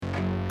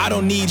I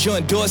don't need your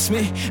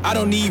endorsement, I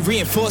don't need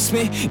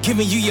reinforcement,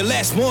 giving you your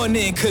last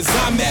warning, cause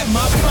I'm at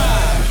my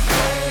prime.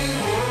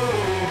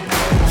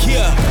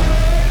 Yeah,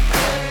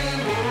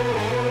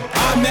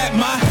 I'm at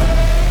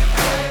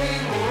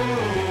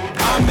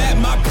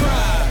my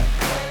prime.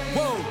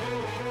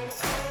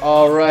 Whoa.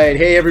 All right.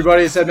 Hey,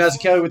 everybody. It's Ed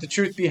Mazzucchelli with The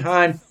Truth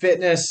Behind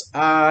Fitness.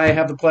 I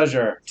have the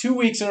pleasure, 2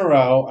 weeks in a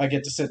row, I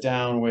get to sit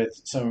down with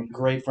some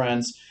great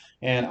friends,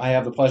 and I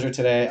have the pleasure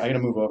today, I got to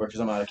move over because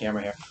I'm out of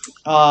camera here,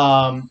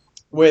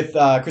 with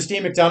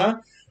Christine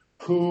McDonough,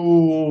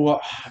 who,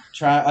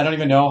 I don't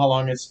even know how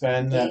long it's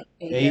been.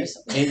 Eight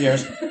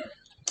years.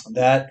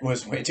 That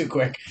was way too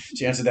quick.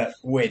 She answered that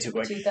way too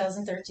quick.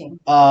 2013.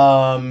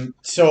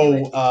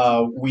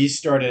 We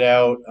started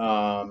out,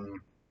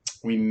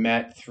 we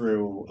met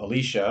through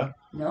Alicia.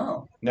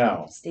 No.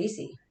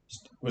 Stacy.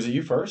 Was it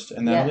you first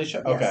and then Yeah,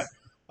 Alicia? yes. Okay.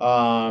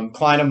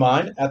 Client of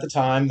mine at the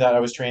time that I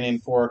was training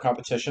for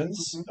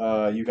competitions.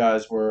 Mm-hmm. You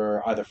guys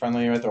were either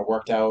friendly with or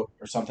worked out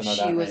or something like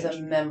that. She was a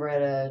member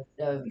at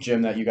a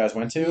gym that you guys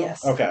went to?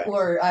 Yes. Okay.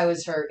 Or it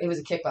was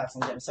a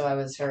kickboxing gym, so I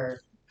was her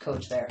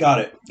coach there.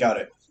 Got it.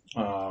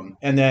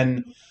 And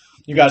then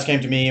you guys came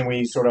to me and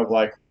we sort of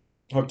like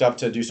hooked up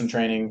to do some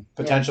training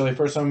potentially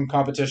for some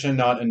competition.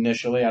 Not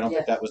initially. I don't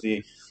think that was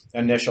the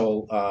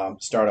initial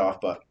start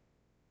off, but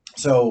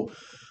so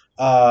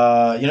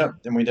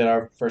then we did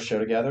our first show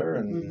together,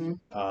 and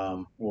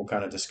we'll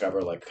kind of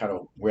discover like kind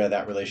of where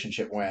that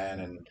relationship went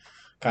and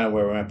kind of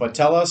where we went. But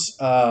tell us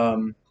a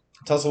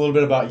little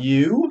bit about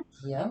you.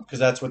 Yeah. Because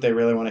that's what they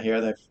really want to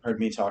hear. They've heard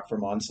me talk for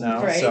months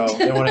now, right. So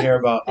they want to hear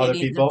about other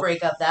people. To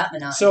break up that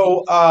monotony.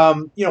 So,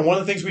 one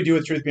of the things we do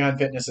with Truth Behind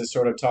Fitness is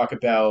sort of talk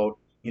about,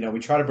 we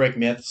try to break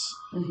myths.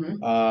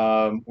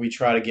 Mm-hmm. We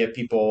try to get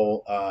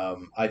people.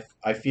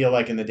 I feel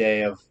like in the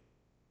day of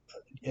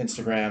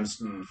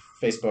Instagrams and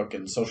Facebook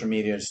and social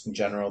media just in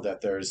general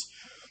that there's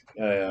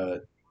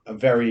a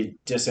very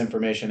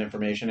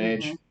information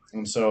age,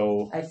 and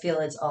so I feel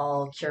it's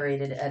all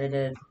curated,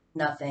 edited,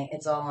 nothing.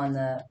 It's all on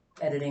the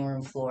editing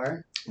room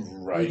floor.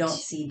 Right. You don't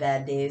see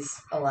bad days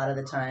a lot of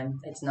the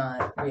time. It's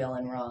not real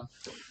and raw.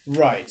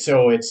 Right.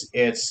 So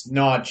it's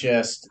not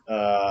just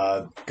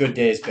good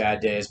days,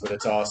 bad days, but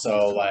it's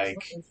also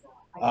like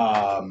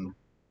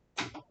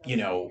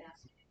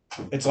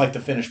it's like the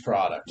finished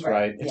product,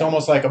 right? It's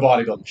almost like a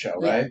bodybuilding show,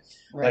 right?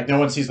 Like no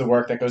one sees the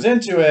work that goes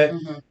into it.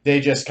 Mm-hmm. They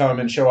just come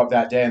and show up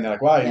that day and they're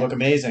like, wow, you look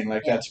amazing.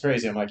 Like, that's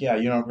crazy. I'm like, yeah,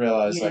 you don't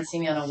realize. You didn't see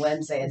me on a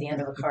Wednesday at the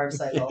end of a carb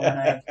cycle when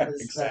I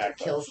was about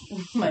to kill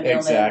my mailman.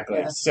 Exactly.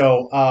 Yeah.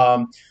 So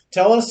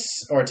tell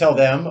us or tell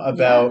them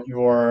about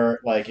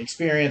your like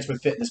experience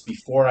with fitness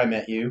before I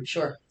met you.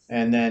 Sure.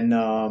 And then,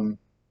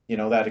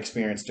 that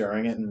experience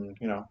during it and,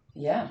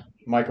 Yeah.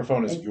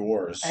 Microphone is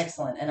yours.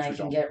 Excellent. And I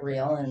can get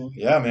real and...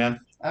 Yeah,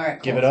 man. All right,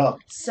 cool. Give it up.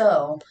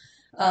 So,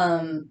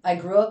 I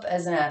grew up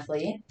as an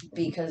athlete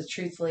because,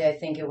 truthfully, I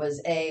think it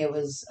was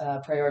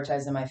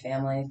prioritizing my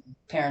family.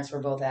 Parents were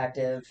both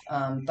active.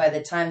 By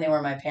the time they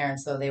were my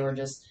parents, though, they were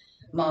just,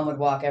 mom would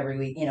walk every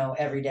week,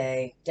 every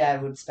day.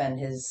 Dad would spend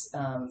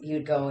he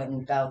would go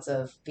in bouts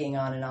of being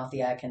on and off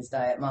the Atkins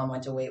diet. Mom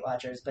went to Weight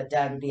Watchers, but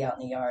Dad would be out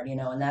in the yard,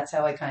 and that's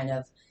how I kind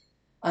of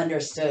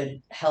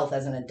understood health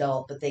as an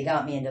adult. But they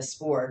got me into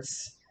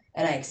sports.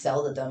 And I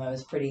excelled at them. I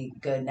was pretty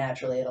good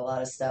naturally at a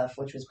lot of stuff,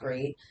 which was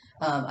great.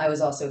 I was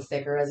also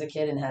thicker as a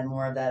kid and had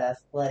more of that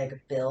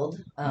athletic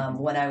build.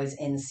 When I was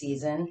in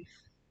season,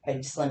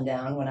 I'd slim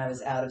down. When I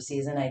was out of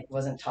season, I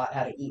wasn't taught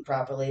how to eat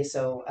properly,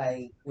 so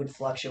I would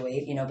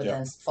fluctuate, but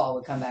then fall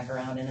would come back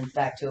around and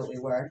back to what we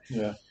were.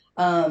 Yeah.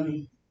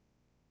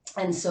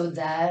 And so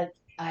that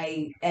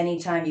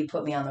anytime you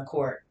put me on the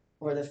court,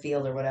 or the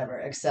field or whatever,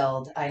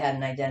 excelled. I had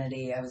an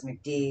identity. I was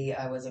McD.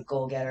 I was a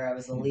goal-getter. I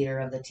was the leader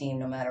of the team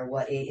no matter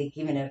what.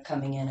 Even if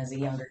coming in as a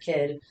younger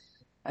kid,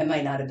 I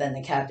might not have been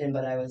the captain,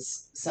 but I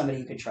was somebody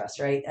you could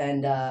trust, right?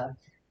 And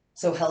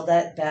so held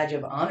that badge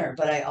of honor.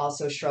 But I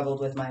also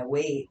struggled with my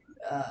weight.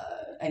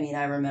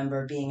 I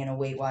remember being in a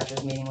Weight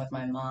Watchers meeting with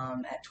my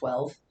mom at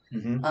 12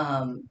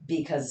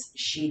 because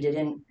she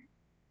didn't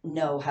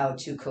know how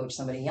to coach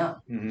somebody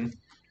young. Mm-hmm.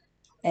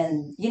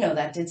 And,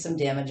 that did some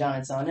damage on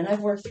its own. And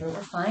I've worked through it.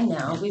 We're fine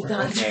now. We're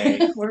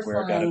fine.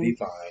 We're going to be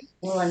fine.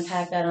 We'll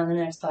unpack that on the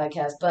next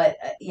podcast. But,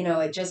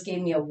 it just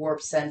gave me a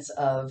warped sense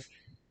of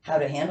how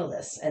to handle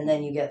this. And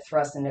then you get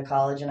thrust into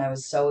college. And I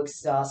was so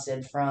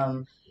exhausted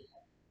from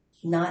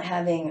not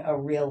having a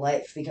real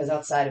life because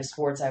outside of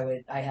sports,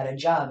 I had a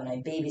job and I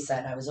babysat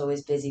and I was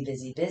always busy.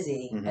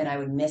 Mm-hmm. And I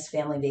would miss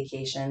family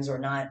vacations or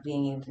not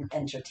being able to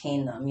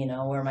entertain them,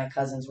 where my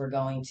cousins were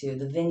going to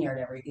the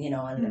vineyard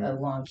on a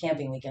long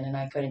camping weekend and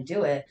I couldn't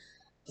do it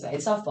because I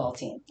had a softball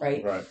team.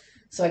 Right.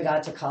 So I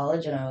got to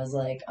college and I was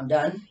like, I'm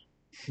done.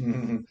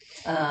 And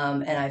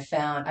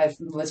I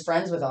was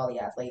friends with all the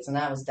athletes and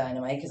that was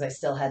dynamite because I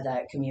still had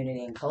that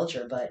community and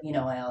culture. But,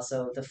 I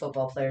also, the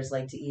football players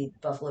like to eat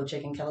buffalo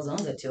chicken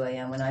calzones at 2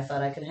 a.m. when I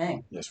thought I could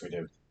hang. Yes, we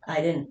do.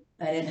 I didn't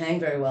hang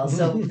very well.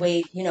 So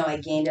weight, I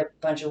gained a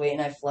bunch of weight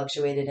and I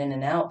fluctuated in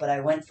and out, but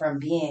I went from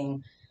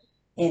being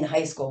in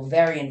high school,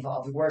 very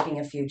involved, working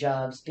a few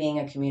jobs, being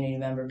a community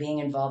member, being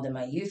involved in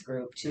my youth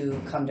group,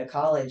 to come to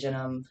college, and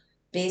I'm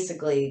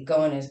basically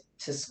going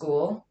to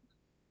school,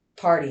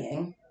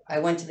 partying. I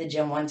went to the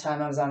gym one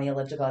time. I was on the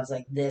elliptical. I was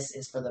like, this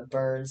is for the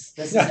birds.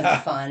 This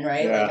isn't fun,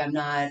 right? Yeah. Like, I'm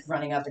not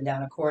running up and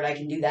down a court. I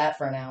can do that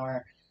for an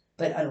hour,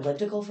 but an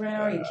elliptical for an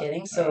hour? Are you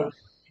kidding? So,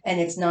 and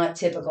it's not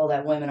typical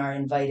that women are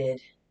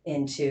invited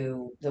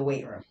into the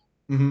weight room.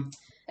 Mm-hmm.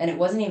 And it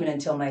wasn't even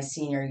until my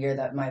senior year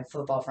that my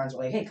football friends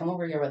were like, hey, come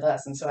over here with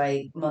us. And so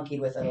I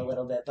monkeyed with it a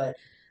little bit. But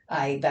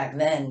I, back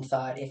then,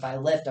 thought if I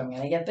lift, I'm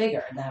going to get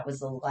bigger. And that was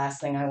the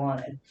last thing I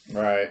wanted.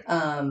 Right.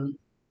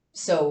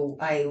 So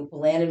I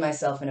landed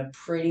myself in a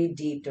pretty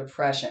deep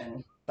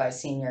depression by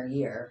senior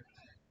year.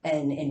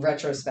 And in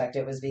retrospect,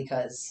 it was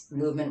because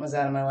movement was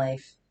out of my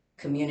life,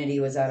 community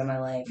was out of my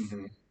life.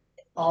 Mm-hmm.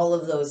 All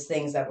of those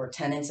things that were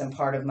tenets and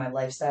part of my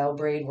lifestyle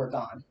braid were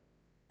gone.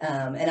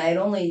 And I had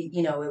only,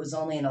 it was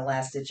only an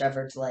last ditch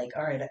effort to like,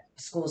 all right,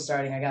 school's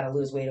starting, I got to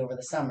lose weight over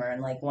the summer.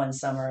 And like one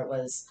summer it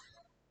was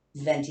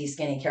venti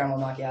skinny caramel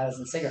macchiatos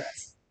and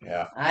cigarettes.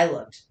 Yeah. I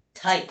looked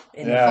tight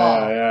in the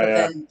fall, but yeah.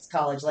 then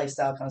college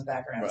lifestyle comes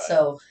back around. Right.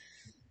 So,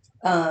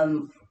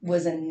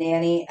 was a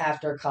nanny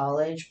after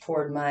college,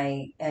 poured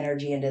my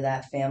energy into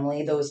that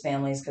family, those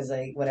families, because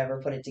I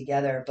put it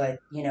together. But,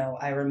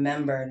 I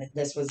remember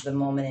this was the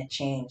moment it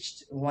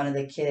changed. One of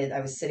the kids, I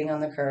was sitting on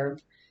the curb.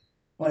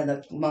 One of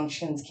the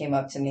munchkins came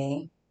up to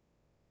me,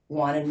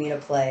 wanted me to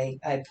play.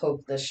 I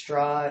poked the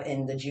straw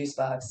in the juice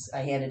box. I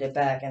handed it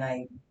back, and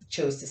I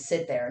chose to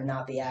sit there and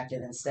not be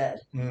active instead.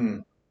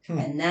 Mm.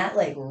 And that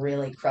like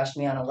really crushed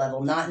me on a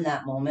level, not in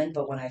that moment,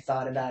 but when I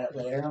thought about it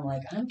later, I'm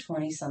like, I'm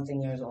 20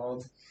 something years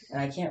old and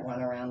I can't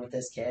run around with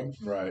this kid.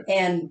 Right.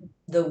 And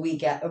the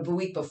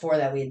week before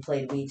that, we had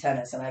played Wii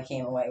tennis, and I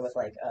came away with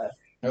like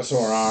a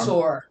sore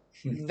arm.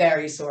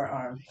 Very sore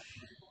arm.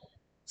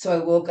 So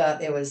I woke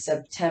up, it was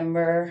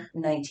September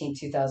 19,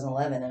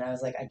 2011, and I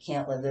was like, I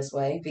can't live this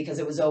way, because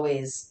it was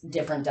always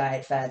different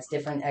diet fads,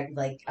 different,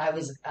 like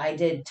I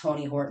did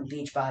Tony Horton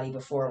Beachbody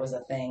before it was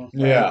a thing.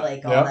 Right? Yeah.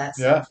 Like all that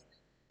stuff.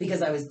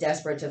 Because I was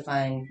desperate to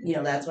find,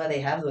 that's why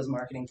they have those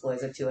marketing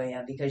ploys at 2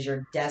 a.m., because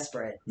you're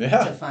desperate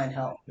to find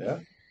help. Yeah.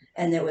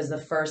 And it was the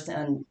first,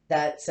 on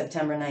that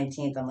September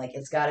 19th, I'm like,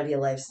 it's got to be a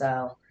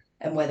lifestyle.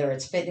 And whether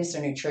it's fitness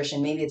or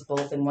nutrition, maybe it's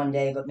both in one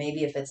day, but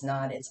maybe if it's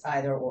not, it's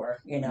either or,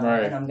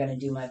 Right. And I'm going to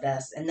do my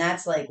best. And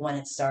that's like when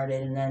it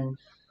started. And then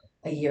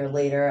a year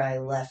later, I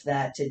left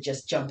that to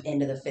just jump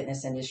into the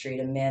fitness industry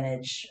to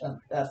manage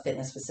a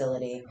fitness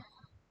facility.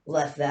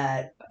 Left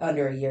that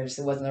under a year,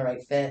 so it wasn't the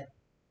right fit.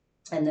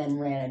 And then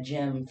ran a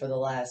gym for the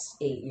last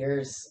 8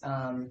 years.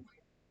 And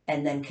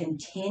then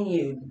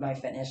continued my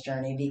fitness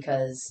journey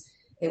because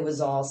it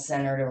was all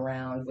centered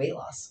around weight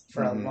loss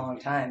for a long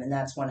time. And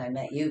that's when I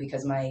met you,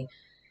 because the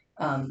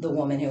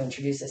woman who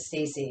introduced us,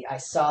 Stacy, I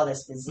saw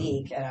this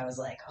physique and I was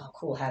like, oh,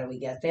 cool. How do we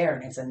get there?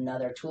 And it's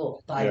another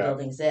tool.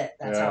 Bodybuilding's it.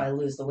 That's how I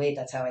lose the weight.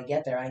 That's how I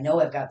get there. I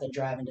know I've got the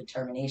drive and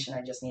determination.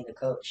 I just need the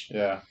coach.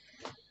 Yeah.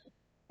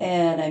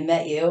 And I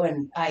met you,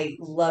 and I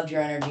loved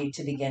your energy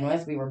to begin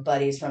with. We were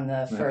buddies from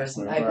the first.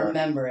 I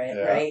remember it,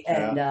 right?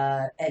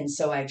 And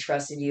so I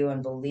trusted you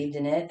and believed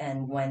in it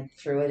and went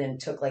through it and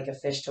took like a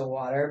fish to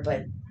water.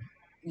 But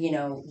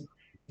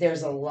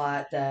there's a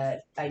lot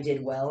that I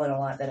did well and a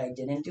lot that I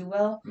didn't do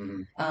well.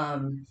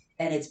 And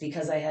it's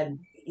because I had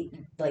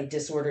like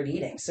disordered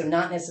eating. So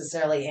not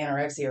necessarily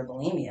anorexia or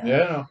bulimia.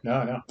 Yeah,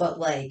 no. But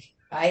like,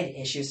 I had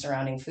issues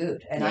surrounding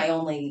food, and I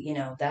only,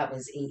 that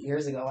was 8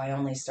 years ago. I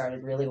only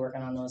started really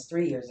working on those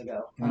 3 years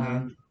ago.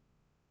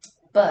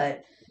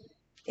 But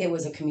it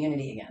was a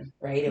community again,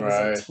 right? It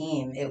was a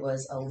team. It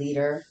was a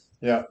leader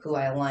who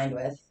I aligned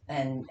with,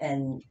 and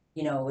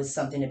it was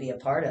something to be a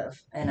part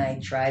of. And I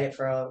tried it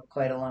for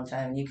quite a long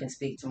time. You can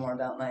speak to more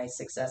about my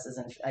successes,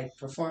 and I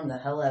performed the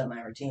hell out of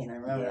my routine. I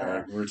remember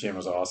that. Routine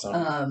was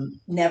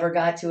awesome. Never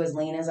got to as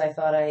lean as I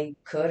thought I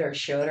could or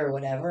should or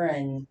whatever.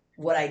 And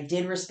what I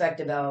did respect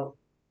about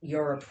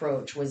your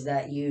approach was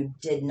that you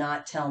did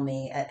not tell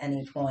me at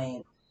any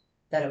point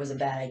that it was a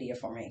bad idea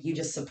for me. You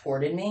just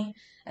supported me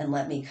and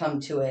let me come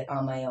to it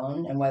on my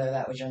own, and whether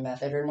that was your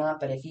method or not.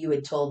 But if you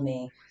had told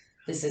me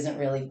this isn't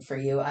really for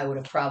you, I would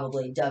have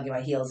probably dug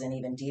my heels in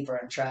even deeper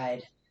and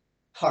tried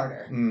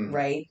harder,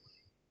 right?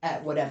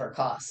 At whatever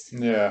cost.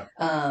 Yeah.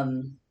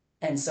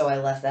 And so I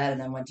left that and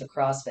then went to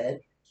CrossFit,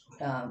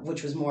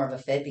 which was more of a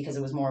fit because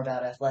it was more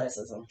about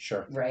athleticism.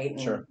 Sure. Right?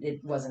 And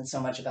it wasn't so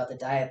much about the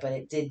diet, but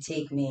it did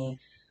take me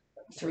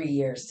 3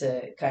 years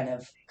to kind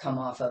of come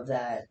off of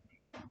that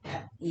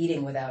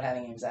eating without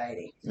having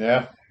anxiety.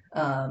 Yeah.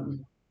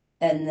 And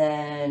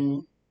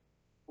then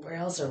where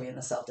else are we in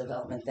the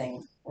self-development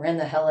thing? We're in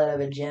the hell out of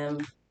a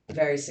gym,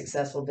 very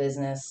successful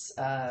business,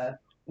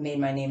 made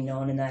my name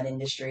known in that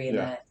industry and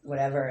that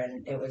whatever.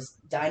 And it was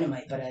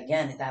dynamite. But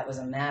again, that was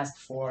a mask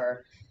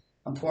for,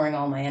 I'm pouring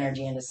all my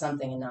energy into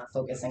something and not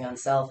focusing on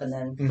self. And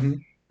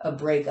then a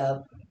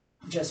breakup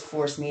just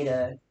forced me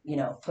to,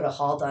 put a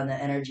halt on the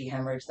energy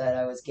hemorrhage that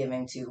I was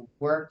giving to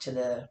work, to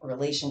the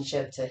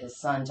relationship, to his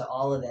son, to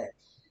all of it.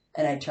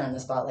 And I turned the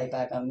spotlight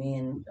back on me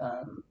and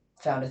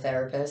found a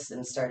therapist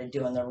and started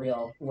doing the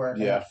real work.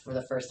 Yeah. And for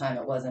the first time,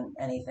 it wasn't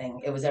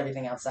anything. It was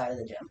everything outside of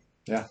the gym.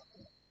 Yeah.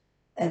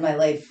 And my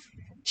life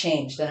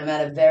changed, and I'm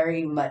at a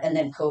very much. And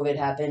then COVID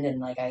happened, and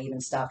like I even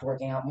stopped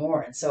working out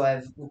more. And so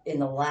I've in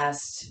the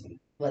last,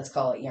 let's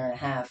call it year and a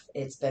half,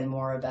 it's been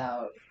more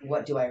about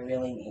what do I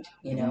really need,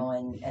 you know,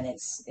 and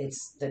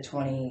it's the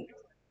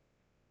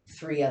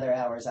 23 other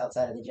hours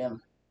outside of the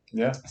gym.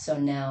 Yeah. So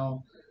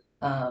now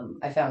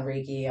I found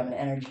Reiki. I'm an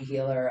energy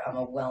healer. I'm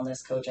a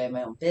wellness coach. I have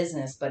my own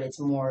business, but it's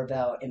more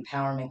about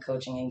empowerment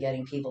coaching and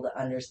getting people to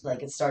understand.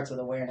 Like it starts with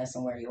awareness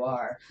and where you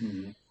are,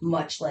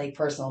 much like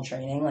personal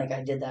training. Like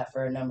I did that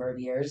for a number of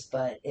years,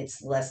 but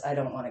it's less. I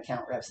don't want to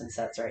count reps and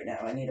sets right now.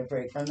 I need a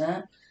break from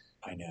that.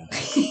 I know.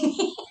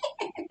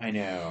 I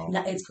know.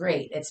 No, it's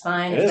great. It's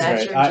fine. It If is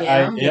that's great. your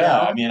jam, you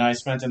know? I mean, I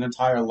spent an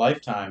entire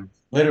lifetime,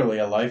 literally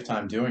a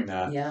lifetime doing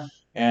that. Yeah.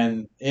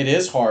 And it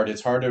is hard.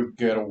 It's hard to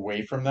get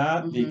away from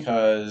that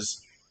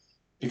because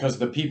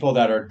the people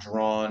that are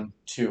drawn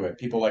to it,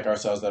 people like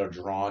ourselves that are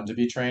drawn to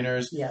be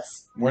trainers,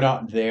 Yes. we're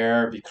not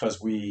there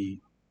because we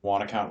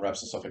want to count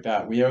reps and stuff like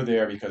that. We are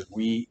there because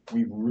we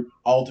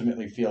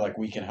ultimately feel like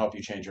we can help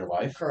you change your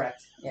life.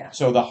 Correct. Yeah.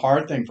 So the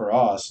hard thing for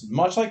us,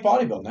 much like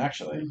bodybuilding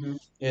actually,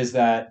 is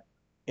that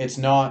it's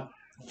not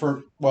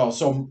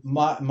so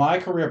my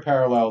career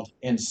paralleled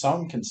in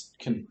some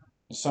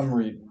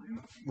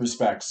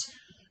respects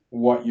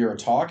what you're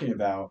talking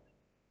about.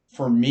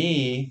 For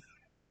me,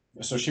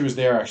 so she was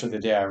there actually the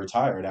day I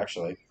retired,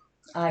 actually.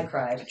 I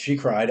cried. She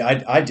cried.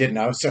 I didn't.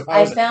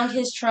 I found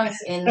his trunks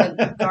in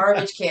the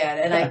garbage can,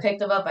 and I picked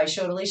them up. I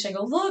showed Alicia. I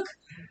go, look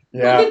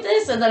at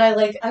this. And then I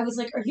was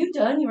like, are you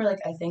done? You were like,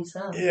 I think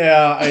so.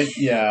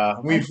 Yeah.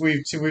 We've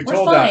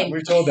told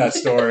that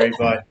story,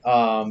 but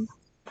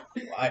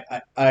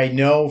I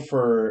know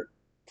for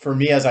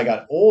me as I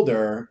got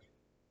older,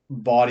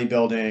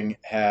 bodybuilding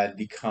had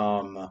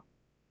become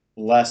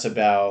less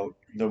about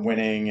the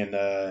winning and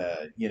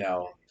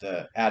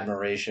the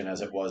admiration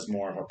as it was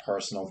more of a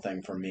personal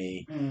thing for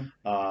me.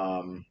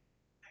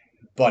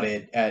 But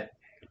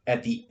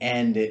at the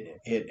end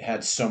it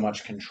had so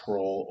much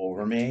control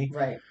over me.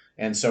 Right.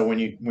 And so when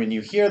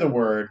you hear the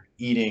word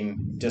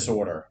eating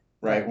disorder,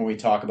 right, when we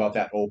talk about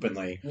that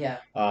openly,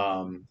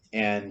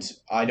 and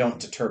I don't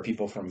deter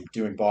people from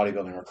doing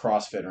bodybuilding or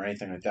CrossFit or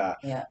anything like that.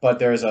 Yeah. But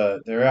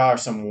there are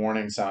some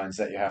warning signs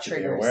that you have to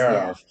be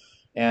aware of.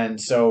 And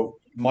so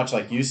much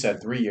like you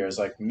said, 3 years,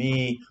 like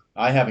me,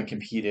 I haven't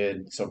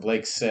competed. So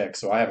Blake's 6,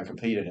 so I haven't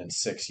competed in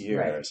 6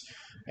 years.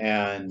 Right.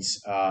 And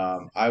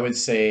I would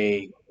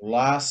say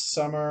last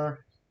summer,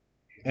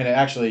 and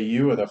actually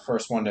you were the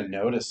first one to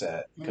notice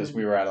it because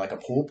we were at like a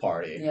pool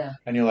party. Yeah.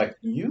 And you're like,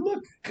 you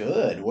look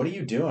good. What are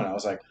you doing? I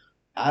was like,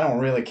 I don't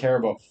really care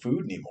about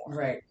food anymore.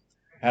 Right.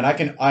 And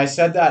I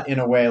said that in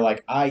a way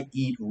like I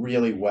eat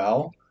really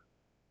well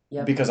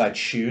because I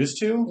choose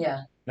to.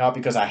 Yeah. Not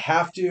because I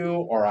have to,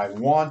 or I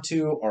want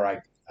to, or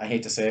I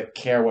hate to say it,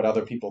 care what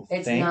other people think.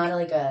 It's not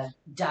like a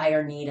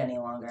dire need any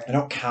longer. I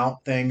don't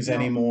count things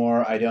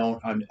anymore. I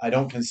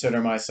don't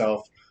consider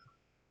myself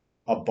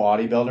a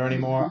bodybuilder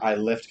anymore. I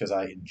lift because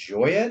I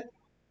enjoy it.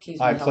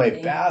 I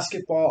play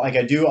basketball. Like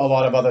I do a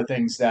lot of other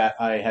things that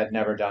I had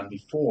never done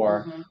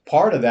before.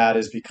 Part of that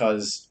is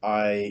because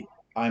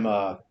I'm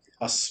a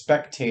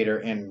spectator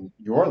in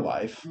your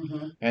life,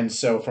 and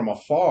so from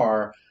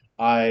afar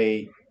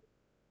I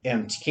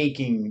am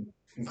taking.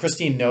 And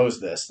Christine knows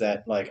this,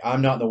 that like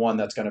I'm not the one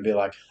that's going to be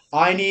like,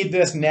 I need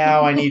this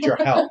now, I need your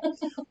help.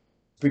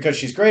 Because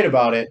she's great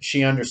about it.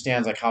 She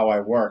understands like how I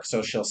work,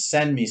 so she'll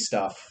send me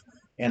stuff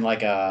in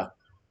like a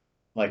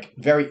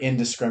very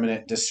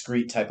indiscriminate,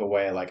 discreet type of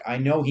way. Like I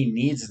know he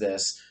needs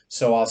this,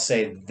 so I'll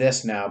say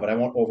this now, but I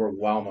won't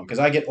overwhelm him because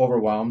I get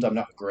overwhelmed. I'm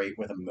not great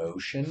with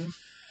emotion.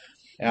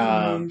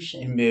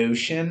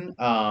 Emotion.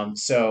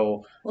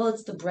 So well,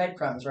 it's the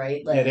breadcrumbs,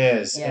 right? Like, it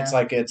is. Yeah. It's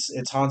like it's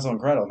Hansel and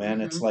Gretel,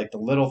 man. It's like the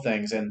little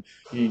things, and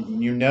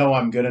you know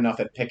I'm good enough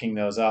at picking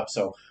those up.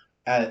 So,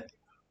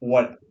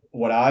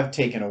 what I've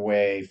taken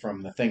away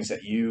from the things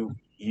that you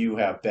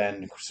have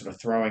been sort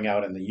of throwing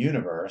out in the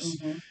universe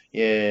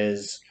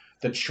is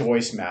the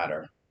choice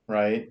matter,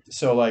 right?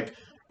 So like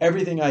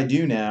everything I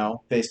do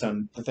now, based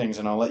on the things,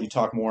 and I'll let you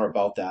talk more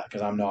about that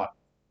because I'm not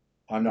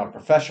a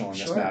professional in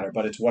this matter,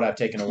 but it's what I've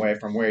taken away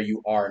from where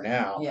you are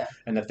now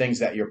and the things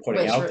that you're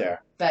putting out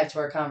there. Back to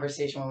our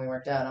conversation when we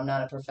worked out, I'm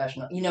not a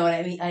professional. You know what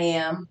I mean? I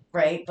am,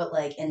 right? But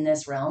like in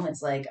this realm,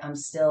 it's like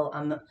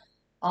I'll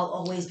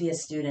always be a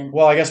student.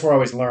 Well, I guess we're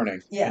always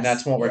learning. Yes. And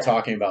that's what we're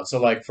talking about.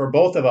 So like for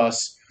both of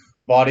us,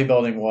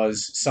 bodybuilding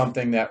was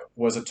something that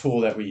was a tool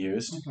that we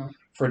used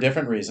for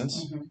different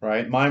reasons,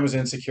 right? Mine was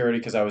insecurity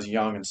because I was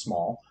young and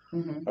small.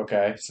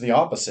 Okay, it's the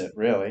opposite,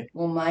 really.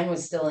 Well, mine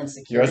was still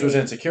insecurity. Yours was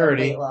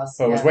insecurity, but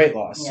it was weight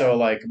loss. Yeah. So,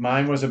 like,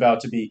 mine was about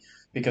to be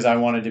because I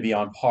wanted to be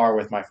on par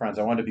with my friends.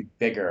 I wanted to be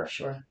bigger.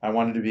 Sure. I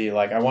wanted to be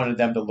like, I wanted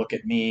them to look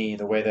at me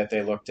the way that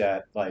they looked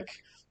at like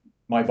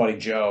my buddy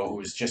Joe, who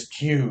was just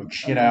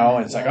huge, you know.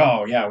 And it's like,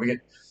 oh yeah, we get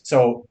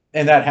so,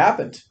 and that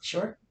happened.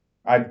 Sure.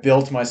 I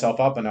built myself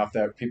up enough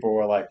that people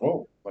were like,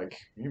 "Whoa!" Like,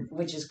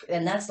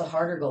 and that's the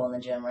harder goal in the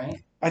gym,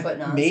 right?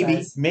 Putting on maybe,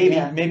 size. maybe,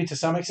 Yeah. maybe to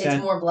some It's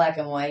extent. more black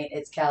and white.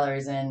 It's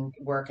calories in,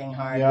 working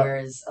hard. Yeah.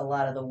 Whereas a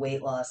lot of the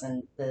weight loss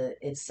and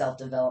it's self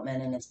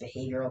development and it's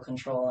behavioral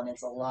control and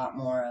it's a lot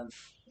more of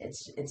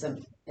it's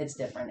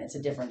different. It's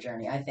a different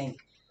journey. I think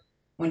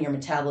when your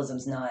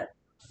metabolism's not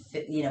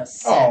set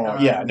Oh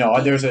yeah, on no.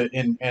 being There's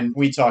and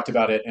we talked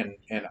about it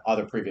in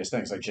other previous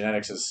things. Like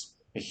genetics is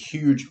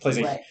plays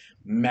a right.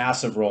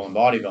 massive role in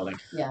bodybuilding.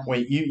 Yeah.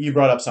 Wait, you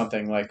brought up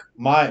something like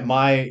my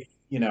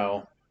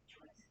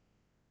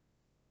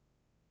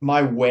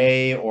my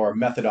way or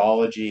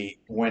methodology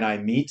when I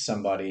meet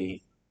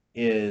somebody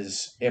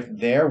is if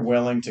they're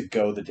willing to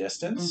go the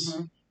distance,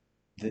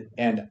 Mm-hmm.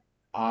 and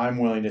I'm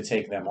willing to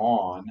take them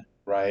on,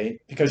 right?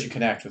 Because you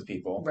connect with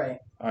people, Right.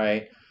 all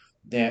right?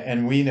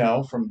 And we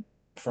know from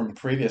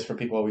previous for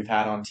people we've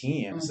had on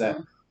teams that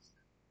Mm-hmm.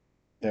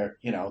 they're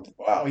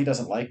well, he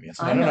doesn't like me.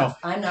 It's I'm no, not.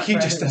 I'm not he for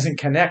just everyone. doesn't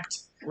connect.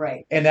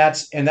 Right. And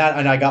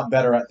I got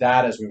better at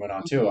that as we went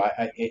on too.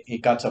 Mm-hmm.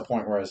 It got to a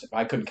point where if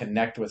I couldn't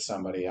connect with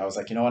somebody, I was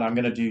like, you know what, I'm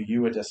going to do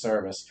you a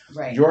disservice.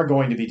 Right. You're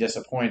going to be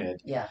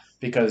disappointed. Yeah.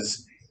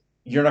 Because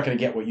you're not going to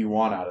get what you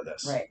want out of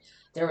this. Right.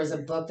 There was a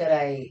book that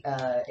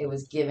it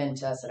was given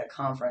to us at a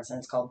conference, and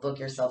it's called Book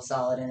Yourself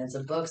Solid, and it's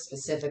a book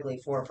specifically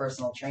for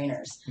personal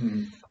trainers.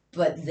 Mm-hmm.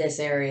 But this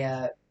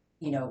area,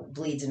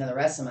 bleeds into the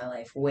rest of my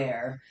life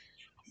where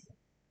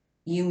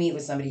you meet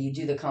with somebody, you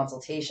do the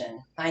consultation.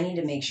 I need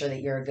to make sure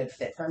that you're a good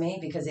fit for me,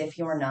 because if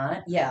you're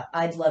not, yeah,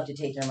 I'd love to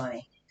take your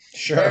money.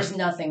 Sure. There's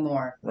nothing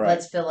more. Right.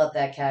 Let's fill up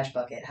that cash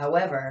bucket.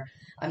 However,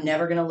 I'm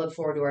never going to look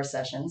forward to our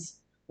sessions.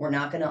 We're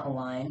not going to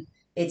align.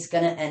 It's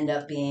going to end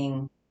up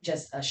being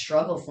just a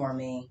struggle for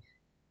me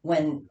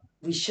when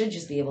we should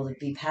just be able to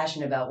be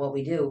passionate about what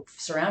we do.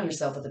 Surround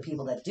yourself with the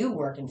people that do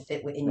work and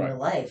fit in your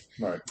life.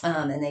 Right.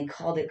 And they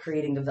called it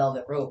creating the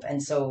velvet rope.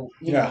 And so,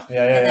 and that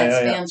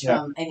spans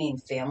from,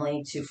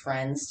 family to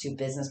friends to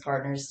business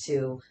partners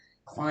to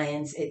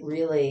clients. It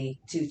really,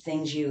 to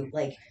things you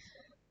like,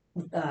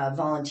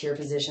 volunteer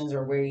positions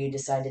or where you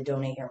decide to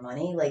donate your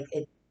money. Like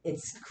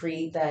it's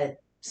create that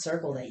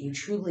circle that you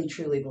truly,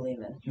 truly believe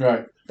in.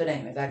 Right. But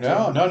anyway, back to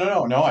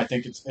you. No. I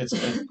think it's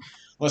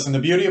listen, the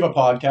beauty of a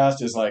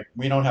podcast is like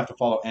we don't have to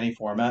follow any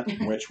format,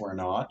 which we're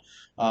not.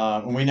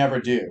 And we never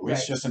do.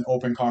 It's just an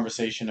open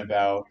conversation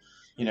about,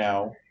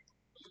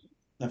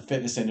 the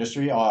fitness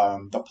industry,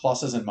 the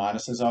pluses and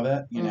minuses of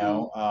it,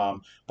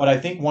 But I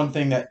think one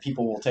thing that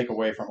people will take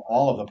away from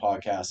all of the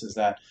podcasts is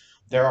that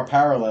there are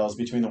parallels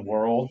between the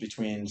world,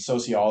 between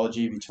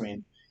sociology,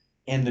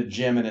 in the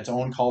gym and its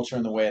own culture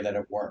and the way that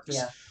it works.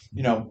 Yeah.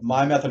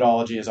 My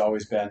methodology has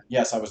always been,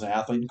 yes, I was an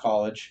athlete in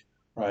college,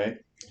 right?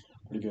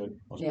 Pretty good.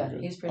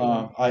 He's pretty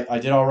good. I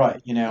did all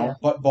right, Yeah.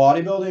 But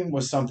bodybuilding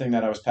was something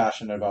that I was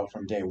passionate about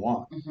from day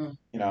one.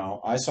 Mm-hmm.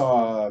 I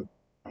saw,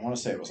 I want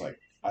to say it was like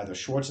either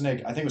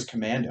Schwarzenegger, I think it was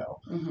Commando,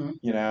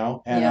 Mm-hmm.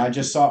 and I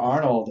just saw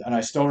Arnold, and I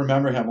still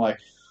remember him like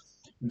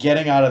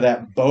getting out of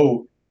that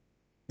boat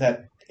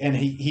and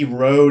he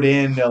rode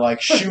in to like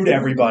shoot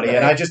everybody. Right.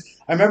 And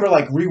I remember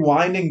like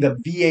rewinding the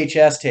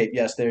VHS tape.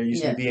 Yes, there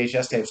used to be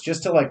VHS tapes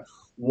just to like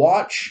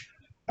watch.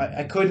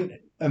 I couldn't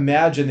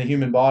imagine the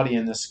human body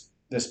in this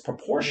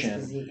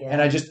proportion. Physique, yeah.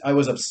 And I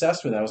was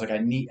obsessed with it. I was like, I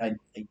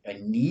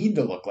need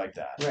to look like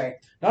that. Right.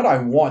 Not I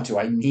want to,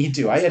 I need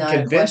to. It's I had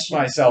convinced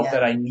myself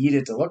that I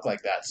needed to look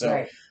like that. So,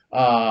 right.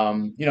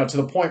 To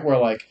the point where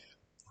like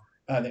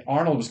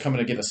Arnold was coming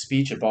to give a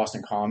speech at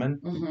Boston Common.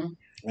 Mm-hmm.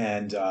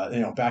 And,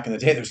 back in the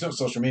day, there was no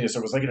social media, so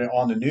it was like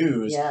on the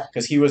news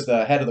because he was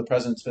the head of the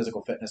President's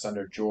Physical Fitness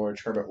under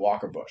George Herbert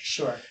Walker Bush.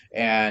 Sure.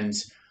 And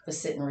the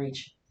sit and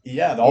reach.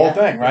 Yeah, the whole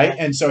thing, right?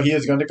 Yeah. And so he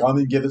was going to come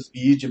and give a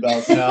speech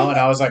about, and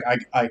I was like,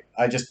 I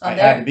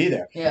had to be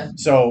there. Yeah.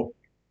 So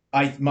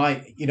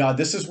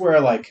this is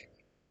where like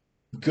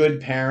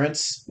good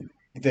parents,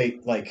 I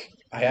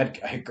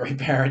had great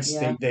parents.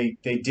 Yeah. They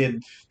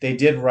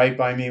did right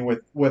by me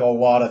with a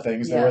lot of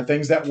things. There were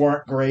things that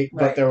weren't great,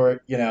 but there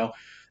were,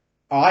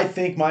 I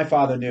think my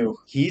father knew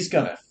he's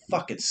going to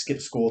fucking skip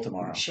school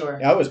tomorrow. Sure.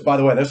 By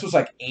the way, this was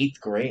like 8th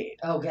grade.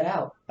 Oh, get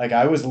out. Like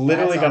I was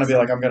literally going to be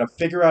awesome. like, I'm going to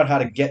figure out how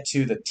to get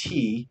to the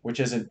T, which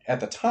isn't at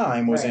the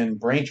time was in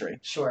Braintree.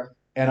 Sure.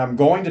 And I'm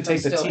going to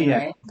take the Stoughton, T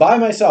right? by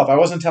myself. I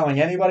wasn't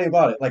telling anybody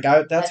about it. Like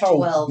that's how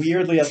 12.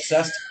 weirdly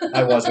obsessed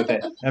I was with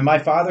it. And my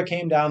father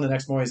came down the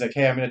next morning. He's like,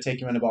 "Hey, I'm going to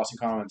take you into Boston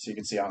Common so you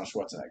can see Arnold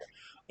Schwarzenegger."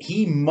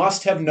 He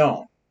must have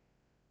known.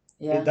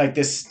 Yeah. Like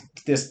this,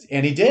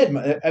 and he did.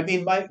 I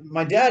mean,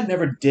 my dad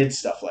never did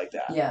stuff like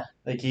that. Yeah.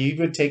 Like he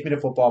would take me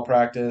to football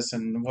practice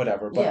and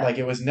whatever, but like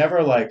it was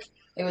never like.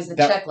 It was the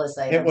checklist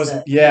item. It was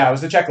it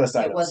was the checklist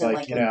item. It wasn't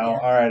like all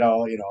right,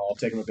 I'll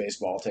take him to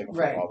baseball, I'll take him to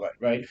right. football, but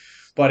right.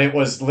 But it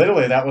was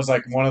literally that was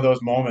like one of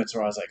those moments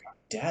where I was like,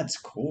 Dad's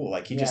cool.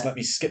 Like he just let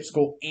me skip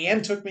school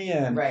and took me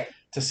in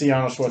to see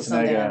Arnold Schwarzenegger.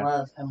 Something I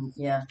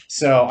love.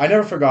 So I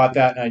never forgot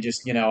that, and I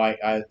just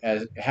I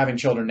as having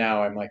children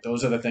now, I'm like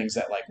those are the things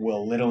that like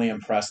will literally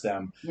impress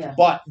them. Yeah.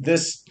 But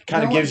this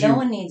kind of gives you. No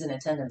one needs an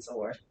attendance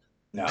award.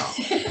 No.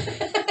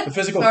 The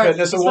physical As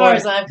fitness far award,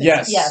 as I'm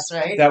yes, concerned, yes,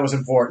 right? that was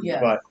important. Yeah.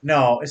 But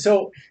no,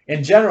 so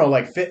in general,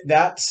 like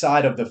that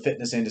side of the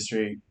fitness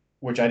industry,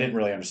 which I didn't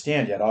really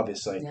understand yet,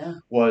 obviously, Yeah.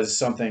 was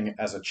something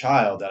as a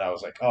child that I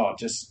was like, oh,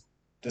 this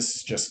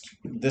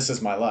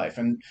is my life.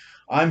 And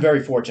I'm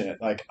very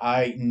fortunate. Like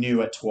I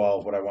knew at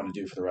 12 what I wanted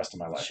to do for the rest of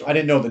my life. Sure. I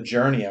didn't know the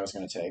journey I was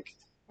going to take.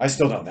 I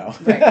still don't know.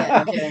 Right.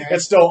 Yeah. No kidding, right?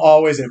 It's still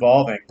always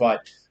evolving, but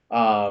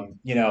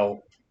you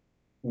know,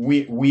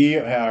 we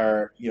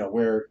are, you know,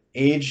 we're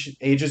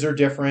ages are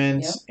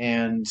different, Yep.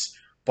 and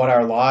but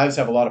our lives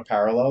have a lot of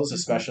parallels, Mhm.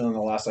 especially in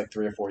the last like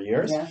 3 or 4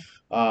 years. Yeah.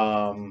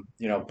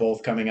 You know,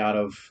 both coming out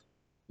of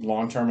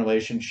long-term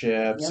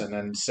relationships Yep. and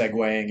then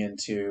segueing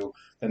into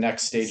the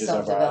next stages of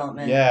our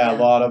Self-development. a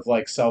lot of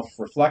like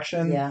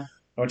self-reflection, Yeah.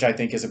 which I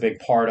think is a big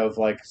part of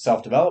like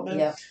self-development.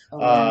 Yep.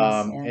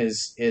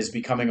 Awareness. Yeah. Is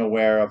becoming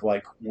aware of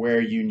like where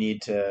you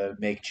need to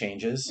make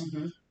changes.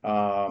 Mhm.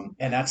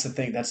 And that's the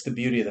thing. That's the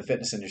beauty of the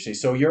fitness industry.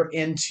 So you're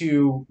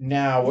into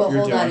now what Well,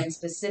 you're hold on, doing. and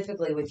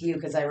specifically with you,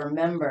 because I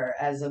remember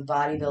as a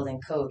bodybuilding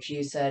coach,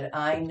 you said,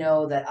 I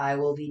know that I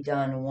will be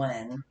done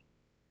when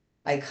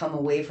I come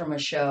away from a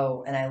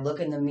show and I look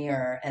in the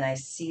mirror and I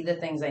see the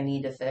things I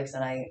need to fix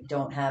and I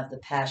don't have the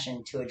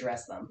passion to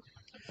address them.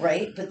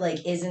 Right? But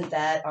like, isn't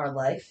that our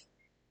life?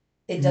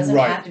 It doesn't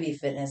Right. have to be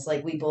fitness.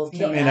 Like we both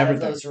No, came in out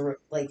everything. of those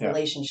Yeah.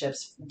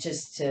 relationships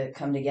just to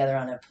come together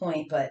on a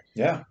point. But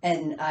Yeah.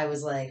 and I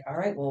was like, all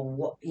right,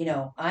 well, you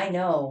know, I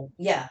know.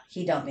 Yeah,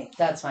 he dumped me.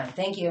 That's fine.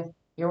 Thank you.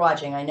 You're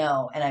watching. I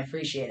know, and I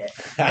appreciate it.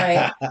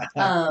 Right?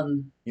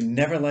 You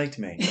never liked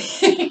me.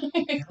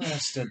 Never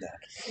understood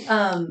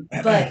that.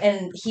 But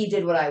and he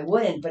did what I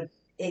wouldn't, but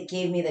it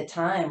gave me the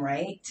time,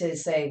 right, to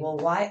say, well,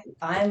 why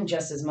I'm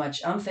just as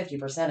much. I'm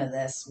 50% of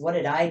this. What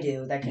did I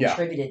do that Yeah.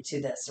 contributed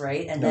to this,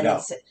 right? And No then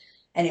doubt.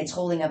 it's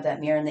holding up that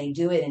mirror, and they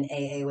do it in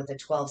AA with the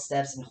 12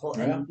 steps and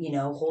Yeah. and you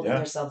know, holding Yeah.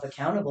 yourself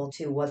accountable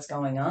to what's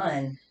going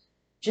on,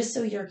 just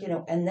so you're, you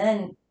know, and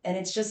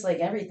it's just like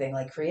everything,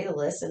 like create a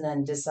list and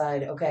then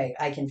decide, okay,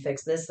 I can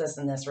fix this, this,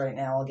 and this right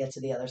now. I'll get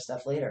to the other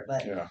stuff later,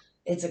 but Yeah.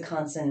 it's a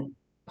constant,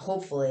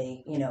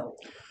 hopefully, you know,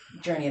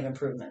 journey of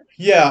improvement.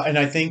 Yeah, and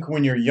I think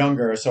when you're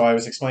younger, so I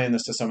was explaining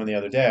this to someone the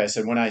other day. I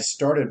said when I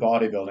started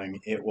bodybuilding,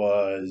 it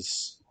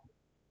was,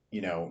 you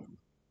know,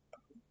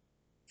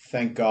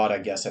 thank God, I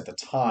guess at the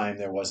time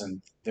there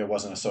wasn't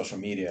a social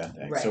media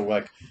thing. Right. So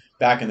like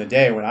back in the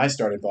day when I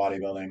started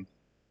bodybuilding,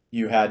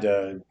 you had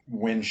to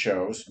win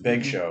shows,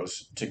 big Mhm.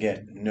 shows, to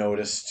get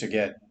noticed, to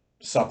get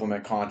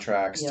supplement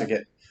contracts, to Yep.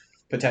 get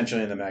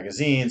potentially in the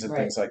magazines and Right.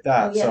 things like Oh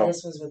that. yeah, So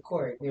this was with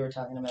Corey. We were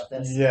talking about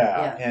this.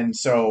 yeah, and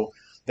so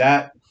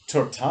that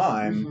took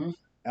time.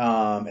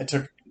 Mhm. It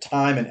took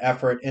time and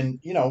effort, and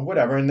you know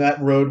whatever. And that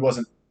road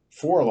wasn't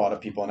for a lot of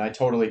people, and I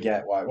totally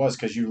get why it was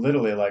because you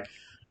literally like.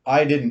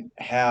 I didn't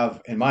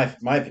have, in my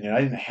opinion,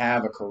 I didn't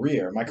have a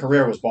career. My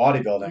career was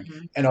bodybuilding,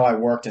 Mhm. and I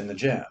worked in the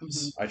gyms.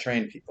 Mhm. I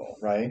trained people,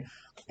 right?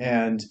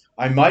 And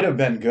I might have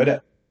been good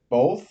at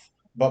both,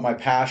 but my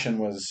passion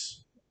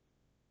was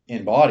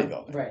in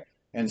bodybuilding. Right.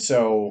 And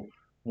so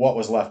what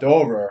was left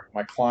over,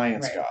 my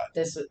clients Right. got.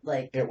 This was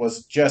like It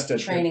was just a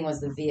training was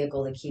the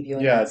vehicle to keep you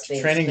in yeah, that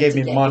space. training but gave to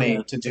me get money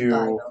you to to do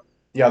bodybuild.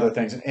 the other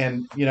things,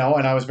 and you know,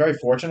 and I was very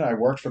fortunate. I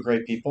worked for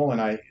great people,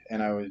 and I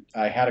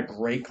had a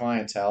great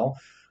clientele,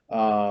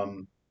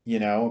 you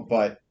know,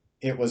 but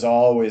it was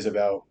always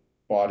about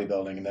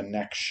bodybuilding and the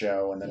next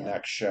show and the Yeah.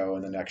 next show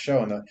and the next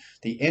show. And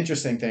the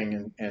interesting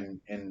thing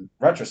in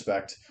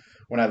retrospect,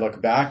 when I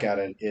look back at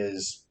it,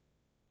 is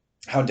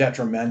how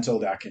detrimental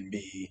that can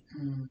be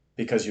Mm.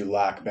 because you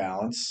lack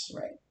balance.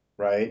 Right.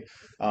 Right.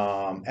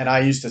 And I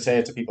used to say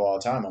it to people all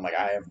the time. I'm like,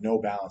 I have no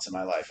balance in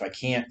my life. I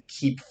can't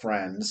keep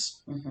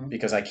friends Mhm.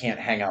 because I can't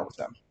hang out with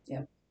them.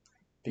 Yeah.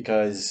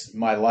 Because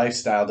my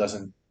lifestyle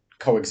doesn't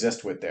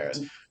coexist with theirs.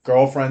 Mm.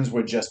 Girlfriends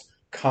would just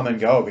come and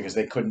go because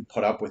they couldn't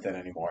put up with it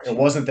anymore. Sure. It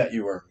wasn't that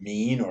you were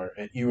mean or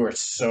you were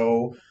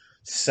so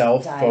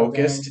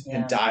self-focused Dialed in,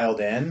 and dialed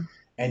in,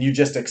 and you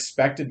just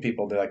expected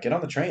people to like get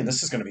on the train.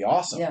 This is going to be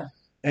awesome. Yeah.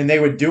 And they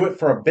would do it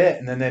for a bit,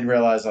 and then they'd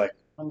realize like,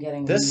 I'm not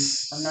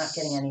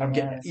getting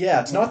anywhere.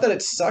 yeah, it's not that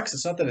it sucks.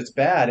 It's not that it's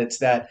bad. It's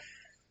that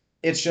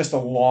it's just a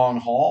long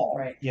haul,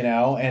 Right. you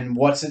know. And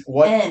what?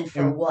 And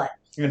for what?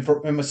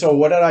 And so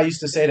what did I used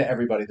to say to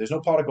everybody? There's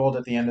no pot of gold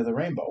at the end of the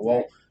rainbow. Well,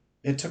 Right.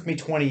 it took me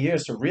 20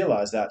 years to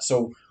realize that.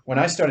 So when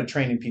I started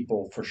training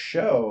people for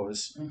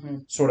shows,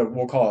 Mhm. sort of,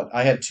 we'll call it,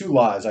 I had two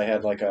lives. I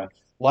had like a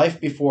life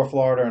before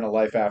Florida and a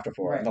life after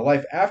Florida. Right. And the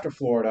life after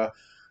Florida,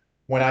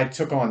 when I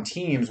took on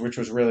teams, which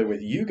was really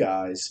with you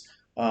guys,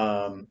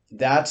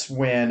 that's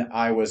when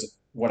I was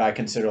what I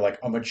consider like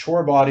a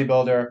mature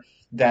bodybuilder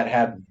that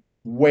had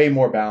way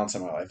more balance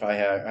in my life.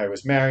 I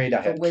was married, I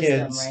The had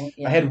wisdom, kids, right?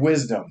 I had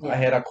wisdom, Yeah. I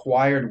had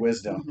acquired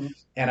wisdom, Mhm.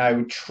 and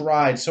I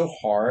tried so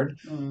hard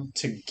Mm.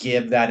 to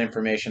give that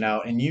information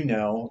out. And you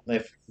know,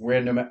 if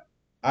we're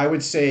I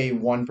would say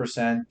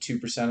 1%,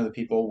 2% of the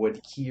people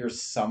would hear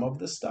some of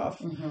the stuff,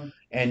 Mhm.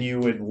 and you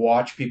would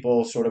watch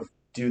people sort of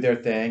do their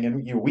thing,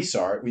 and we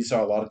saw it. We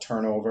saw a lot of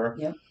turnover.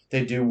 Yep.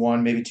 They do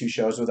one, maybe two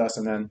shows with us,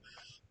 and then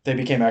they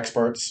became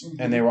experts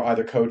and they were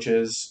either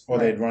coaches or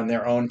Right. they'd run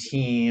their own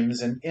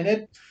teams. And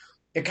it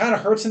kind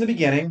of hurts in the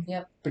beginning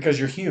Yep. because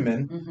you're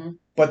human, Mm-hmm.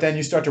 but then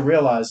you start to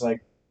realize,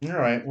 like, all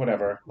right,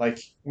 whatever. Like,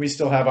 we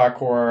still have our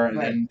core, and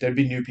Right. then there'd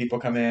be new people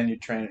come in, you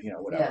train,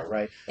 whatever,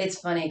 right? It's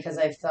funny because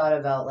I've thought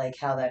about like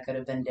how that could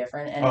have been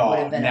different, and it would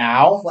Oh, have been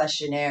now? a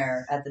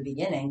questionnaire at the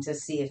beginning to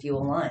see if you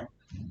align.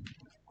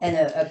 And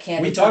a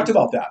candid. We talked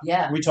about that.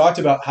 Yeah. We talked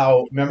about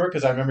how, remember,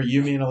 because I remember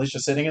you, me, and Alicia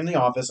sitting in the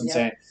office and Yeah.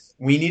 saying,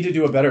 we need to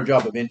do a better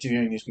job of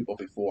interviewing these people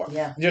before.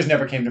 Yeah. It just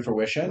never came to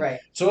fruition. Right.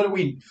 So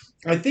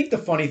I think the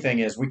funny thing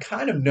is we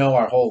kind of know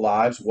our whole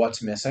lives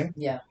what's missing.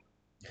 Yeah.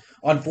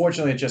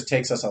 Unfortunately, it just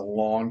takes us a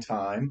long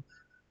time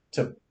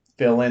to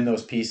fill in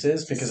those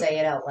pieces. To say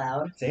it out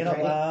loud. Say it out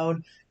right?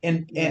 loud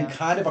and Yeah.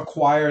 kind of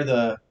acquire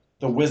the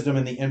wisdom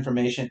and the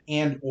information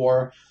and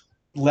or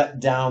let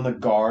down the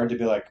guard to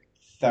be like,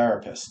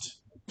 therapist.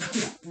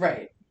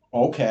 Right.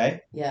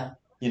 Okay. Yeah.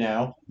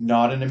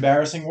 Not an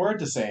embarrassing word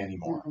to say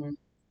anymore. Mm-mm.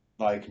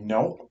 Like,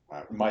 no,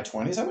 in my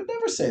 20s, I would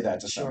never say that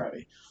to Sure.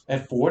 somebody.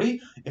 At 40,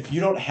 if you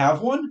don't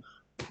have one,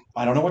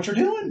 I don't know what you're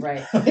doing.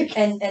 Right. Like,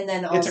 And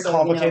then also, it's a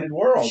complicated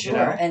world, Sure.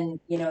 And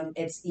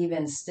it's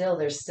even still,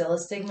 there's still a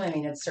stigma. I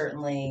mean, it's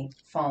certainly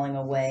falling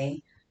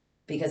away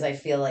because I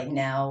feel like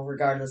now,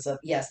 regardless of,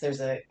 yes,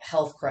 there's a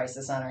health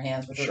crisis on our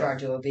hands with Sure. regard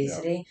to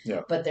obesity,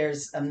 Yeah. but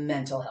there's a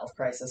mental health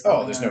crisis Oh,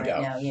 going there's on no right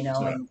doubt. now,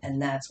 Yeah.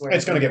 and that's where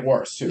It's going to get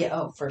worse, too. Yeah,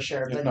 oh, for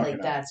sure. It's But not like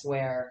gonna- that's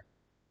where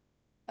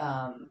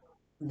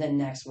the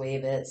next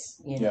wave is,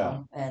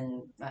 Yeah.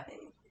 and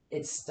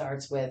it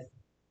starts with,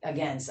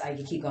 again, so I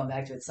could keep going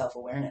back to it,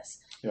 self-awareness.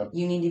 Yep.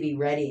 You need to be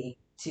ready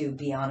to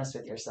be honest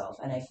with yourself.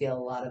 And I feel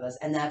a lot of us,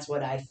 and that's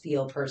what I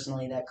feel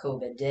personally that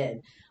COVID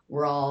did.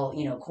 We're all,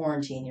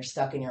 quarantined, you're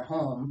stuck in your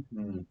home.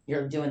 Mm.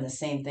 You're doing the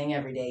same thing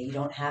every day. You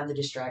don't have the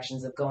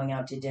distractions of going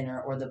out to dinner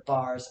or the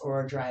bars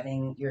or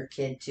driving your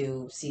kid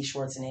to see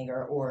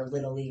Schwarzenegger or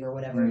Little League or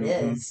whatever it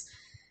Mhm. is.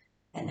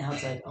 And now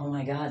it's like, oh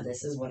my God,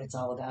 this is what it's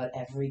all about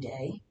every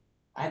day.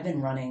 I've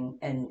been running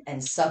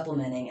and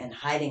supplementing and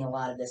hiding a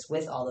lot of this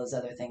with all those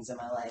other things in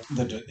my life.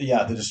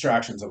 The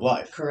distractions of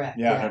life. Correct.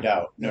 Yeah, no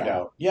doubt. No Yeah.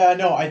 doubt. Yeah,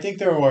 no, I think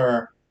there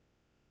were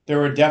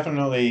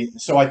definitely,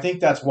 so I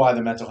think that's why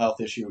the mental health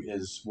issue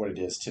is what it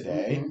is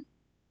today, Mhm.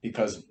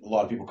 because a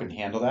lot of people couldn't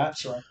handle that.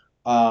 Sure.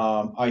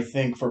 I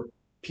think for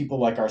people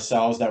like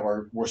ourselves that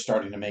were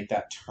starting to make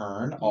that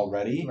turn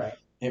already, Right.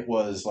 it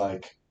was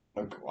like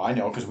I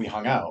know because we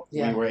hung out.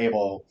 Yeah. We were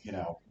able,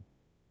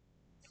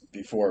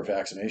 before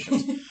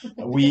vaccinations,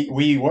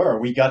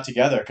 we got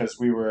together because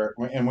we were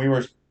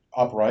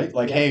upright.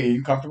 Like, Yeah. hey, are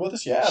you comfortable with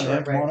this? Yeah, Sure,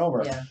 man, come right. on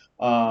over.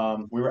 Yeah.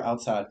 We were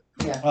outside.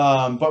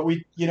 Yeah. But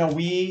we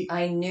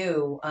I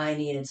knew I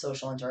needed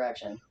social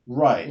interaction.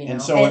 right, You know?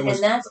 and so and, it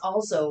was. and that's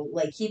also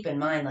like, keep in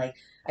mind, like,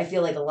 I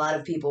feel like a lot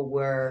of people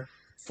were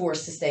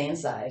forced to stay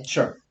inside.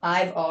 Sure.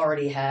 I've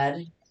already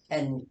had,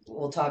 and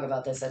we'll talk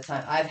about this at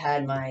time, I've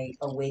had my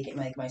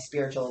my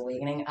spiritual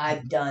awakening.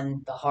 I've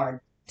done the hard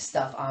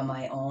stuff on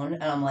my own,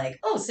 and I'm like,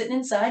 oh, sitting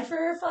inside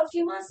for a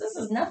few months, this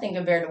is nothing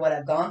compared to what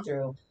I've gone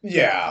through.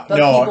 Yeah. But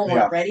no. people Yeah.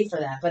 weren't ready for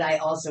that. But I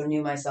also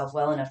knew myself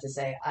well enough to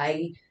say,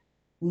 I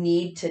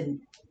need to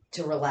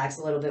relax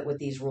a little bit with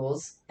these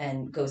rules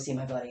and go see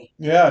my buddy.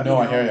 Yeah. No,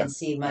 I hear you. And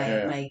see I hear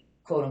ya. my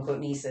quote unquote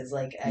nieces.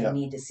 Like, I Yeah.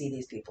 need to see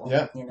these people.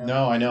 Yeah. You know?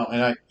 No, I know,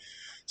 and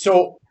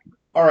So,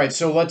 all right.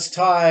 So let's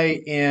tie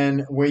in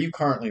where you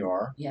currently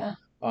are. Yeah.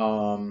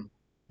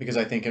 Because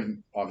I think,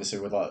 obviously,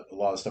 with a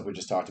lot of stuff we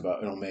just talked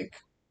about, it'll make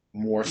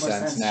more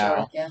sense Sure.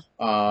 now.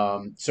 Yeah.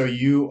 So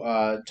you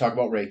talk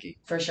about Reiki.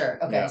 For sure.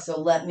 Okay. Yeah. So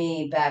let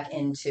me back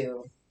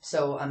into.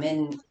 So I'm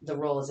in the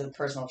role as a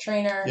personal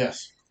trainer.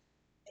 Yes.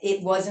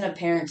 It wasn't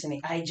apparent to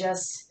me.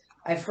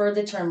 I've heard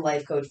the term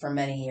life coach for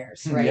many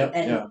years, right? Yep,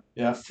 And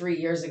yeah. 3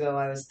 years ago,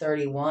 I was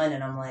 31,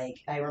 and I'm like,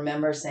 I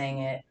remember saying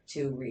it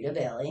to Rita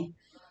Bailey,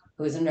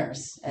 who is a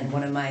nurse and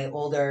one of my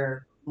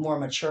older, more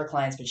mature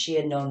clients, but she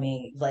had known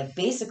me like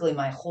basically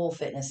my whole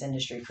fitness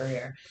industry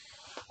career.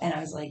 And I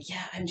was like,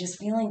 yeah, I'm just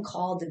feeling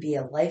called to be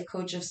a life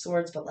coach of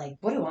sorts, but like,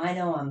 what do I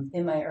know? I'm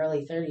in my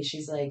early 30s.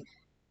 She's like,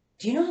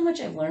 do you know how much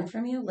I've learned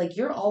from you? Like,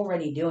 you're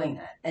already doing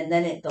that. And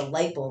then the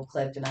light bulb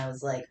clicked, and I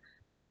was like,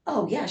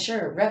 oh, yeah,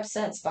 sure, rep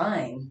set's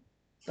fine.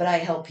 But I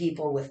help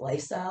people with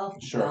lifestyle,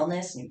 Sure.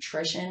 wellness,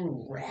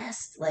 nutrition,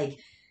 rest, like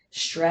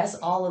stress,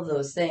 all of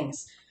those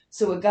things.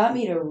 So it got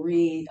me to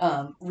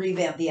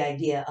revamp the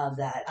idea of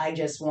that. I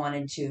just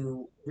wanted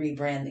to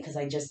rebrand because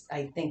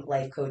I think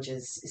life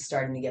coaches is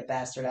starting to get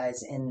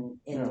bastardized in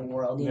Yeah. the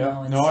world, you Yeah.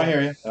 know. And No, so, I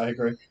hear you. I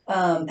agree.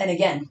 and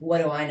again, what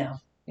do I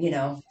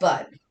know?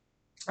 But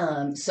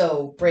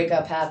so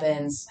breakup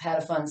happens, had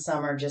a fun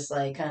summer, just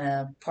like kind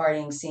of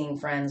partying, seeing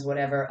friends,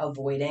 whatever,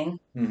 avoiding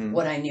Mm-hmm.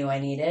 what I knew I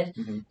needed.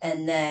 Mhm.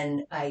 And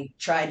then I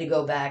tried to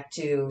go back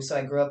to, so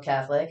I grew up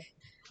Catholic,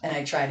 and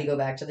I tried to go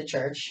back to the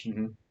church.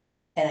 Mhm.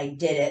 And I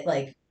did it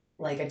like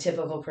a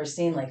typical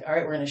Christine, like, all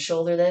right, we're going to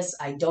shoulder this.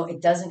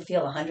 It doesn't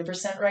feel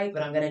 100% right,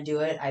 but I'm going to do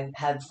it. I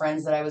had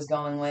friends that I was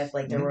going with,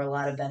 like, there Mhm. were a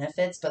lot of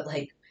benefits, but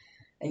like,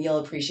 and you'll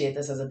appreciate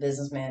this as a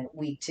businessman,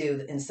 week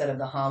 2, instead of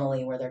the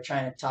homily where they're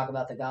trying to talk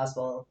about the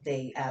gospel,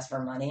 they ask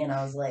for money. And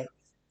I was like,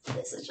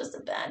 this is just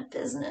a bad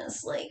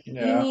business. Like, you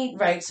need,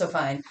 right? So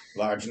fine.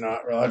 Largest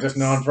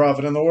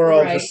nonprofit in the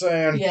world, right. just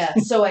saying. Yeah.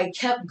 So I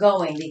kept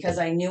going because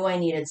I knew I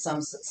needed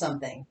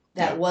something.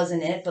 That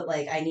wasn't it, but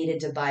like I needed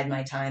to bide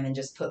my time and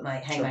just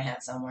hang my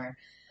hat somewhere.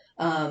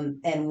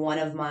 And one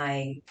of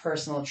my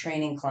personal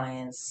training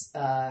clients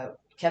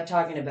kept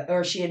talking about,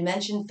 or she had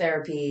mentioned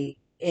therapy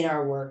in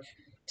our work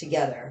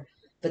together,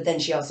 but then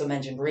she also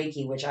mentioned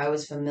Reiki, which I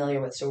was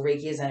familiar with. So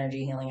Reiki is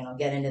energy healing, and I'll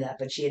get into that,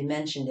 but she had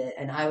mentioned it,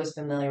 and I was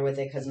familiar with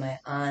it because my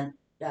aunt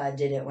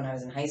did it when I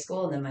was in high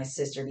school, and then my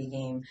sister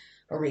became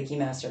a Reiki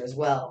master as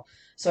well.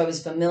 So I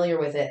was familiar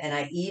with it,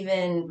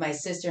 and my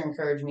sister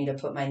encouraged me to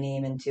put my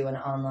name into an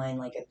online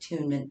like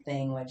attunement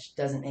thing, which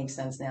doesn't make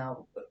sense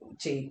now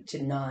to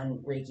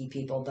non-Reiki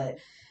people, but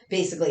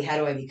basically how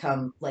do I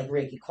become like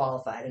Reiki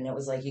qualified? And it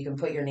was like, you can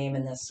put your name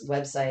in this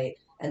website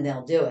and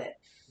they'll do it.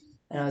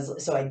 And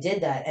so I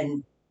did that.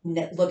 And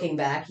looking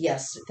back,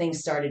 yes, things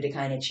started to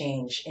kind of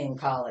change in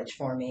college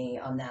for me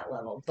on that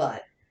level.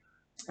 But,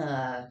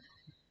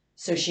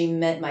 so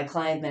my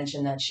client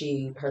mentioned that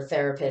her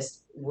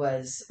therapist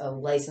was a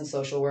licensed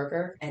social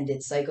worker and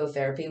did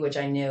psychotherapy, which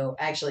I knew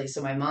actually.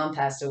 So my mom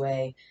passed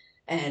away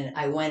and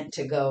I went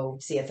to go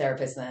see a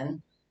therapist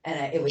then.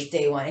 And it was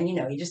day one. And,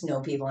 you just know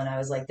people. And I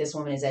was like, this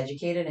woman is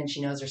educated and she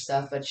knows her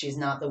stuff, but she's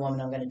not the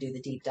woman I'm going to do the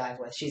deep dive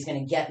with. She's going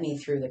to get me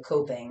through the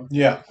coping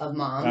of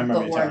mom,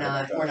 but we're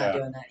not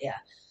doing that. Yeah.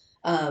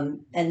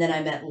 And then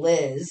I met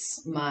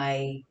Liz,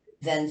 my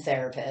then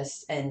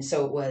therapist. And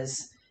so it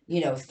was,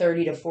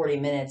 30 to 40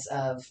 minutes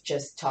of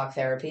just talk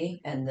therapy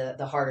and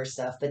the harder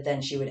stuff. But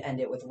then she would end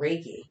it with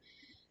Reiki.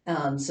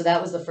 So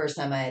that was the first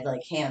time I had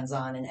like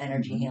hands-on and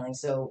energy healing.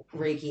 So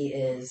Reiki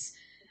is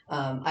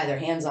either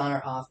hands-on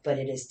or off, but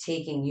it is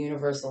taking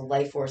universal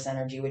life force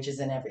energy, which is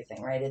in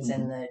everything, right? It's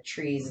in the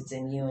trees, it's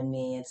in you and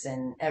me, it's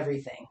in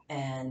everything,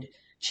 and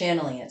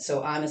channeling it.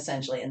 So I'm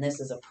essentially, and this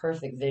is a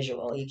perfect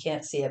visual, you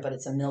can't see it, but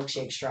it's a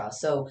milkshake straw.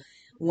 So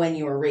when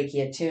you are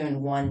Reiki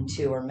attuned 1,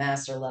 2, or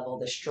master level,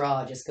 the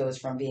straw just goes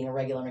from being a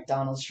regular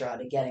McDonald's straw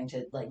to getting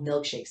to like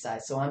milkshake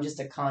size. So I'm just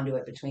a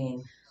conduit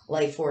between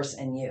life force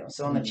and you.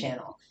 So I'm a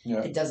channel.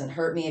 Yeah. It doesn't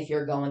hurt me if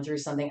you're going through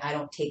something. I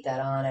don't take that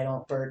on. I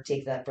don't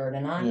take that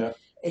burden on. Yeah.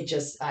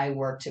 I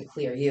work to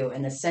clear you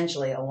and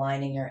essentially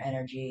aligning your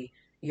energy,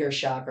 your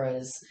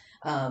chakras.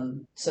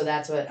 So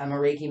that's what I'm a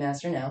Reiki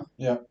master now.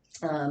 Yeah.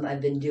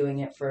 I've been doing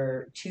it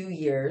for 2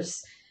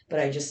 years, but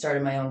I just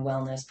started my own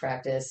wellness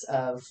practice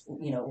of,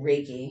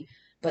 Reiki,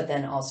 but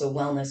then also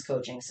wellness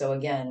coaching. So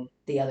again,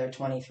 the other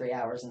 23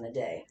 hours in the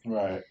day.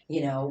 Right.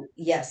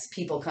 Yes,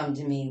 people come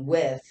to me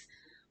with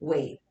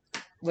weight,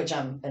 which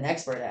I'm an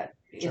expert at.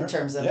 Sure. In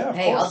terms of,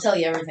 hey, I'll tell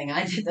you everything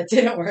I did that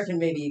didn't work and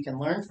maybe you can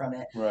learn from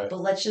it. Right.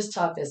 But let's just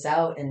talk this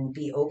out and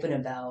be open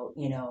about,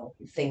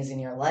 things in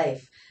your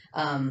life.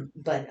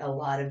 But a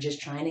lot of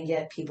just trying to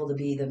get people to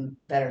be the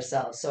better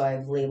selves. So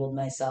I've labeled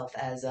myself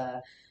as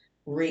a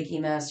Reiki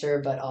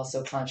master, but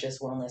also conscious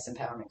wellness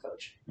empowerment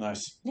coach.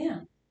 Nice. Yeah.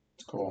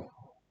 It's cool.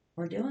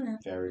 We're doing it.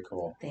 Very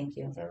cool. Thank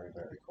you. Very,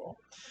 very cool.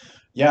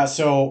 Yeah.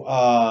 So,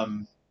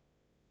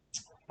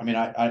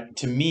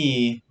 to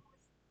me,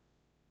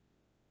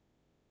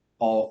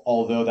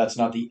 although that's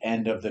not the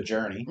end of the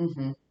journey,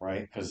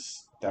 right?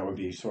 Because that would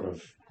be sort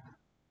of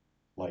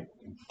like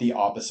the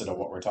opposite of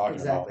what we're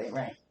talking about.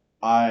 Exactly,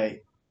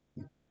 right.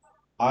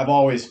 I've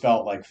always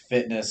felt like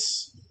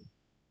fitness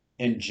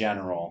in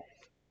general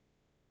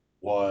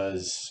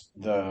was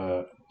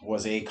a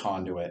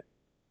conduit.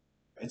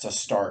 It's a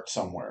start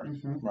somewhere,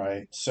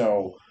 right?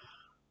 So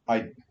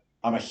I'm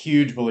a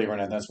huge believer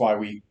in it. That's why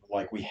we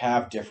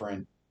have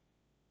different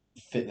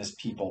fitness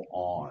people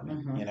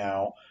on,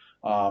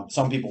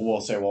 some people will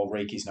say, well,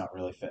 Reiki's not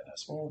really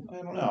fitness. Well,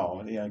 I don't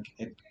know.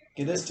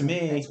 It is to me.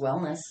 It's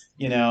wellness.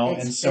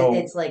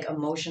 It's like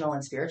emotional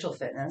and spiritual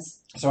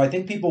fitness. So I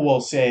think people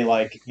will say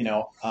a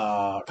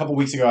couple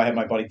weeks ago I had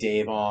my buddy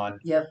Dave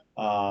on. Yep.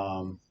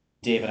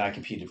 Dave and I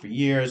competed for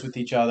years with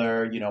each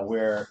other.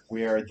 We're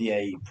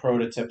the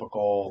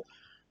prototypical,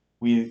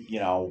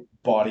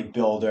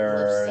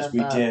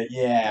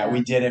 bodybuilders.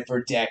 We did it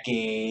for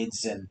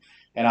decades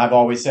and I've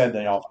always said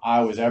that if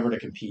I was ever to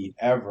compete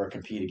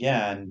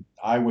again,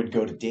 I would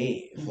go to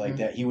Dave. Like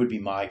that, he would be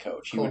my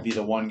coach. He would be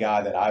the one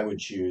guy that I would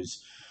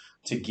choose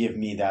to give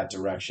me that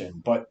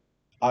direction. But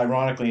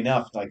ironically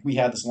enough, we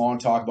had this long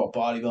talk about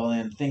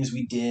bodybuilding and the things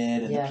we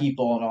did and the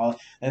people and all.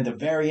 And at the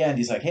very end,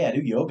 he's like, "Hey, I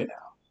do yoga now."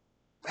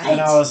 Right.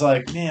 And I was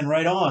like, "Man,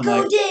 right on."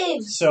 Go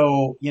Dave!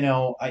 So,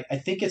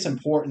 I think it's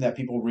important that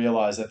people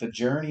realize that the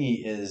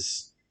journey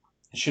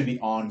should be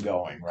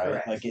ongoing,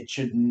 right? Correct. It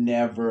should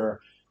never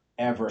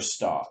ever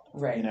stop,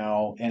 right?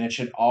 And it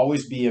should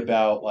always be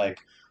about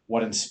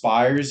what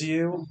inspires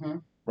you,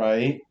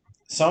 right?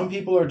 Some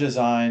people are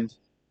designed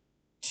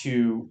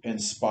to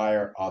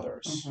inspire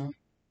others.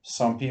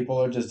 Some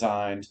people are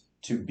designed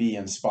to be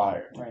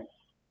inspired, right?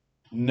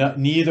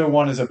 neither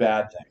one is a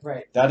bad thing.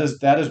 Right. That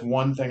is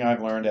one thing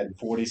I've learned in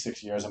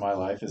 46 years of my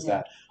life is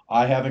that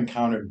I have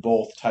encountered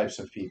both types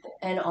of people.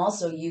 And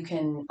also you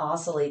can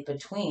oscillate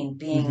between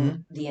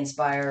being the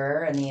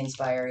inspirer and the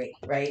inspiree,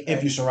 right?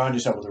 If you surround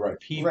yourself with the right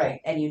people.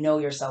 Right. And you know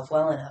yourself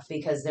well enough,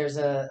 because there's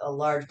a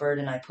large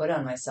burden I put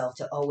on myself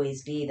to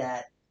always be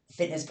that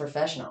fitness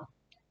professional,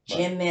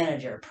 gym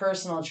manager,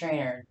 personal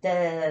trainer,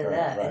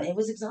 and it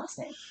was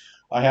exhausting.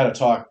 I had a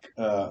talk,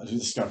 this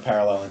is going to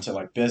parallel into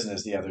like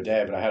business the other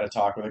day, but I had a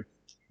talk with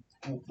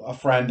a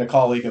friend, a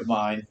colleague of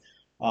mine,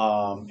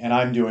 and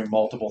I'm doing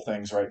multiple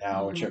things right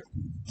now, which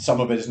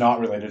some of it is not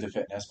related to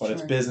fitness, but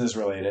it's business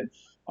related,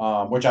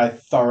 which I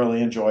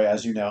thoroughly enjoy,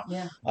 as you know.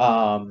 Yeah.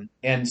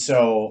 And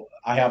so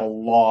I have a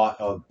lot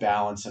of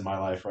balance in my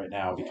life right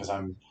now because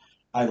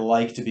I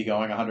like to be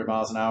going 100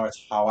 miles an hour.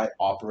 It's how I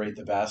operate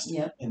the best,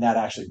 and that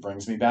actually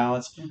brings me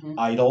balance.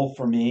 Idle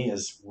for me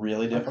is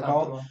really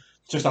difficult.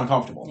 Just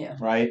uncomfortable,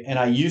 right? And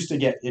it used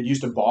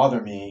to bother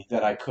me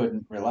that I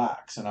couldn't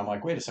relax. And I'm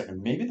like, wait a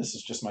second, maybe this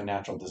is just my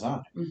natural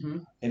design.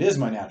 It is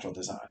my natural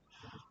design.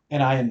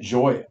 And I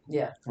enjoy it.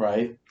 Yeah.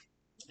 Right?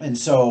 And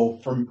so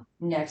from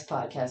next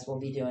podcast,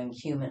 we'll be doing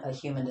a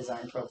human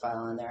design profile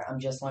on there. I'm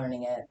just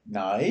learning it.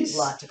 Nice. A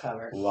lot to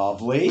cover.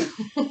 Lovely.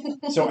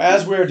 So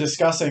as we're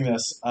discussing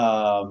this,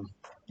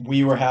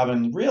 we were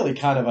having really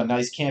kind of a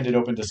nice, candid,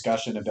 open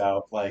discussion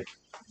about like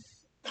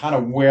kind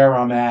of where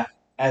I'm at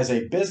as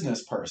a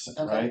business person,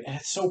 right? And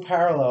it so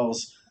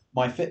parallels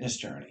my fitness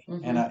journey.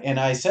 And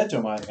I said to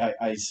him,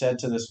 I said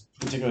to this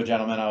particular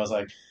gentleman,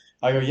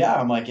 I go, yeah,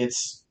 I'm like,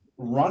 it's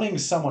running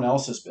someone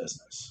else's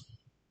business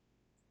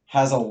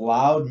has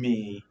allowed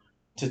me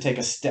to take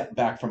a step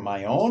back from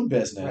my own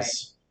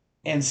business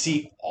and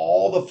see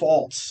all the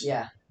faults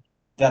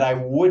that I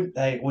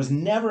was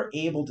never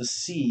able to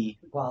see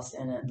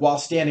while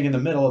standing in the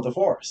middle of the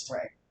forest.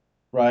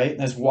 Right? And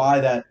that's why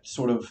that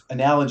sort of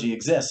analogy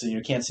exists. And you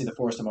can't see the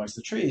forest amongst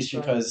the trees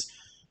because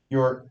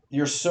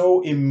you're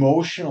so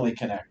emotionally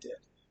connected.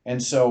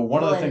 And so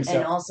one of the things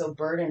and also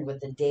burdened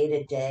with the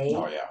day-to-day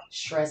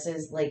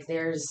stresses. Like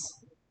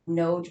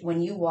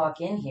when you walk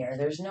in here,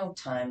 there's no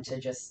time to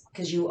just,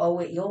 because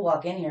you'll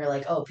walk in here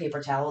like, oh,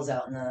 paper towels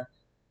out in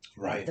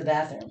the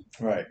bathroom.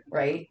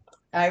 Right.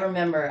 I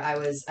remember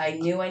I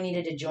knew I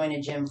needed to join a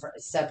gym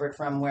separate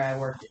from where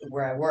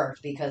I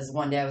worked because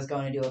one day I was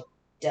going to do a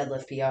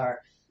deadlift PR,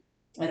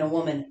 and a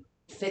woman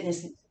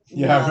fitness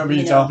I remember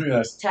you telling me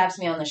this, taps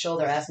me on the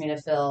shoulder, asked me to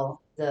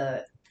fill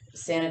the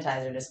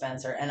sanitizer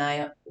dispenser, and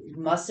I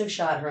must have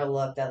shot her a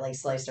look that like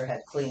sliced her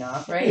head clean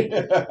off. Right.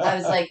 I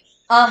was like,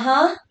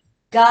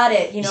 got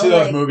it. You know, see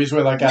those movies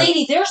where like,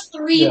 lady, there's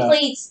 3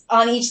 plates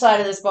on each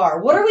side of this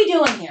bar, what are we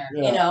doing here?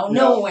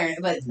 No awareness,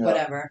 but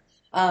whatever.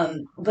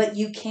 But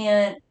you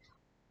can't.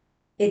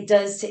 It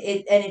does,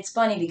 and it's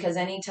funny because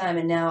anytime,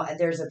 and now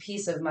there's a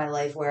piece of my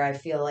life where I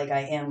feel like I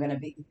am going to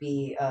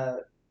be a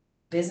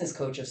business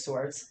coach of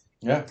sorts,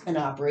 an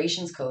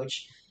operations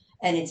coach,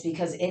 and it's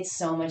because it's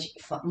so much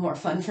more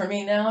fun for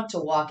me now to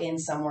walk in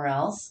somewhere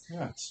else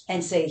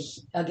and say,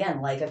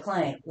 again, like a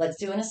client, let's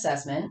do an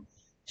assessment,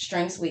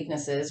 strengths,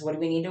 weaknesses, what do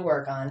we need to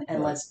work on,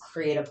 and let's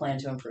create a plan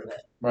to improve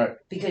it. Right.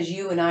 Because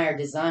you and I are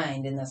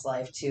designed in this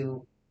life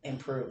to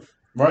improve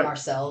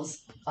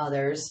ourselves,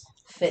 others,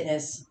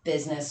 fitness,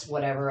 business,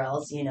 whatever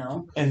else,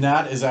 And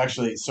that is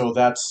actually, so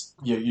that's,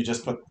 you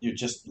just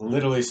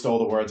literally stole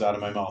the words out of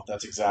my mouth.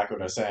 That's exactly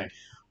what I was saying.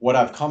 What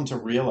I've come to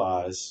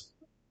realize,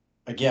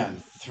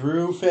 again,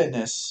 through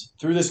fitness,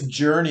 through this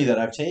journey that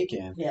I've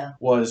taken,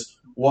 was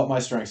what my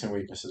strengths and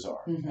weaknesses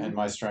are. And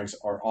my strengths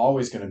are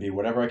always going to be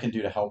whatever I can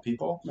do to help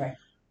people. Right.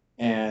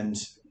 And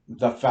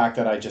the fact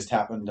that I just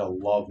happen to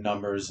love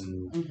numbers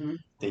and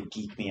they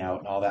geek me out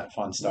and all that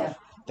fun stuff.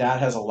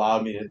 That has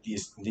allowed me to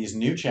these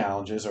new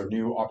challenges or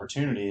new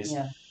opportunities.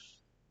 Yeah.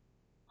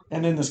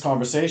 And in this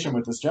conversation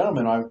with this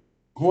gentleman,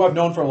 who I've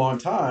known for a long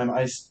time,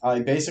 I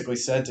basically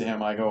said to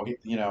him, I go,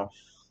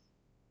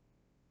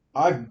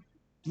 I've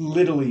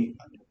literally,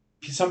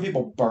 some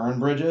people burn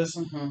bridges.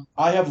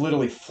 I have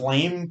literally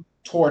flame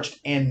torched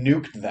and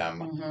nuked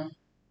them.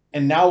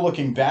 And now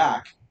looking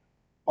back,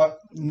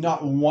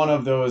 not one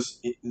of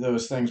those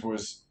things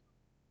was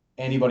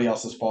anybody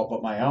else's fault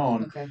but my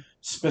own. Okay.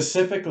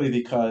 Specifically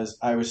because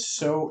I was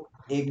so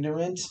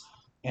ignorant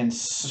and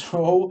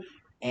so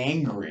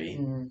angry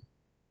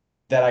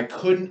that I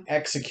couldn't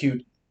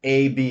execute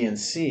A, B, and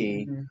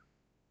C,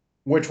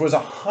 which was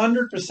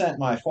 100%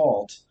 my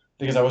fault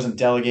because I wasn't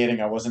delegating.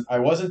 I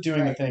wasn't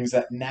doing the things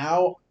that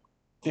now,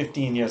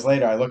 15 years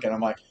later, I look at. I'm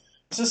like,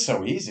 this is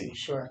so easy.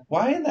 Sure.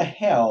 Why in the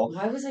hell?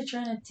 Why was I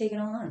trying to take it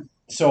all on?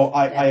 So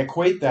I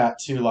equate that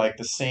to like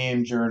the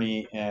same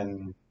journey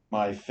in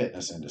my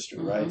fitness industry,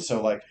 right?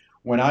 So like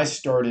when I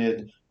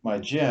started my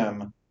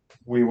gym,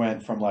 we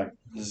went from like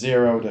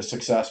 0 to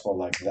successful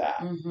like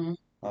that. I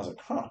was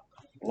like,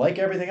 like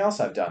everything else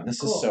I've done,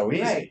 this is so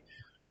easy. Right.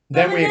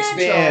 Then we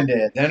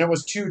expanded. Then it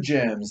was 2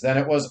 gyms. Then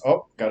it was,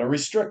 got to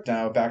restrict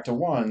now, back to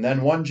 1.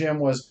 Then 1 gym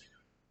was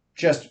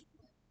just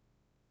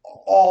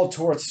all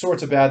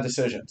sorts of bad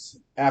decisions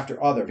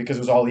after other because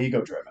it was all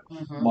ego driven,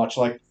 much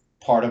like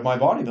part of my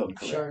bodybuilding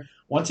career. Sure.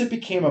 Once it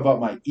became about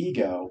my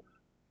ego,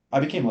 I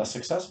became less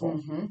successful.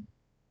 Mm-hmm.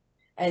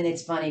 And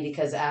it's funny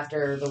because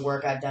after the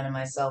work I've done in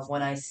myself,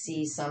 when I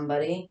see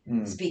somebody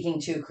speaking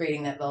to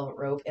creating that velvet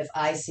rope, if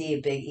I see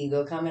a big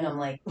ego coming, I'm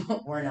like,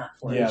 we're not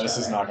for each other. Yeah, this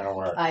is not going to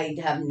work. I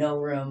have no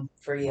room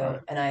for you. Right.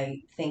 And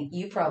I think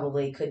you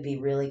probably could be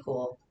really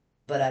cool,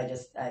 but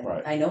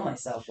I know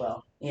myself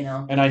well, you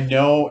know? And I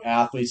know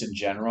athletes in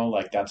general,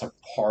 like that's a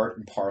part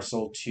and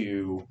parcel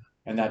to,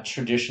 and that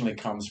traditionally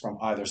comes from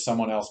either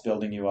someone else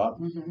building you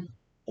up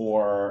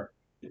or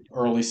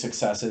early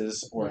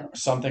successes or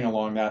something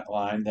along that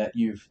line that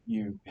you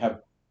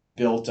have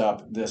built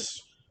up this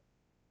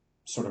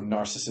sort of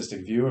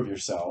narcissistic view of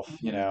yourself,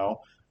 you know,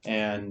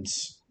 and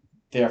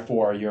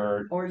therefore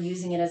you're or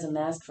using it as a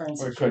mask for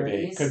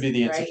insecurities. It could be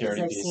the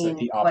insecurity piece, like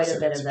the opposite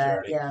quite a bit of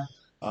that,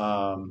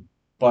 yeah.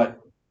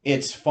 But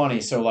it's funny,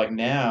 so like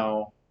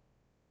now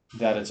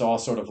that it's all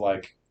sort of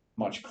like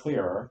much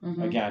clearer,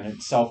 again,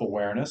 it's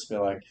self-awareness,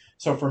 but like,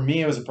 so for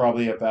me it was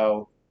probably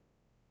about,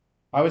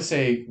 I would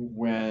say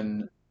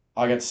when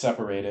I got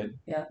separated,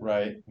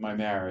 right, my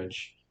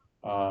marriage,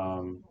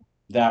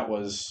 that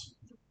was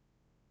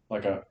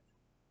like a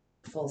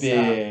full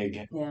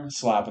big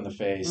slap in the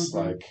face,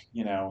 like,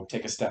 you know,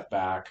 take a step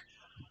back,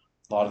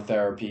 a lot of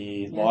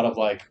therapy, a lot of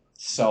like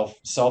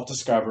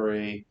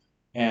self-discovery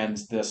and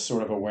this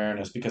sort of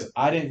awareness, because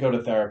I didn't go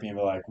to therapy and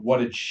be like, what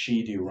did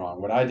she do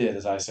wrong? What I did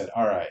is I said,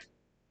 all right,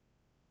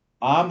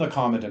 I'm the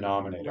common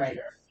denominator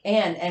here.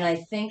 And I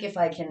think if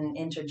I can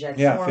interject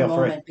for a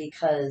moment,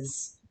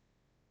 because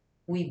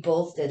we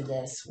both did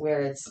this,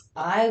 where it's,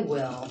 I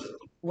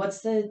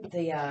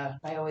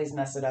always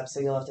mess it up, so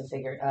you'll have to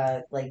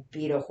figure, like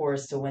beat a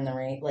horse to win the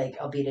race, like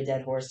I'll beat a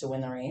dead horse to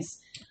win the race.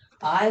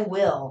 I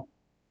will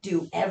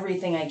do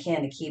everything I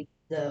can to keep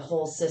the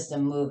whole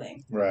system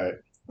moving. Right.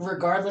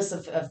 Regardless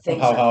of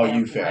things. How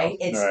you feel. Right?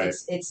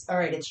 It's all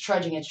right, it's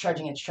trudging,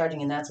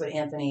 and that's what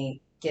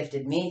Anthony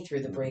gifted me through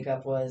the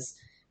breakup was,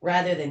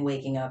 rather than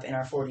waking up in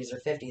our 40s or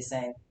 50s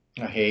saying,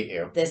 I hate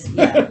you. This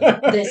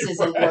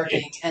isn't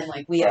working, and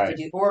like we have to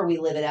do, or we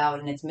live it out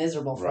and it's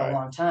miserable for a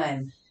long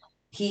time.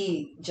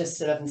 He just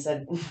stood up and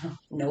said,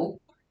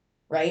 nope,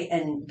 right?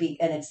 And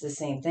it's the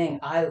same thing.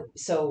 I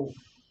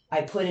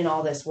put in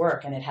all this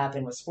work, and it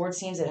happened with sports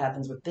teams, it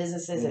happens with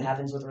businesses, it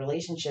happens with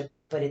relationship,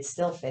 but it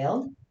still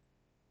failed.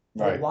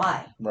 Right. But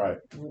why? Right.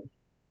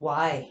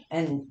 Why?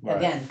 And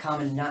again,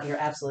 you're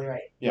absolutely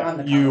right.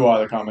 Yeah, you are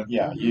the common.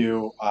 Yeah,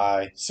 you,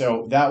 I.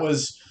 So that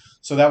was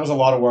a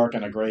lot of work,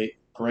 and a great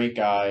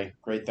guy,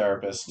 great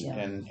therapist,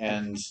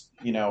 and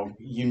you know,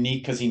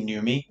 unique because he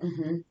knew me.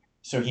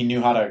 So he knew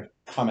how to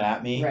come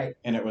at me. Right.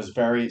 And it was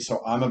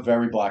so I'm a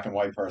very black and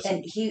white person.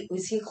 And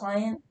was he a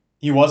client?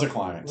 He was a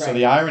client. Right. So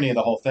the irony of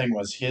the whole thing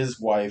was his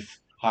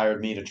wife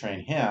hired me to train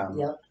him.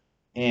 Yep.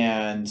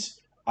 And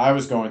I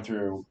was going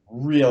through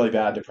really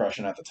bad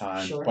depression at the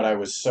time, but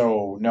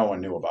no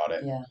one knew about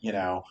it, you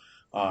know,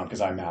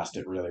 because I masked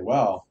it really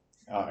well,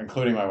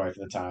 including my wife at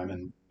the time.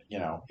 And, you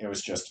know, it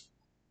was just,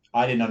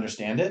 I didn't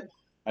understand it.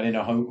 I didn't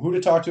know who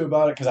to talk to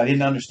about it because I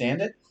didn't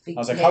understand it. I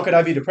was like, how could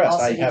I be depressed?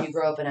 Also, did you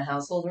grow up in a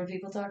household where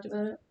people talked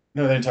about it?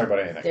 No, they didn't talk about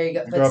anything. There you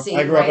go.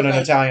 I grew up in an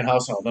Italian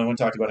household. No one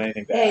talked about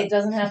anything bad. Hey, it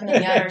doesn't happen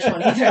in the Irish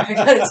one either.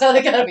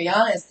 I gotta be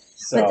honest.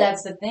 So, but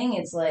that's the thing.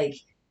 It's like,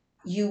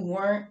 you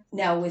weren't,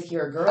 now with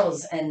your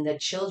girls and the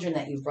children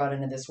that you've brought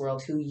into this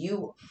world,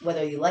 who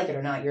whether you like it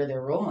or not, you're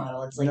their role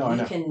model. It's like,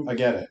 I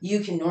get it. You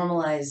can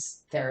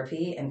normalize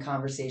therapy and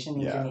conversation.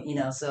 You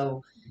know,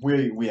 so.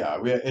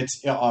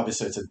 It's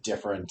obviously it's a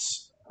different,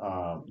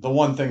 the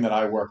one thing that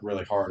I work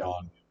really hard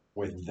on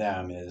with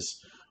them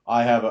is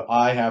I have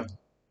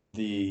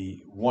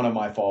one of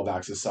my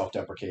fallbacks is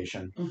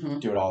self-deprecation.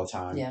 Do it all the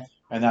time. Yeah.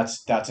 And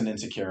that's an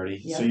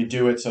insecurity. Yep. So you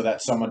do it so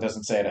that someone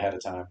doesn't say it ahead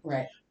of time.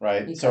 Right.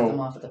 You so cut them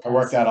off at the pass.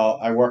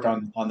 I work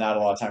on that a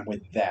lot of time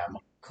with them.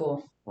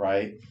 Cool.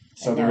 Right.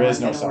 So there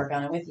is no work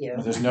on it with you.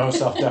 There's no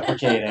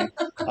self-deprecating.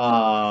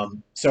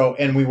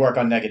 And we work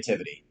on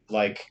negativity.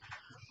 Like,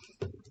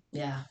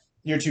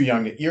 you're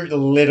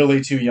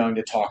literally too young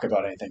to talk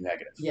about anything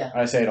negative. Yeah.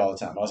 I say it all the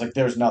time. I was like,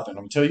 there's nothing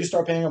until you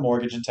start paying a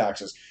mortgage and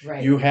taxes.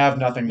 Right. You have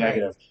nothing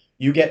negative.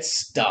 You get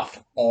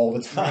stuff all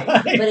the time.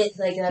 Right. But it's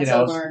like, that's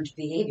a learned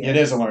behavior. It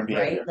is a learned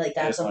behavior. Right? Like,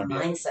 that's a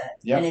mindset.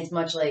 Yep. And it's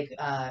much like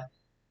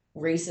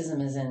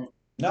racism isn't.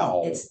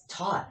 No. It's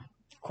taught.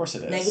 Of course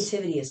it is.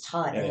 Negativity is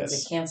taught, and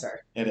it's a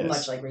cancer. It is.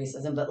 Much like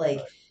racism. But, like,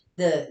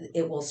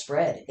 it will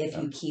spread if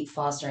you keep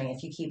fostering,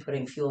 if you keep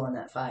putting fuel on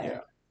that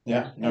fire.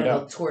 Yeah. No doubt.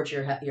 It'll torch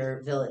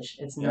your village.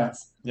 It's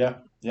nuts. Yeah.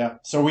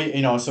 So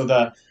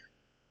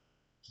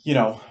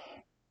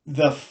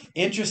the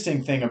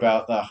interesting thing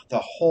about the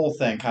whole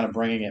thing, kind of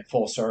bringing it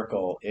full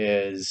circle,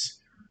 is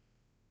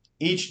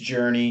each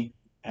journey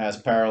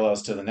has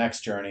parallels to the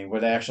next journey,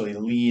 where it actually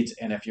leads.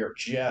 And if you're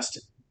just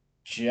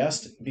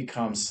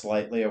become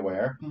slightly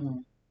aware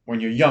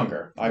when you're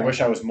younger, I wish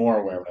I was more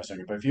aware when I was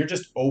younger, but if you're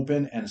just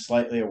open and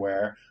slightly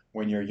aware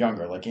when you're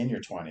younger, like in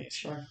your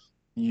 20s,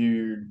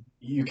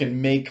 you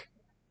can make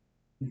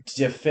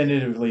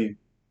definitively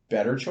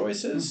better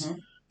choices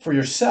for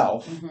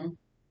yourself.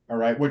 all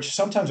right, which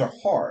sometimes are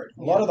hard.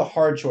 A lot of the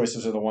hard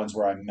choices are the ones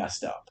where I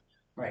messed up.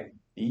 Right.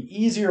 The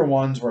easier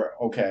ones were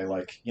okay,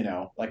 like, you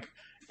know, like,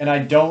 and I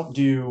don't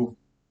do,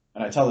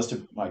 and I tell this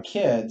to my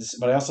kids,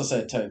 but I also say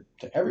it to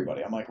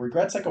everybody. I'm like,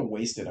 regret's like a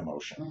wasted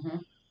emotion. Mm-hmm.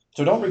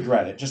 So don't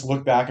regret it. Just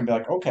look back and be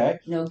like, okay,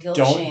 No guilt,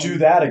 don't shame. do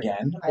that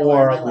again, I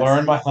or learned my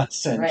learn my lesson.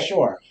 lesson. Right.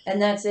 Sure.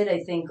 And that's it. I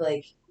think,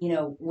 like, you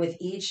know, with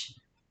each,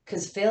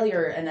 because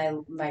failure,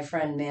 and my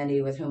friend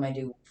Mandy, with whom I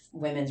do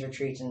women's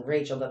retreats, and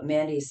Rachel, but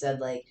Mandy said,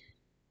 like,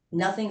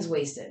 nothing's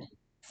wasted.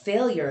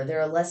 Failure,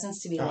 there are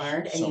lessons to be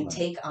learned, and you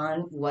take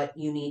on what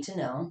you need to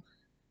know,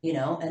 you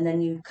know, and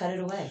then you cut it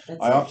away. That's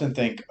I it. often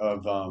think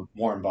of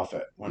Warren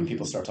Buffett when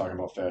people start talking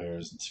about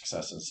failures and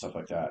successes and stuff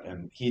like that,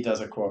 and he does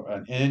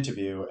an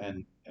interview,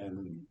 and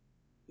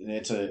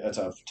it's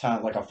a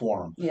town, like a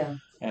forum. Yeah.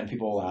 And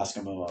people will ask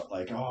him about,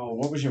 like, oh,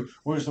 what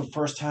was the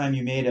first time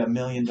you made $1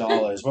 million?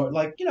 Well,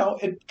 like, you know,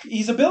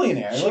 he's a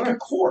billionaire. Sure. Like, of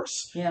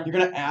course. Yeah. You're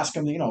gonna ask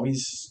him. You know,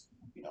 he's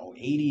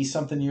 80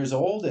 something years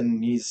old,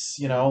 and he's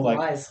like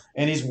wise.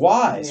 And he's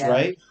wise, Yeah.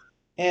 right?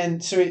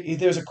 And so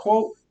there's a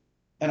quote,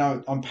 and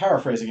I'm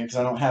paraphrasing it because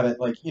I don't have it,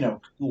 like, you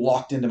know,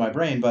 locked into my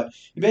brain, but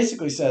he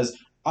basically says,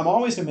 I'm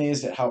always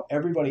amazed at how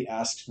everybody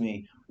asks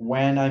me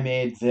when I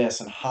made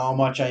this and how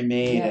much I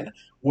made, Yeah. and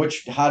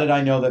how did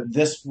I know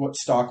that what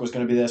stock was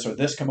going to be this, or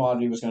this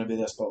commodity was going to be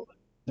this, but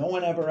no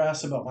one ever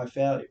asks about my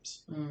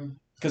failures.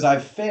 Because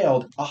I've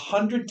failed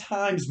 100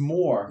 times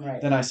more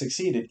than I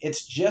succeeded.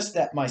 It's just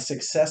that my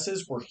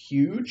successes were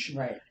huge,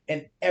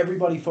 and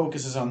everybody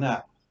focuses on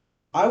that.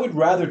 I would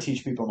rather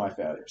teach people my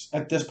failures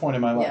at this point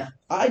in my life. Yeah.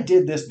 I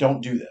did this,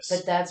 don't do this.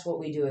 But that's what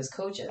we do as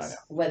coaches,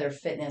 whether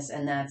fitness,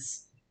 and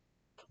that's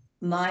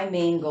my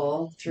main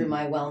goal through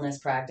my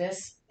wellness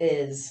practice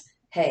is,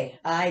 hey,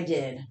 I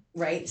did,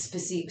 right?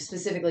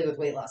 Specifically with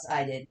weight loss,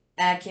 I did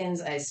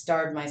Atkins, I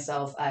starved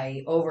myself,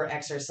 I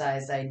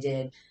over-exercised, I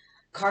did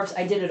carbs,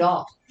 I did it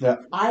all. Yeah.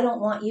 I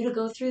don't want you to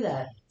go through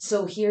that.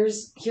 So here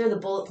are the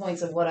bullet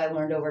points of what I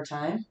learned over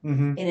time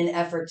in an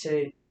effort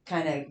to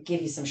kind of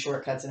give you some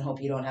shortcuts and hope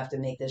you don't have to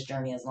make this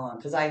journey as long.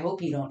 Because I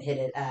hope you don't hit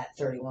it at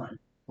 31,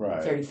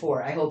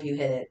 34. I hope you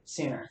hit it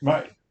sooner.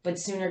 Right. But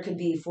sooner could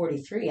be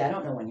 43. I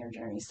don't know when your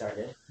journey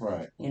started.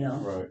 Right. You know?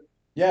 Right.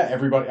 Yeah,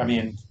 everybody, I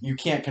mean, you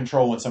can't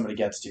control when somebody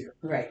gets to you.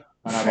 Right.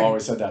 And I've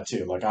always said that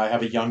too. Like, I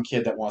have a young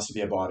kid that wants to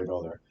be a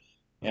bodybuilder.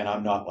 And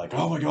I'm not like,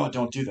 oh my God,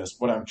 don't do this.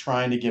 But I'm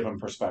trying to give him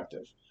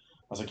perspective.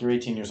 I was like, you're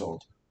 18 years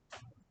old.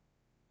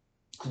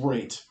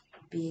 Great.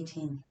 Be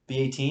 18. Be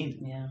 18.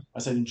 Yeah. I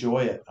said,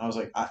 enjoy it. I was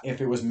like,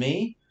 if it was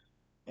me,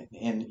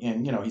 and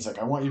you know, he's like,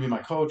 I want you to be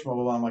my coach, blah,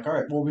 blah, blah. I'm like, all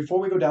right, well, before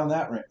we go down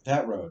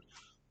that road,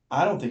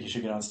 I don't think you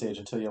should get on stage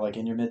until you're like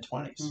in your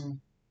mid-20s.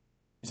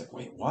 He's like,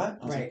 wait, what?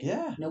 I was like,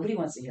 yeah. Nobody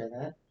wants to hear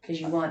that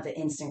because you want the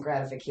instant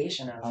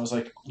gratification of. I was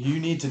like,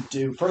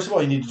 first of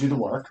all, you need to do the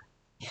work.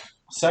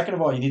 Second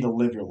of all, you need to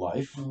live your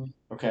life.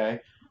 Okay.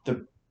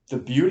 The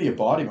beauty of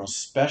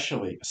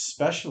bodybuilding,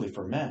 especially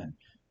for men,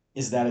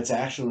 is that it's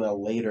actually a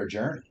later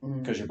journey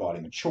because your body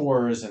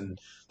matures, and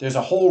there's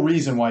a whole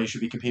reason why you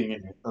should be competing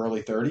in your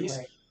early 30s.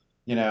 Right.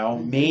 You know,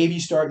 maybe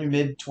start in your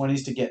mid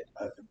 20s to get,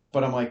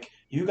 but I'm like,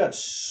 you got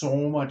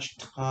so much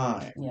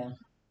time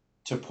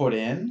to put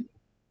in,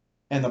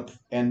 and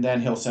then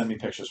he'll send me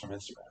pictures from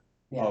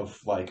Instagram of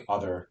like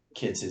other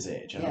kids his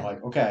age, and I'm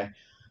like, okay,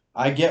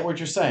 I get what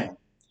you're saying,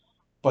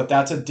 but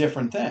that's a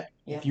different thing.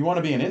 Yeah. If you want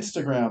to be an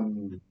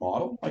Instagram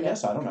model, I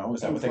guess, I don't know,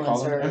 is that what they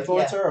call it?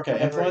 Influencer? Yeah. Okay,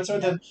 whatever,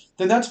 influencer,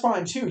 then that's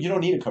fine too. You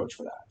don't need a coach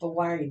for that. But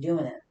why are you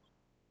doing it?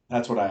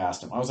 That's what I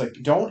asked him. I was like,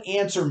 don't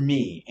answer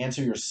me,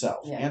 answer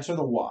yourself. Yeah. Answer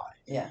the why.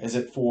 Yeah. Is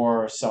it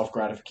for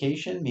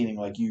self-gratification, meaning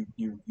like you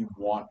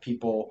want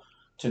people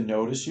to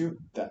notice you?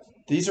 That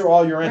these are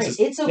all your answers.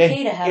 Right. It's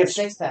okay to have a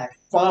six-pack.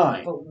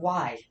 Fine. But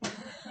why?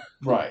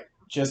 Right.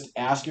 Just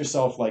ask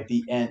yourself, like,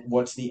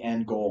 what's the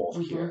end goal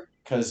here?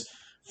 Because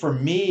for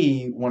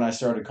me, when I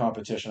started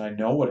competition, I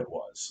know what it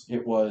was.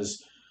 It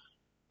was,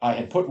 I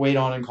had put weight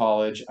on in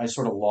college. I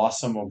sort of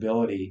lost some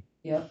mobility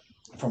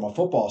from a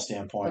football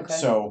standpoint. Okay.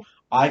 So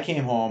I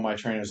came home, my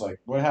trainer was like,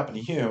 what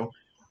happened to you?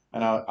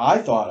 And I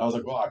thought, I was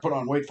like, well, I put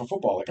on weight for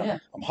football. Like,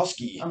 I'm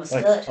husky.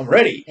 I'm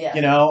ready,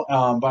 you know?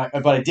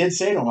 But I did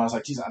say to him, I was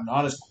like, geez, I'm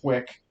not as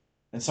quick,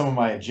 and some of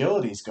my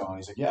agility's gone.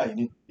 He's like, yeah,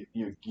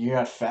 you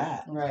got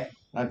fat. Right.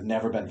 I've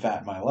never been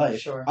fat in my life.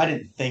 Sure. I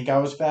didn't think I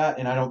was fat,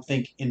 and I don't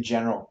think in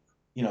general,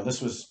 you know,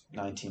 this was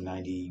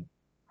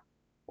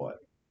 1994.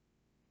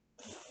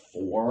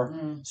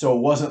 So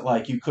it wasn't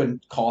like you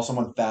couldn't call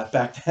someone fat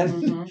back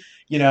then.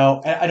 You know,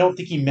 and I don't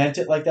think he meant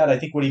it like that. I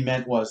think what he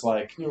meant was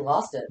like, you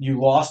lost it. You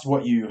lost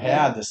what you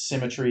had, the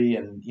symmetry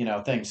and, you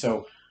know, thing.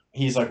 So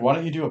he's like, why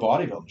don't you do a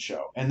bodybuilding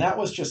show? And that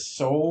was just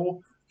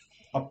so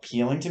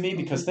appealing to me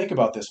because think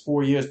about this,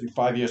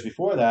 5 years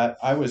before that,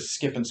 I was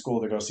skipping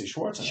school to go see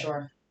Schwarzenegger.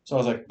 Sure. So I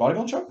was like,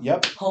 bodybuilding show?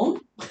 Yep. Home?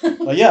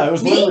 Yeah, it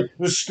was literally, it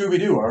was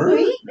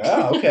Scooby-Doo.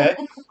 Yeah, okay.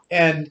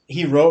 And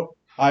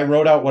I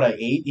wrote out what I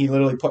ate. He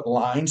literally put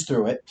lines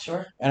through it.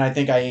 Sure. And I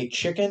think I ate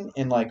chicken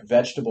and like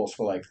vegetables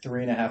for like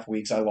 3.5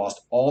 weeks. I lost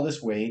all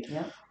this weight.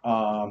 Yeah.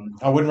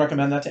 I wouldn't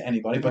recommend that to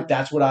anybody, but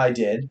that's what I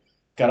did.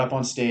 got up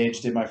on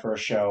stage, did my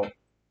first show,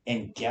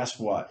 and guess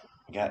what?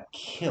 I got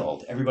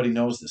killed. Everybody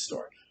knows this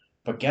story.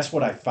 But guess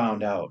what I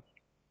found out?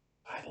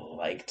 I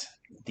liked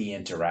the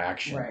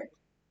interaction. Right.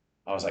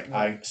 I was like,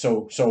 Right.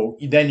 so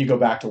then you go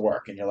back to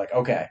work and you're like,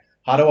 okay,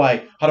 how do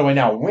I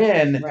now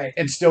win Right.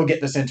 and still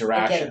get this Get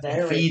interaction a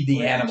better and feed the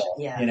reaction. animal,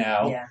 Yeah. you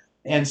know? Yeah.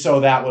 And so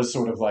that was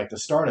sort of like the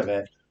start of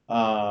it.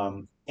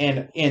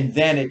 And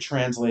then it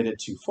translated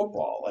to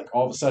football. Like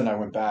all of a sudden I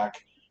went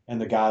back and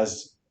the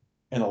guys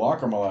in the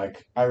locker room were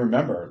like, I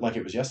remember like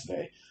it was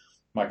yesterday,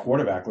 my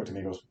quarterback looked at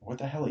me and goes, what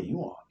the hell are you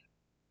on?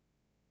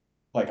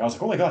 Like, I was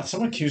like, oh my God,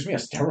 someone accused me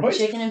of steroids?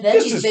 Chicken and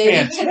This veggies, is baby.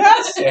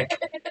 fantastic.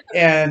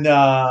 And,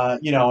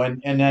 you know,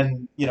 and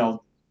then, you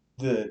know,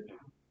 the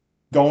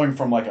going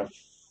from like a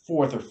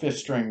fourth or fifth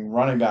string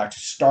running back to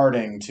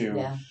starting to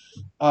Yeah.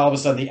 all of a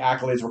sudden the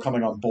accolades were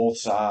coming on both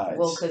sides.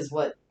 Well, because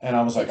what? And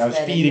I was like, It I was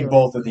fed feeding into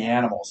both it. of the Yeah.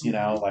 animals, you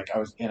know, like I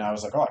was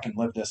like, oh, I can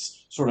live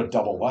this sort of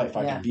double life.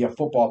 I Yeah. can be a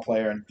football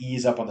player and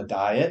ease up on the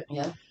diet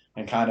Yeah.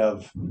 and kind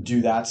of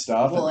do that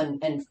stuff. Well,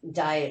 and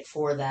diet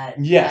for that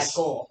Yes. that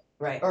goal,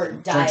 right? Or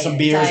Drink diet. some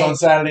beers diet, on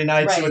Saturday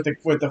nights right.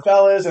 with the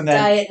fellas, and then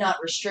diet, not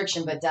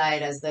restriction, but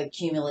diet as the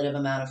cumulative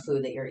amount of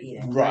food that you're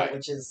eating, Right.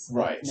 Which is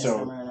Right. a So,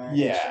 misnomer in our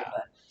yeah. industry,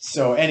 but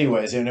So,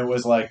 anyways, and it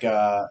was like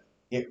I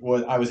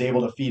was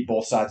able to feed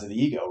both sides of the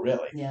ego.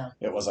 Really, yeah,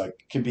 it was like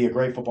could be a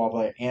great football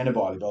player and a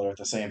bodybuilder at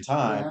the same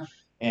time, yeah,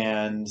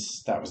 and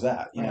that was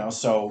that. You Right. know,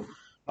 so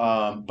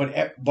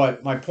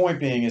but my point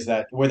being is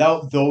that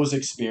without those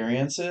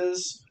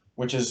experiences,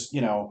 which is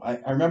I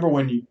remember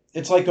when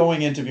it's like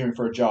going interviewing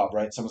for a job,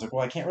 right? Someone's like,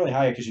 well, I can't really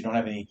hire you because you don't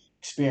have any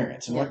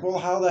experience, and Yeah. like, well,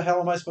 how the hell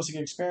am I supposed to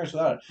get experience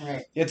without it?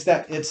 right, It's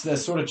the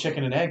sort of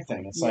chicken and egg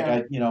thing. It's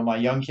like Yeah. my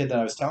young kid that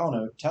I was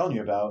telling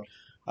you about.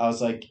 I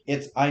was like,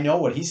 I know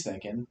what he's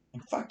thinking.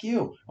 Like, fuck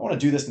you. I want to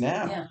do this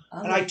now. yeah,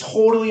 And I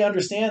totally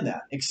understand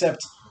that.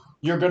 Except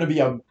you're going to be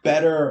a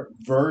better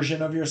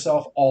version of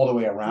yourself all the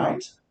way around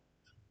Right.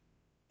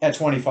 at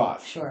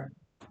 25. sure,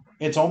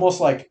 It's almost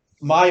like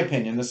my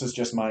opinion. This is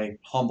just my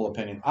humble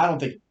opinion. I don't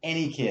think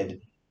any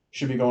kid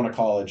should be going to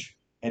college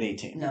at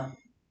 18. no,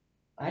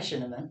 I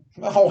shouldn't have been.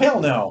 Oh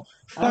hell no!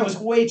 I Um, was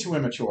way too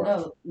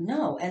immature.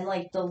 No, and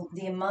like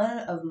the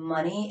amount of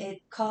money it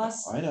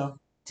costs I know.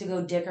 to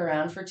go dick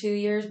around for 2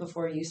 years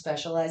before you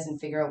specialize and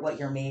figure out what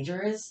your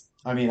major is.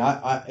 I mean,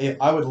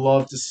 I would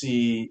love to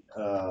see,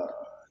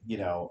 in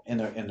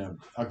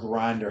a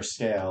grander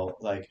scale,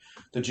 like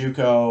the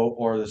JUCO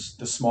or the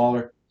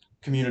smaller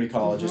community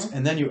colleges,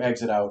 and then you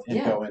exit out and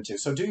Mm-hmm. Yeah. go into.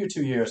 So do your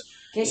 2 years,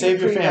 Get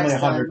save your family prereqs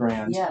 $100 done.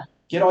 grand, Yeah,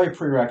 get all your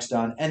prereqs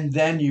done, and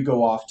then you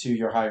go off to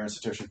your higher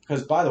institution.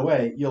 Because by the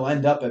way, you'll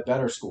end up at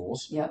better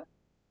schools. Yep.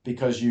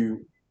 Because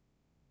you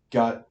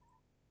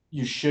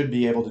should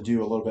be able to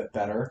do a little bit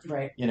better.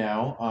 right.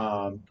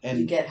 And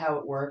You get how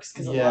it works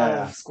because a lot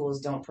Yeah. of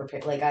schools don't prepare.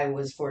 Like I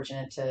was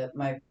fortunate to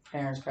my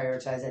parents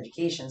prioritize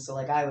education, so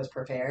like I was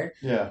prepared,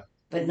 yeah,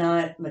 but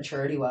not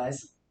maturity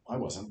wise. I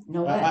wasn't.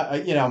 No way.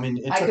 I mean,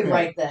 it I took could me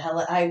write the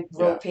hell. I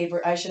wrote Yeah.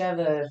 paper. I should have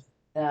a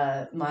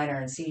minor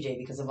in CJ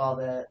because of all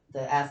the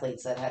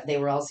athletes they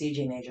were all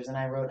CJ majors, and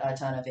I wrote a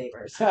ton of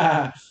papers,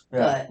 yeah.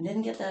 but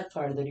didn't get that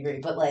part of the degree.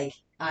 But like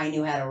I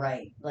knew how to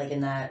write, like,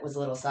 and that was a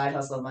little side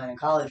hustle of mine in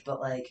college. But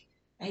like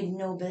I had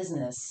no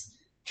business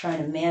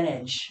trying to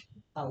manage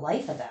a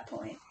life at that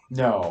point.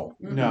 No,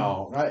 Mm-mm.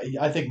 no.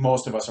 I think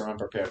most of us are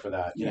unprepared for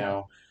that.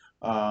 Yeah.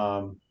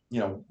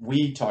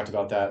 We talked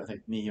about that. I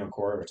think me, you, and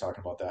Corey were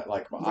talking about that.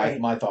 Like, Right.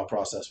 my thought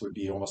process would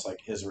be almost like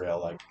Israel.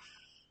 Like,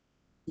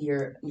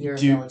 Your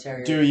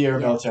military. do your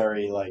yeah.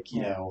 military, like,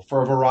 Yeah.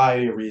 for a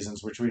variety of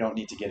reasons, which we don't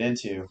need to get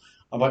into,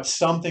 but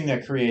something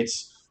that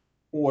creates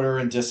order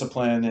and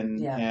discipline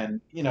Yeah.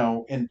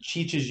 and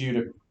teaches you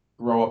to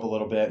grow up a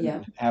little bit Yeah.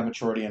 and have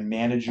maturity and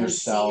manage And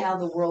yourself. see how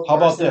the world. How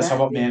works about in this? How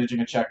that. about managing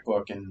a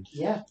checkbook and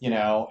Yeah.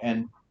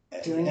 and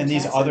Doing and your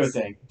these other taxes.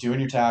 things, doing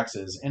your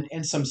taxes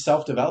and some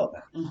self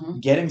development, hmm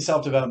getting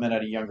self development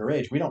at a younger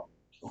age.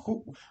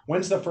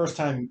 When's the first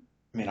time?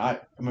 I mean,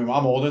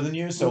 I'm older than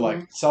you, so Mhm.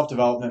 like self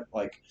development,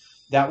 like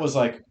that was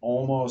like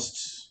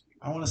almost.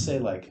 I want to say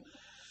like,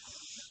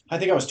 I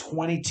think I was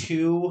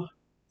 22.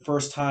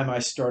 First time I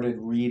started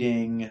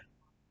reading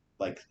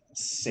like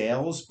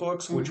sales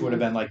books, which would have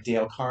been like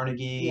Dale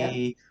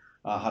Carnegie,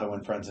 How to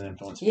Win Friends and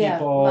Influence Yeah,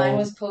 People. mine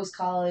was post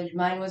college.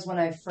 Mine was when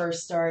I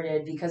first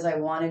started because I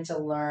wanted to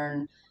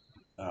learn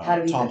how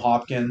to be Tom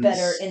Hopkins,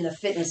 better in the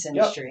fitness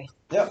industry.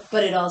 Yep.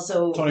 But it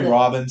also Tony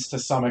Robbins to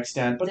some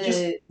extent, but just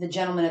the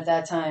gentleman at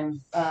that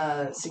time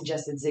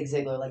suggested Zig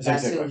Ziglar. Like Zig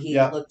that's who Ziglar, he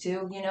yep. looked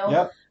to,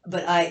 Yep.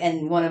 But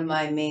one of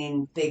my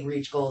main big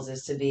reach goals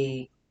is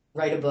to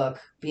write a book,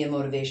 be a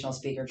motivational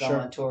speaker, go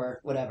Sure. on tour,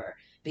 whatever.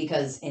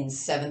 Because in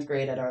 7th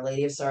grade at Our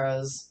Lady of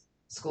Sorrows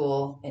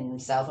school in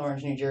South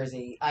Orange, New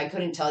Jersey, I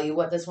couldn't tell you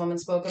what this woman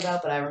spoke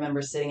about, but I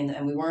remember sitting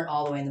and we weren't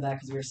all the way in the back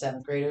because we were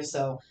 7th graders,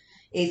 so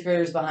 8th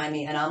graders behind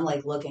me, and I'm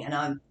like looking, and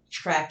I'm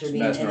tractor being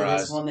into this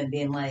Mesmerized. woman,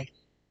 being like,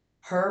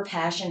 her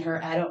passion,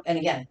 and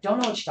again, don't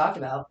know what she talked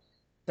about,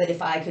 but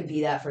if I could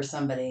be that for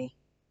somebody,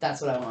 That's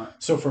what I want.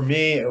 So for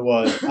me, it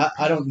was,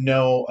 I don't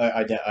know,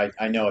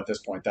 I know at this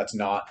point that's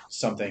not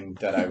something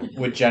that I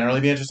would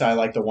generally be interested. I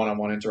like the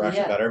one-on-one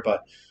interaction Yeah. better,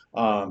 but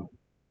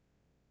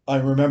I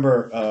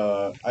remember,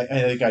 I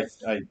think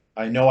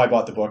I know I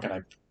bought the book and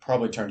I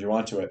probably turned you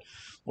onto it,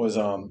 was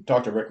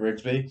Dr. Rick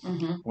Rigsby,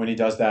 Mm-hmm. when he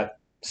does that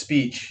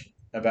speech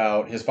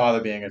about his father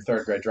being a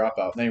third grade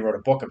dropout, and then he wrote a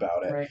book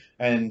about it. Right.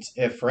 And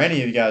if for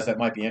any of you guys that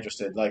might be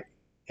interested, like,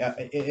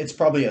 it's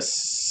probably a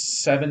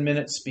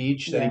 7-minute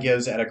speech that he Yeah.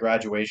 gives at a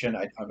graduation.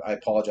 I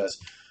apologize.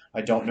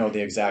 I don't know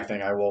the exact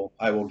thing. I will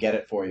get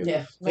it for you.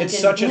 Yeah. It's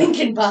such an link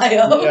in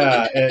bio.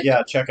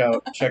 yeah. Check out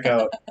in the check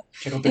out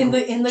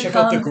the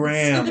comments.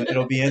 gram.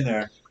 It'll be in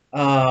there.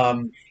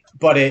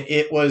 But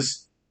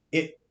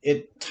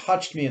it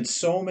touched me in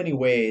so many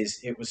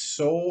ways.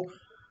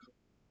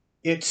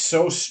 It's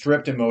so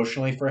stripped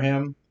emotionally for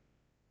him.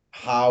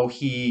 How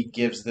he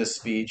gives this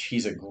speech.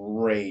 He's a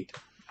great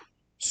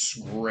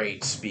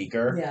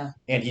speaker. Yeah.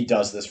 And he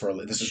does this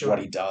this is Sure. what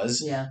he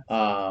does. Yeah.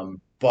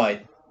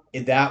 But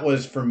that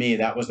was, for me,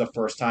 that was the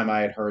first time I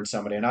had heard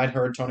somebody, and I'd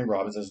heard Tony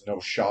Robbins. There's no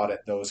shot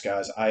at those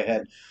guys. I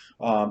had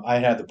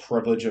the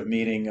privilege of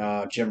meeting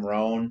Jim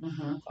Rohn.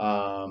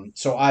 Mm-hmm.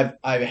 So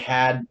I've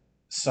had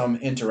some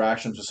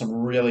interactions with some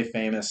really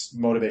famous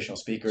motivational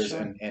speakers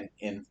Sure.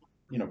 and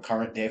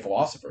current day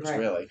philosophers, Right.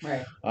 really.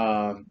 Right.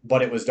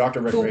 But it was Dr.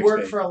 Rick Who Rigsby.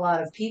 work for a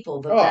lot of people,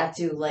 but Oh, back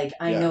to like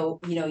I yeah. know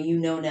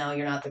now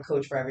you're not the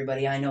coach for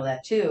everybody. I know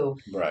that too.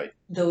 Right.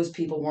 Those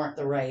people weren't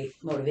the right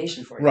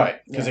motivation for you. Right,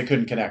 because Yeah. they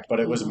couldn't connect. But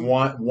it was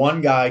Mhm.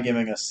 one guy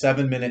giving a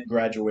 7-minute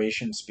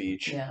graduation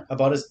speech Yeah.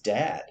 about his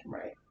dad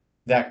Right.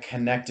 that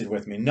connected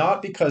with me.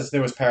 Not because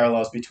there was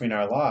parallels between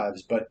our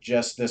lives, but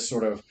just this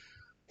sort of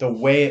the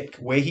way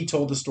he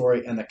told the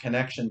story and the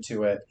connection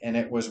to it. And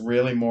it was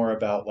really more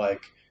about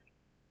like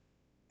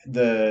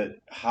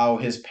how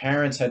his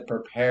parents had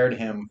prepared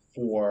him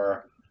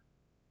for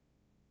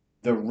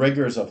the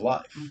rigors of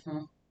life. Mm-hmm.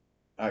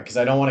 Because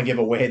I don't want to give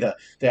away that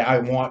I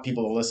want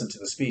people to listen to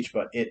the speech,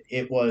 but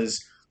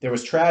there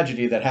was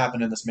tragedy that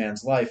happened in this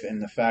man's life,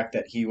 and the fact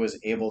that he was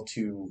able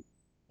to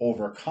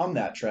overcome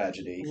that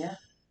tragedy Yeah.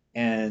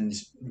 and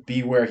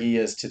be where he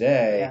is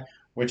today, Yeah.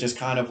 which is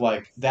kind of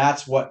like,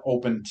 that's what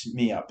opened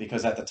me up,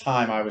 because at the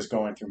time I was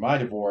going through my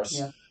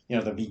divorce,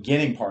 Yeah. the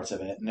beginning parts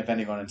of it, and if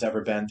anyone has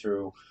ever been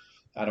through,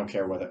 I don't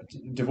care whether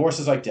divorce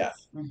is like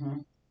death. Mm-hmm.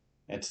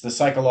 It's the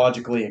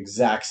psychologically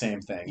exact same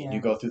thing. Yeah. And you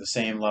go through the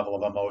same level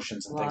of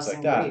emotions and Loss things like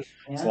and that. grief.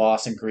 Yeah. It's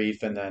loss and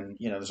grief, and then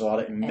there's a lot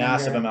of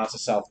massive amounts of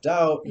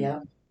self-doubt.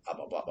 Yeah. Blah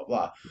blah blah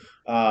blah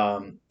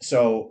blah.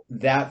 So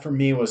that for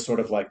me was sort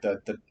of like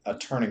a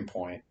turning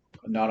point.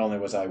 Not only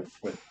was I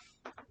with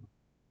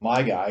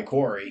my guy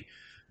Corey,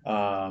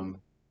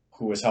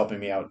 who was helping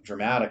me out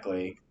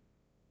dramatically,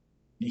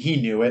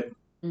 he knew it,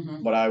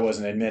 Mm-hmm. but I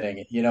wasn't admitting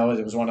it.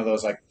 It was one of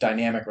those like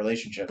dynamic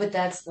relationships. But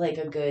that's like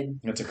a good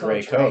It's a coach,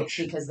 great coach.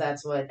 right? Because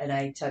that's what, and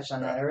I touched on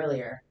that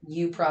earlier.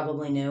 You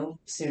probably knew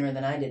sooner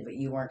than I did, but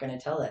you weren't going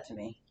to tell that to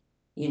me.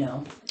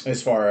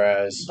 As far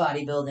as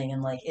bodybuilding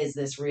and like, is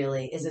this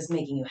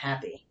making you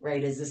happy,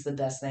 right? Is this the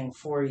best thing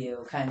for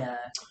you? Kind of.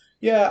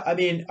 Yeah, I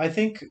mean, I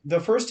think the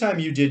first time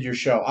you did your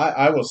show,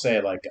 I will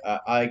say, like,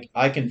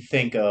 I can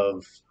think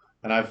of,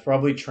 and I've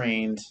probably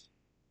trained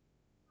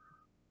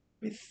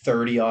maybe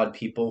 30 odd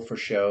people for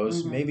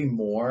shows, Mhm. maybe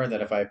more,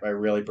 that if I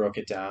really broke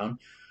it down.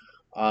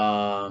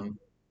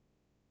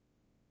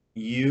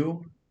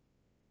 You,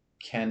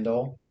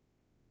 Kendall,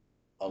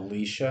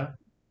 Alicia,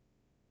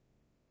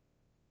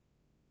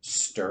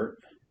 Sturt.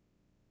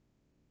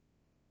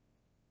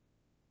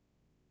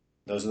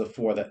 Those are the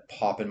 4 that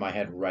pop in my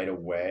head right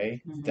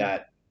away. Mhm.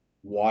 That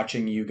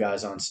watching you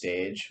guys on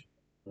stage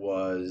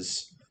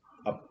was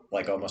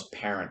like almost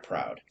parent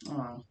proud.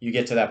 Oh. You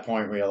get to that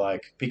point where you're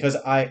like, because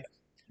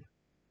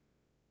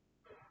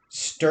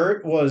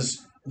Sturt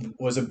was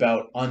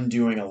about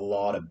undoing a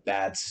lot of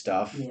bad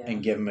stuff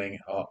and giving him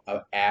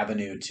an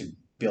avenue to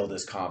build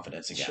his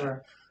confidence again.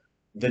 Sure.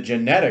 The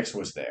genetics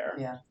was there.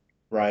 Yeah.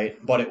 Right,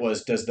 but it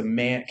was,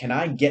 can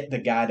I get the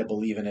guy to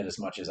believe in it as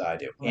much as I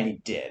do? Right. And he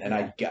did, and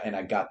I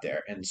got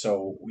there, and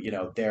so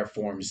there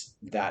forms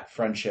that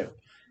friendship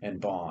and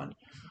bond.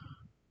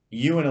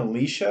 You and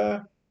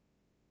Alicia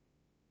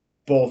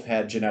both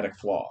had genetic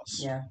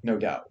flaws, no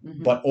doubt,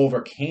 but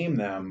overcame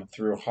them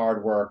through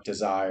hard work,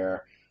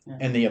 desire,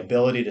 and the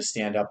ability to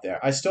stand up there.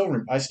 I still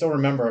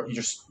remember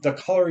the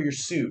color of your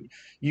suit,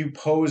 you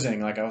posing,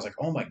 like I was like,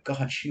 oh my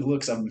god, she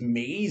looks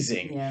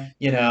amazing. Yeah.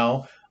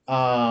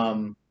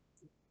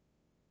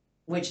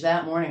 Which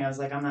that morning I was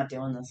like, I'm not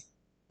doing this.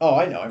 Oh,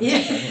 I know.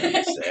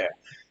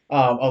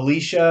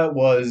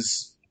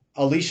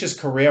 Alicia's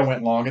career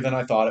went longer than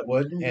I thought it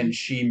would, and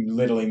she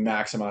literally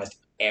maximized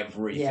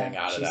everything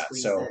out of that.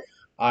 So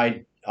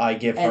I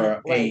give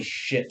her a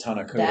shit ton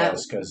of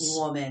kudos, because that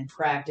woman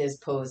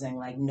practiced posing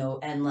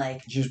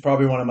she was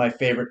probably one of my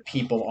favorite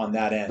people on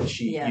that end.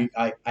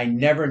 I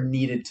never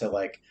needed to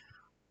like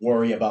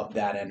worry about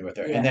that end with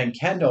her. And then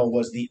Kendall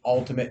was the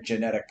ultimate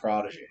genetic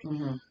prodigy,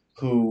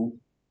 who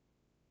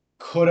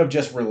could have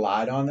just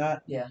relied on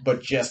that,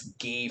 but just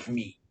gave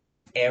me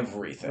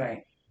everything.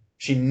 Right.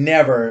 she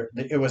never.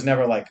 It was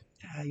never like,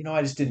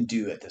 I just didn't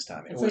do it this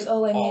time. It It's was like,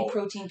 oh, I made all-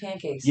 protein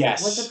pancakes.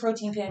 Yes. What's a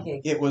protein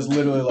pancake? It was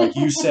literally like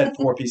you said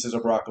 4 pieces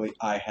of broccoli.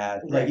 I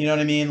had like Right. you know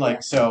what I mean. Like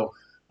Yeah. so,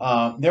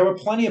 there were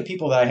plenty of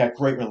people that I had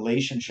great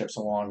relationships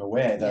along the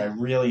way that I Yeah.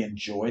 really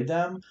enjoyed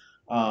them.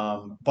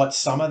 But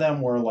some of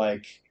them were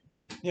like,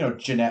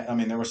 Jeanette. I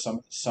mean, there were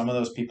some of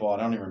those people. I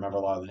don't even remember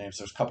a lot of the names.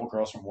 There's a couple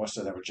girls from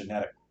Worcester that were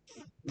genetic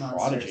Monsters.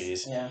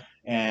 prodigies, Yeah.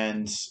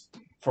 and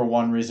for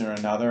one reason or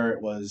another,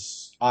 it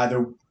was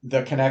either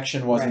the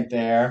connection wasn't Right.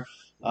 there,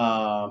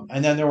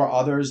 and then there were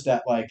others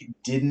that like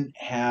didn't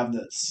have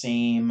the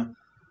same,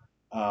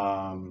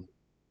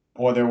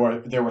 or there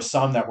were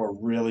some that were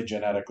really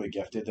genetically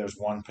gifted. There's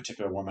one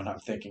particular woman I'm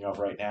thinking of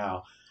right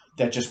now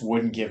that just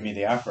wouldn't give me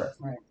the effort.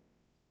 Right.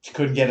 She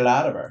couldn't get it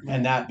out of her, Right.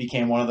 and that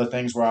became one of the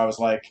things where I was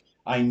like,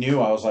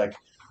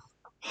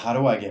 how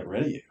do I get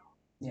rid of you?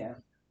 Yeah.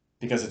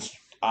 Because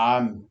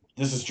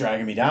this is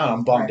dragging me down.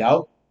 I'm bummed Right.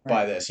 out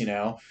by Right. this,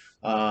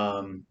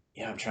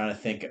 I'm trying to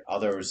think of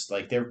others.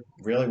 Like there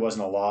really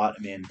wasn't a lot.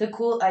 I mean, The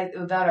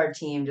about our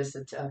team, just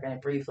to talk on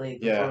it briefly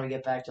before Yeah. we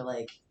get back to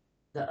like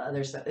the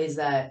other stuff, is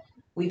that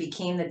we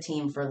became the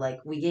team for like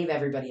we gave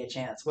everybody a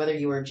chance, whether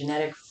you were a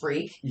genetic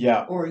freak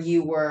yeah, or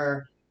you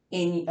were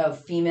a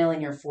female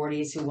in your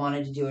 40s who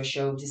wanted to do a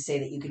show to say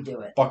that you could do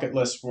it. bucket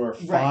lists were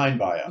Right. fine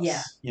by us.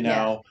 Yeah. You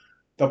know,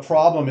 the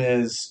problem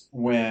is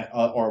when,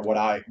 or what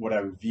I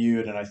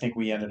viewed, and I think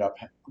we ended up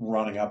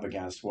running up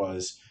against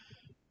was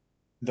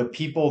the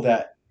people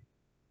that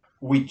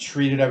we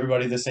treated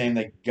everybody the same.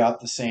 They got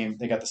the same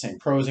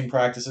prosing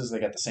practices. They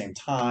got the same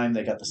time.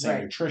 They got the same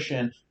Right.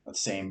 nutrition, the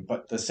same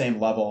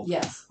level.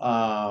 Yes.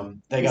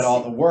 They got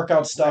all the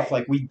workout stuff. Right.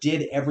 Like we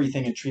did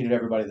everything and treated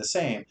everybody the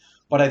same.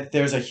 But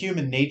there's a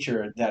human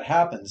nature that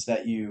happens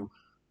that you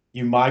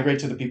migrate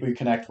to the people you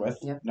connect with.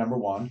 Yep. Number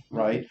one, Mhm.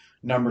 right?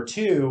 Number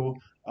two,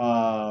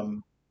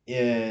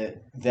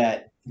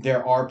 that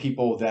there are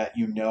people that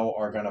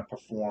are going to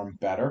perform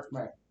better.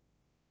 Right.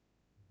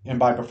 And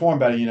by perform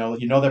better,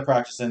 they're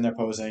practicing, they're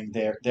posing,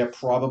 they're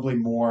probably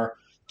more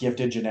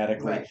gifted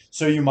genetically. Right.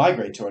 So you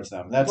migrate towards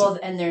them.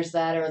 And there's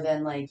that, or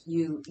then like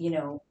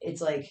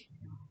it's like,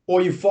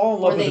 or you fall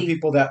in love or with they- the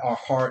people that are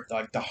hard,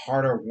 like the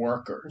harder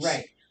workers.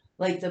 right.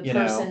 Like the You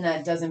know? person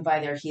that doesn't buy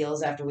their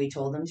heels after we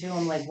told them to.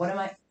 I'm like,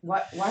 why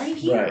are you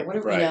here? Right, What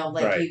are,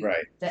 right,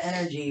 right. the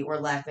energy or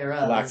lack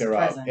thereof. Lack is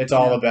thereof. present, It's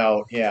all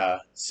about, yeah.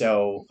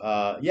 So,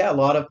 a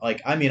lot of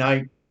like, I mean,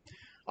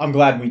 I'm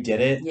glad we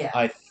did it. Yeah.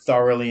 I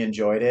thoroughly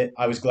enjoyed it.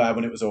 I was glad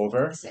when it was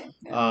over. Same.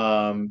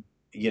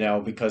 Yeah.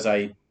 Because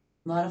a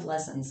lot of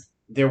lessons.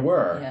 there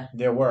were.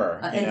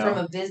 And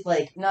from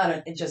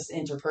not just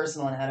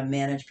interpersonal and how to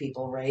manage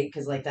people, right?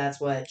 Because like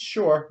that's what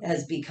Sure.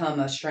 has become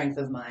a strength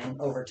of mine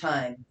over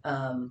time.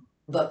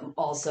 But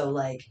also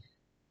like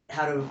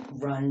how to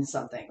run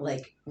something,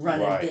 like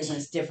run Right. a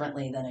business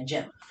differently than a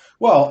gym.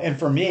 Well, and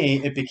for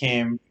me, it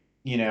became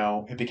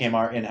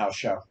our in-house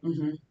show.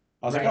 Mm-hmm.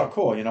 I was like, Right. oh,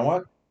 cool. You know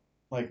what?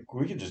 Like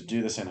we could just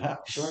do this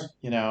in-house. Sure.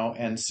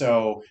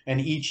 And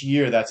each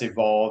year that's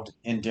evolved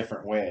in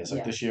different ways. Like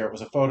Yeah. this year it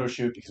was a photo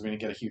shoot because we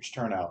didn't get a huge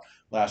turnout.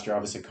 Last year,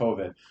 obviously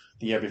COVID.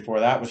 The year before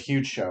that was a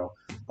huge show,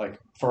 like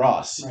for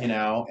us, Right.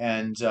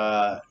 and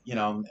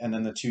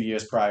then the 2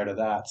 years prior to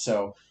that.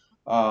 So,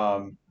 I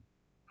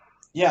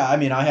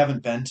mean, I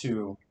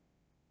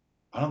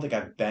don't think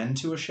I've been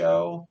to a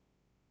show.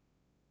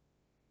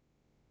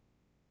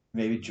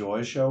 Maybe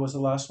Joy's show was the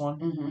last one,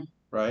 Mm-hmm.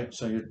 right?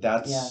 So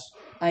that's Yeah.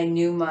 I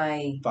knew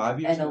my 5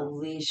 years and ago.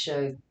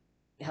 Alicia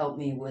helped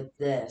me with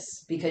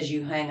this because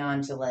you hang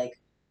on to like,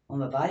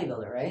 I'm a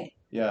bodybuilder, right?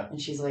 Yeah.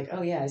 And she's like,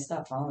 oh yeah, I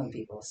stopped following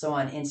people. So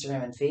on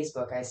Instagram and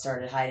Facebook, I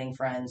started hiding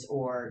friends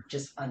or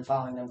just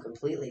unfollowing them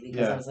completely because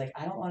Yeah. I was like,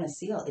 I don't want to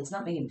see it's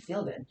not making me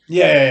feel good.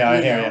 Yeah. I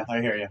You hear know? you.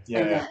 I hear you. Yeah,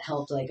 And yeah. that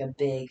helped like a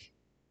big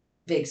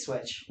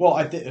switch. Well,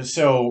 I think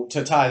so.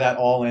 To tie that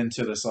all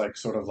into this like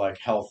sort of like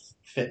health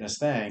fitness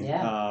thing,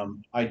 Yeah.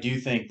 I do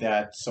think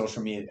that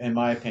social media, in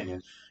my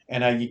opinion,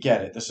 and you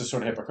get it. This is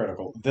sort of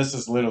hypocritical. This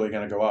is literally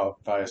going to go out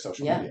via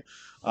social Yeah. media.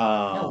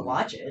 No,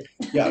 watch it.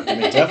 Yeah, I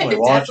mean, definitely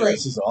watch Definitely it.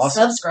 This is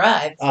awesome.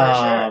 Subscribe for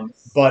sure.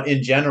 But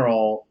in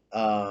general,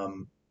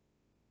 one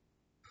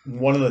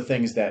of the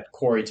things that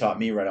Corey taught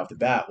me right off the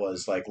bat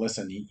was like,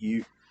 listen,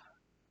 you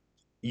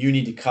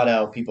need to cut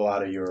out people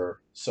out of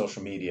your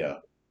social media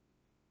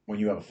when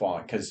you have a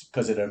falling,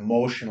 because it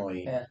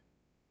emotionally, Yeah.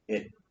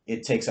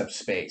 it takes up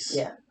space.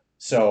 Yeah.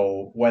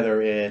 So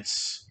whether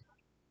it's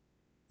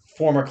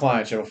former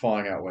clients you have a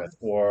falling out with,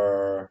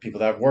 or people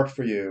that have worked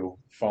for you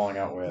falling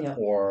out with, Yeah.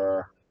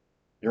 or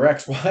your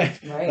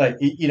ex-wife, Right. like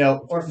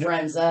Or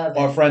friends of.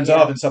 or and- friends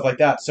yeah. of and stuff like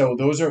that. So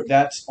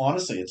that's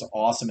honestly, it's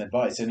awesome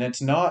advice, and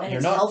it's not And you're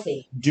it's not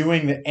healthy.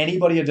 doing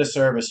anybody a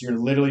disservice. You're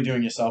literally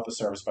doing yourself a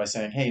service by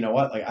saying, hey, you know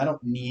what? Like I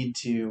don't need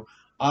to.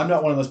 I'm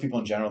not one of those people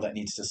in general that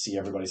needs to see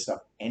everybody's stuff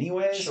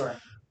anyways. Sure.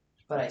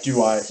 But I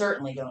Do I-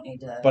 certainly don't need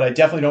to. But I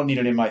definitely don't need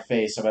it in my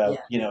face about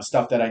Yeah.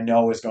 stuff that I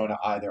know is going to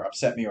either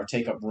upset me or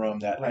take up room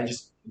that I Right.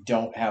 just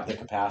don't have the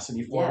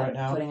capacity for yeah, right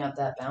now. putting up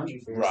that boundary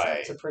for yourself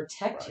Right. to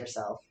protect Right.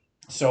 yourself.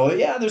 So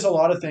yeah, there's a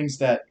lot of things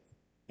that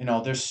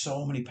there's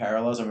so many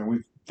parallels. I mean,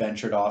 we've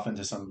ventured off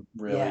into some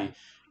really Yeah.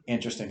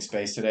 interesting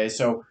space today.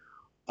 So,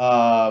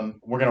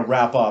 we're gonna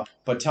wrap up,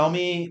 but tell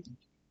me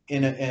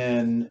in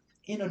a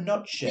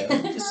nutshell.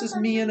 This is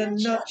me in a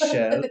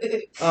nutshell.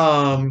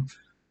 Um,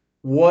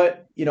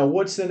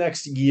 what's the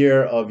next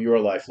year of your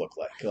life look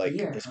like? Like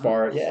Year, as huh?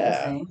 far, That's yeah,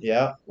 fascinating.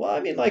 yeah. Well,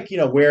 I mean, like,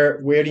 where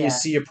do you Yeah.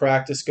 see your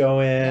practice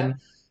going?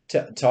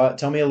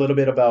 Tell me a little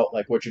bit about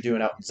like what you're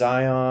doing out in For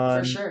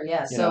Zion. sure,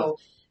 yeah. You know, So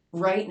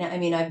right now, I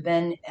mean, I've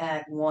been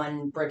at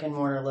one brick and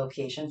mortar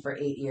location for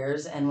 8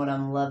 years, and what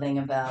I'm loving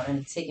about, and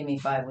it's taken me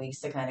 5 weeks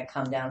to kind of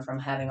come down from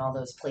having all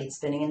those plates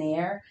spinning in the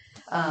air,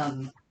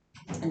 um,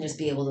 and just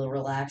be able to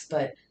relax.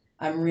 But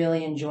I'm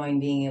really enjoying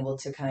being able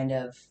to kind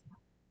of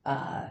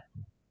uh,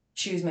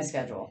 choose my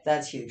schedule.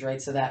 That's huge,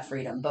 right? So that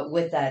freedom. But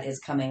with that is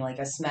coming like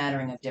a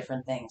smattering of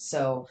different things.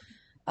 So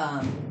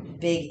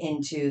big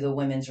into the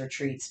women's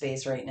retreat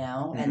space right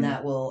now, and Mhm.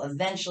 that will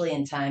eventually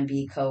in time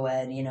be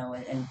co-ed,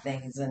 and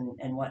things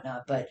and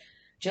whatnot. But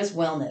just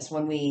wellness.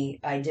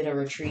 I did a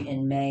retreat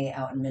in May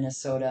out in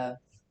Minnesota,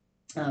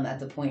 at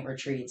the Point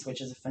Retreats,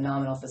 which is a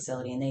phenomenal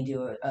facility, and they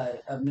do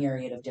a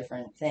myriad of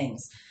different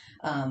things.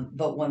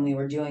 But when we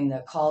were doing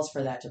the calls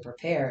for that to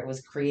prepare, it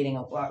was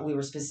we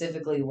were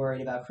specifically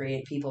worried about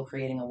people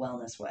creating a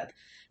wellness web.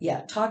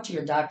 Yeah, talk to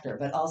your doctor,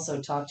 but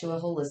also talk to a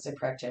holistic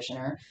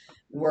practitioner,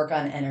 work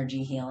on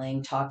energy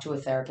healing, talk to a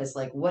therapist.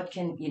 Like,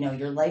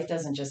 your life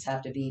doesn't just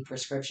have to be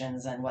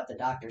prescriptions and what the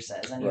doctor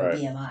says and your Right.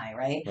 BMI,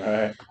 right?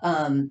 Right.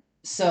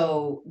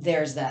 So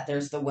there's that.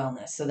 There's the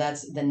wellness. So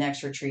that's the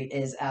next retreat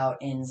is out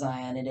in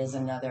Zion. It is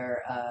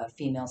another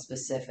female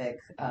specific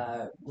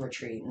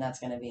retreat, and that's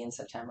going to be in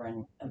September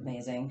and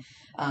amazing.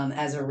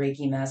 As a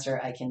Reiki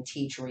master, I can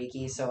teach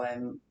Reiki. So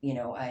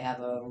I have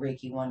a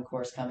Reiki 1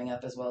 course coming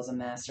up as well as a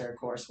master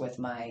course with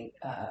my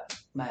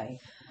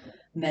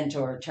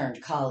mentor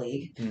turned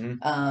colleague.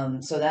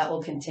 Mm-hmm. So that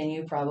will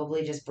continue,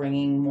 probably just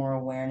bringing more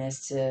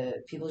awareness to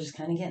people, just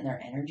kind of getting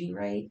their energy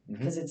right,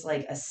 because it's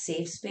like a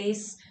safe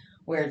space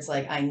where it's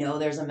like, I know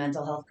there's a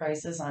mental health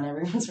crisis on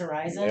everyone's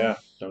horizon, Yeah,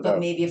 no but doubt.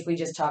 maybe if we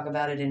just talk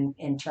about it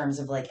in terms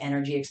of like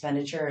energy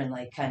expenditure and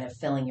like kind of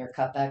filling your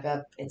cup back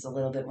up, it's a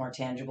little bit more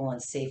tangible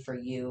and safe for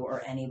you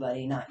or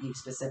anybody, not you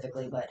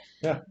specifically, but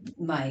Yeah.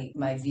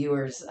 my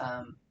viewers,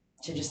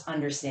 to just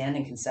understand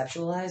and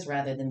conceptualize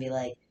rather than be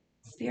like,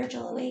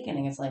 spiritual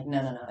awakening. It's like, no,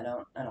 I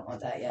don't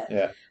want that yet.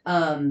 Yeah.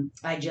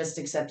 I just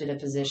accepted a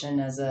position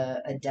as a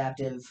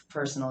adaptive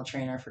personal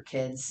trainer for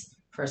kids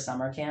for a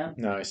summer camp,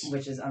 Nice.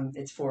 which is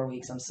it's 4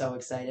 weeks. I'm so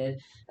excited.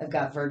 I've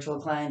got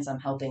virtual clients. I'm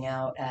helping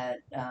out at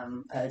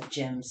a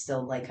gym,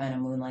 still like kind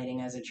of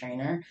moonlighting as a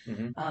trainer,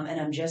 Mm-hmm.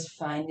 and I'm just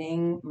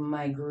finding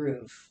my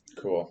groove.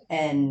 Cool.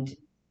 And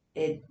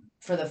it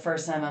for the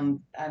first time,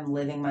 I'm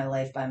living my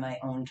life by my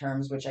own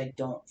terms, which I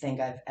don't think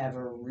I've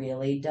ever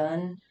really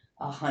done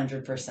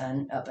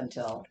 100% up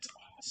until.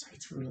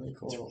 It's really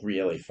cool. It's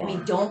really I fun.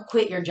 mean, don't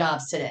quit your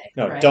jobs today.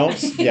 No, right?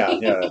 don't.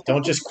 Yeah.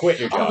 Don't just quit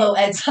your job. Although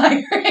Ed's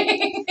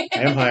hiring. I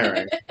am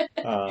hiring.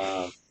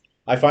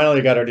 I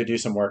finally got her to do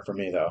some work for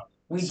me, though.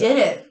 We did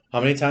it How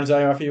many times did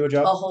I offer you a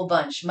job? a whole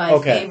bunch. My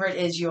Okay. favorite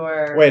is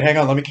your. Wait, hang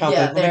on. Let me count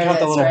Yeah, the there it is,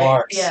 little right?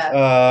 marks.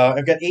 Yeah.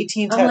 I've got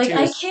 18 I'm tattoos.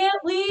 like, I can't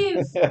leave.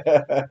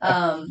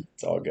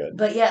 It's all good.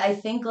 But yeah, I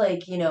think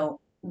like,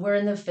 we're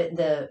in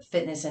the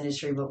fitness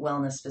industry, but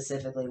wellness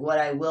specifically. What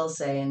I will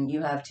say, and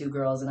you have 2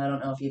 girls, and I don't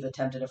know if you've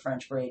attempted a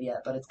French braid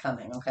yet, but it's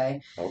coming,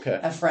 okay? Okay.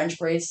 A French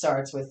braid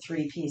starts with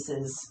 3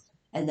 pieces,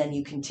 and then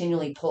you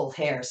continually pull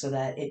hair so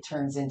that it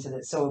turns into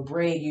the. So a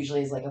braid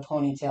usually is like a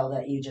ponytail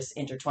that you just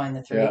intertwine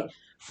the 3. Yeah.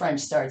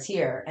 French starts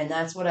here, and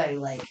that's what I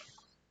like.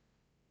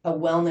 A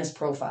wellness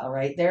profile,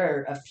 right? There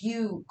are a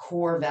few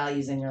core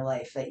values in your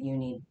life that you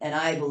need, and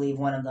I believe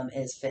one of them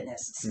is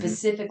fitness,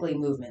 specifically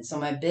movement. So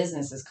my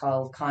business is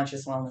called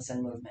Conscious Wellness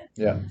and Movement.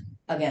 Yeah.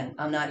 Again,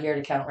 I'm not here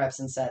to count reps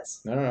and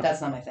sets. No.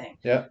 That's not my thing.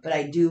 Yeah. But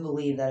I do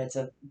believe that it's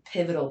a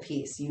pivotal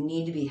piece. You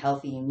need to be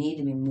healthy. You need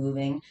to be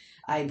moving.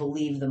 I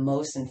believe the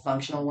most in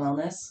functional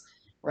wellness,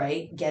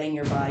 right? Getting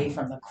your body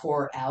from the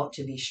core out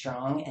to be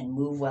strong and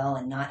move well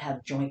and not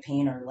have joint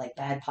pain or like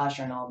bad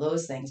posture and all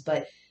those things.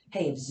 But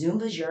hey, if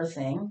Zumba's your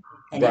thing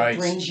and Right. it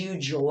brings you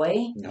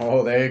joy,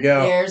 Oh, there you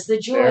go. there's the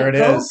joy. There it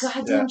Go is.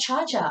 goddamn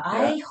cha-cha. Yeah.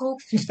 I hope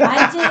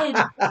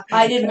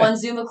I did one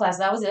Zumba class.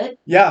 That was it.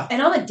 Yeah. And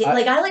I'm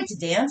I like to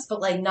dance, but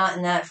like not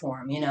in that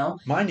form,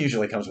 Mine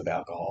usually comes with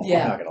alcohol.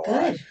 Yeah. I'm not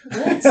gonna lie.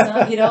 Good. It's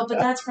not, but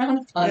that's frowned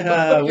upon.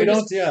 Yeah, we You're don't.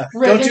 just Yeah,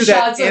 ripping don't do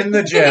that shots in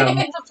the gym. in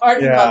the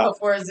parking Yeah. lot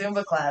before a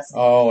Zumba class.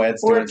 Oh,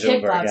 Ed's Or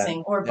doing Zumba kickboxing,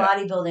 again. or Yeah.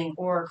 bodybuilding,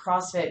 or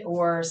CrossFit,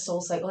 or Soul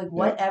Cycle, like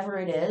whatever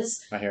it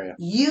is, I hear you.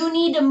 you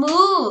need to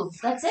move.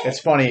 That's it. It's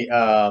funny.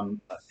 I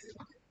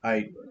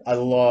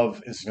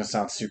love. This is gonna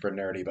sound super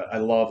nerdy, but I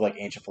love like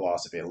ancient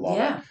philosophy. I love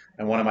it.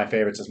 And one of my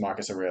favorites is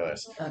Marcus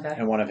Aurelius. Okay.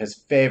 And one of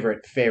his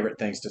favorite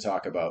things to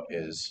talk about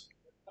is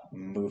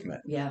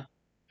movement. Yeah.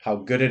 How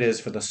good it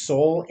is for the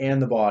soul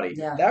and the body.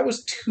 Yeah. That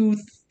was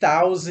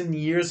 2,000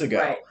 years ago.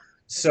 Right.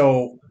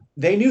 So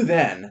they knew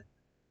then.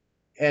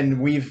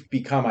 and we've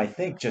become, I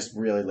think, just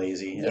really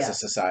lazy as Yeah. a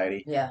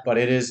society. Yeah. But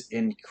it is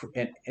and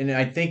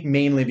I think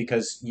mainly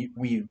because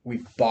we've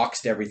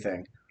boxed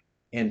everything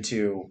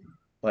into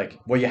like,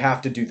 well, you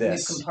have to do We've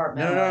this. No,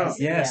 compartmentalized.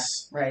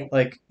 yes. Yeah. Right.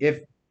 Like if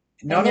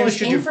not And only there's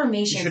should you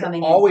information should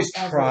coming always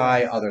in try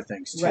everywhere. other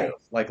things too. Right.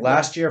 Like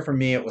last year for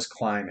me, it was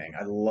climbing.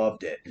 I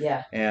loved it,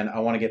 Yeah. and I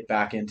want to get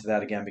back into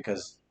that again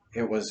because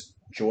it was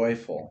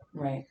joyful.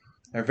 Right.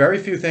 There are very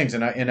few things,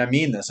 and I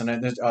mean this, and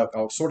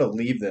I'll sort of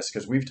leave this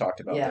because we've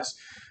talked about Yeah. this.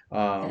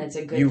 And it's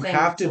a good You thing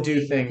have to to do leave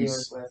your things.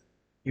 viewers with.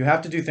 You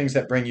have to do things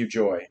that bring you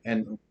joy,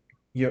 and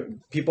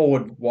people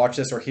would watch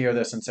this or hear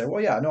this and say,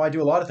 "Well, yeah, no, I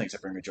do a lot of things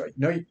that bring me joy."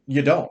 No,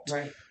 you don't,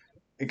 Right.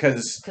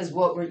 because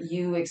what were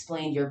you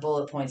explained your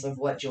bullet points of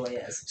what joy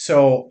is.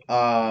 so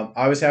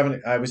I was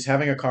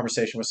having a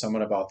conversation with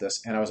someone about this,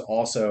 and I was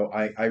also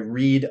I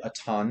read a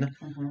ton.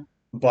 Mm-hmm.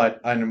 But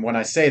and when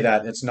I say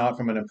that, it's not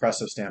from an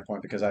impressive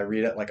standpoint because I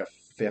read at like a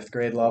fifth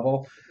grade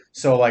level.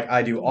 So like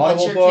I do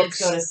Once Audible your books.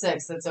 kids go to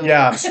 6, that's over.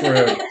 Yeah, I'm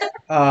screwed.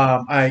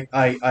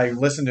 I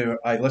listen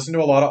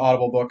to a lot of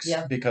Audible books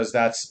Yeah. because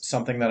that's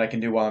something that I can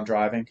do while I'm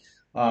driving.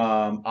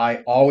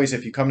 I always,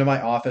 if you come to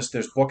my office,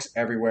 there's books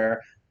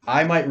everywhere.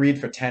 I might read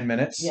for 10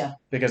 minutes Yeah.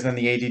 because then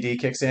the ADD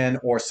kicks in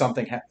or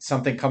something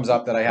comes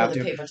up that I have Or the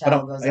to. paper But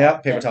towel goes yeah,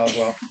 out. paper towel as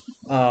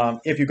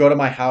well. If you go to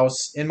my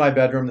house, in my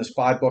bedroom, there's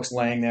 5 books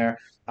laying there.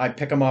 I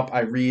pick them up.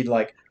 I read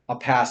like a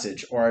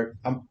passage, or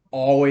I'm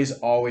always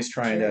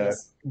trying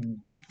Curious. to,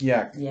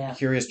 Yeah.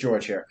 Curious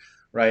George here,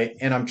 right?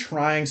 And I'm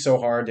trying so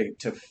hard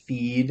to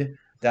feed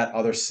that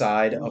other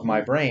side of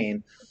my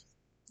brain,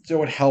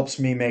 so it helps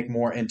me make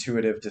more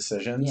intuitive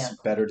decisions, Yeah.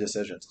 better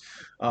decisions,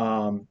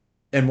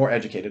 and more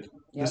educated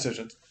Yep.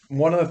 decisions.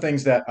 One of the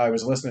things that I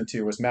was listening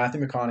to was Matthew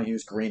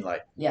McConaughey's Green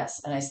Light.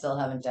 Yes, and I still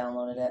haven't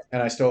downloaded it.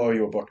 And I still owe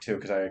you a book too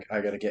because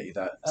I got to get you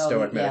that Oh,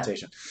 Stoic yeah.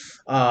 meditation.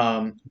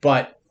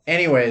 But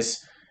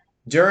anyways,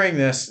 during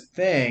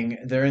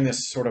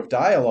this sort of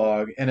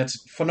dialogue, and it's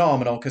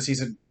phenomenal because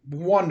he's a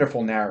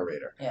wonderful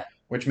narrator, Yeah.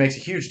 which makes a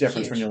huge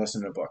difference when Huge. you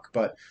listen to a book.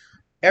 But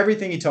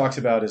everything he talks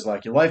about is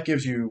like your life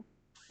gives you.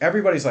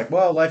 Everybody's like,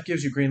 well, life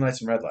gives you green lights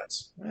and red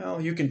lights.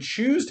 Well, you can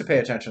choose to pay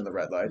attention to the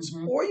red lights,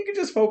 Mhm. or you can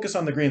just focus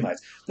on the green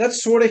lights.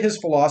 That's sort of his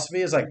philosophy.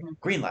 Is like Mhm.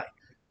 green light,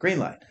 green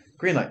light,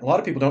 green light. A lot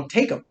of people don't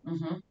take them.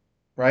 Mm-hmm.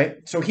 Right?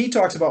 So he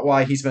talks about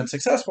why he's been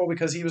successful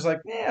because he was like,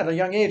 at a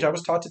young age, I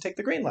was taught to take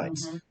the green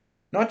lights. Mm-hmm.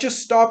 Not just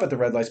stop at the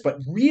red lights, but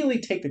really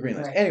take the green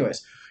lights. Right.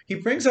 Anyways, he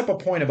brings up a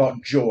point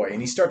about joy,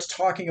 and he starts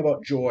talking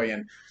about joy,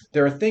 and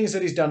there are things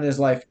that he's done in his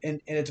life,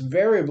 and it's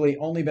variably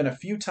only been a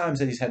few times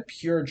that he's had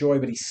pure joy,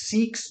 but he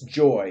seeks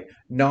joy,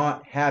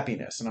 not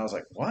happiness. And I was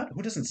like, what?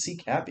 Who doesn't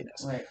seek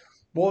happiness? Right.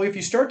 Well, if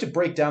you start to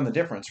break down the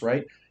difference,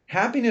 right?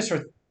 Happiness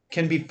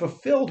can be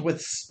fulfilled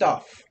with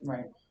stuff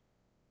Right.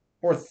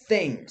 or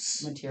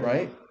things, Material.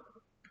 right?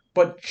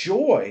 But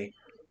joy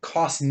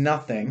costs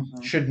nothing,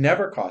 Mhm. should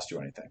never cost you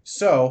anything.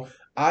 So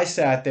I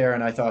sat there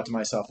and I thought to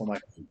myself, I'm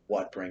like,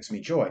 what brings me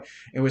joy?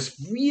 It was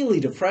really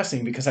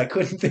depressing because I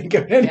couldn't think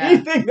of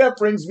anything that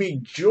brings me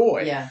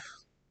joy Yeah.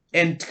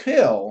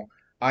 until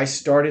I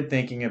started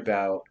thinking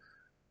about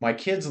my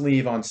kids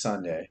leave on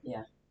Sunday.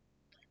 Yeah.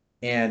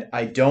 And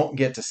I don't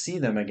get to see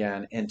them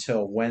again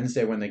until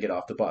Wednesday when they get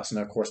off the bus. And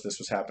of course, this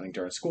was happening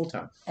during school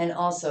time. And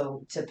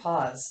also to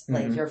pause,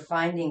 like Mhm. you're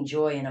finding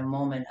joy in a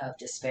moment of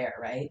despair,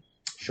 right?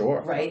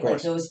 Sure. Right? Of Like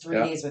course. those 3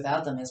 Yeah. days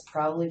without them is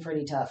probably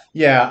pretty tough.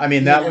 Yeah, I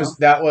mean You that know?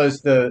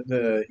 was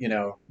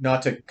the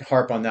not to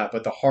harp on that,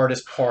 but the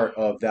hardest part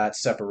of that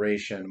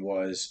separation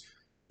was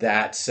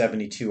that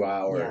 72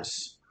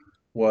 hours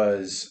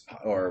was,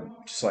 or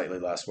slightly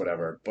less,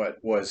 whatever, but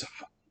was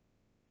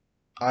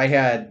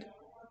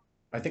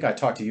I think I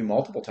talked to you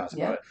multiple times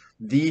about Yeah. it.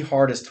 The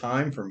hardest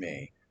time for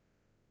me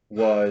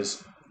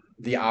was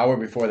the hour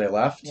before they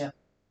left. Yeah.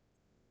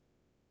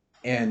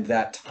 And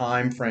that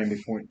time frame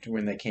before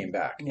when they came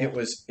back. Yeah.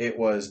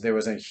 There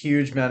was a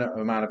huge amount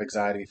of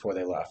anxiety before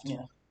they left.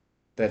 Yeah.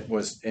 That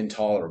was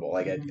intolerable.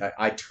 Like Mhm.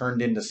 I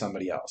turned into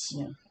somebody else.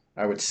 Yeah.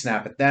 I would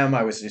snap at them.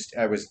 I was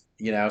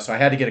so I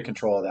had to get a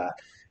control of that.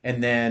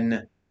 And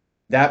then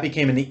that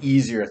became an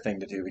easier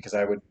thing to do because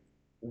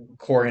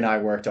Corey and I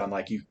worked on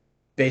like, you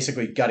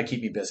basically got to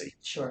keep me busy.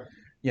 Sure.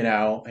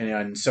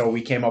 And so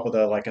we came up with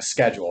a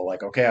schedule.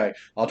 Like, okay,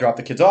 I'll drop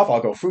the kids off.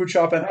 I'll go food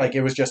shopping. Right. Like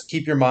it was just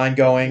keep your mind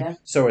going, Yeah.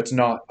 so it's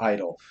not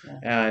idle. Yeah.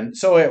 And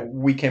so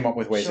we came up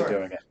with ways of Sure.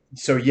 doing it.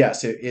 So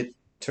yes, it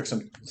took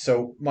some.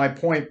 So my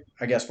point,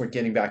 I guess, we're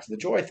getting back to the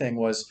joy thing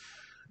was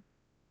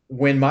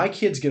when my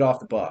kids get off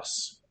the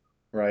bus,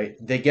 right?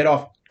 They get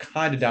off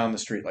kind of down the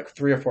street, like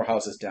 3 or 4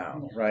 houses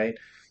down, Yeah. right?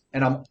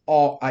 And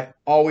I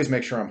always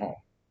make sure I'm home.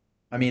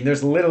 I mean,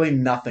 there's literally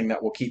nothing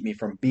that will keep me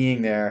from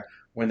being there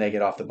when they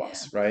get off the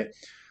bus, right?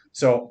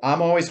 So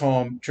I'm always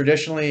home.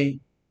 Traditionally,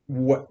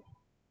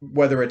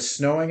 whether it's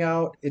snowing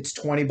out, it's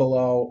 20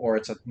 below, or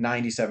it's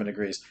 97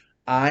 degrees,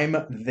 I'm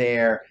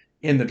there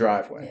in the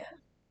driveway, Yeah.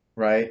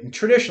 right? And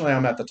traditionally,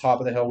 I'm at the top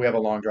of the hill. We have a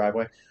long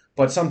driveway,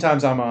 but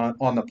sometimes I'm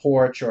on the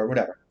porch or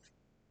whatever.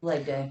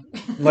 Leg day.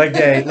 Leg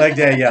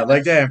day, yeah,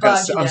 leg day. Bog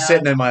you I'm down.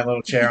 sitting in my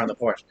little chair on the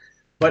porch.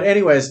 But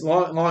anyways,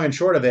 long and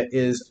short of it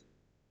is,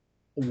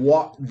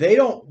 they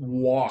don't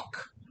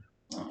walk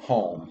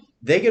home.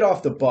 They get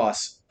off the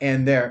bus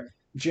and they're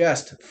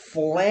just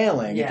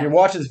flailing. Yeah. If you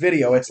watch this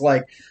video, it's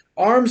like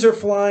arms are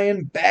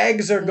flying,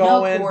 bags are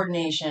going. No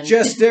coordination.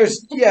 Just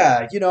there's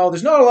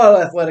there's not a lot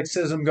of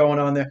athleticism going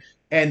on there,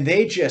 and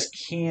they just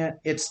can't.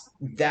 It's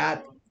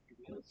that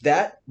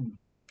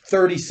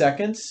 30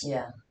 seconds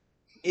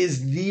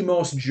is the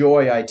most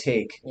joy I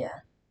take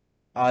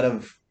out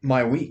of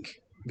my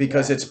week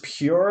because it's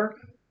pure.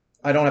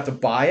 I don't have to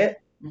buy it.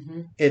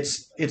 Mm-hmm.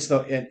 It's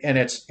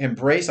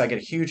embrace. I get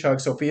a huge hug.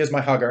 Sophia's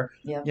my hugger,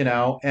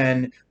 Yep.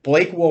 And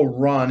Blake will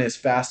run as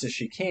fast as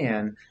she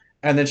can.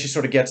 And then she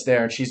sort of gets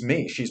there and she's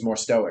me. She's more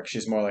stoic.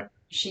 She's more like,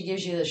 she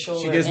gives you the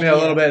shoulder. she gives me a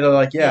little bit of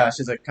like,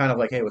 she's like kind of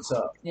like, hey, what's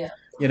up? Yeah.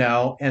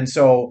 And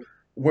so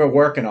we're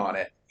working on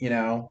it,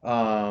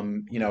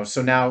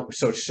 so now,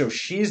 so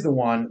she's the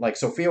one, like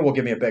Sophia will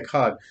give me a big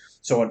hug.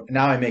 So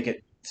now I make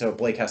it so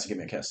Blake has to give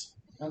me a kiss.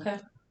 Okay.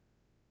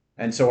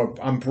 And so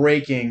I'm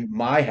breaking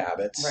my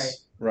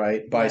habits.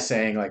 Right. By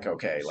saying like,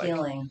 okay, like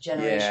healing,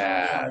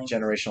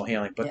 generational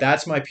healing. But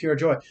that's my pure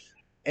joy.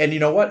 And you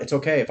know what? It's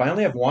okay. If I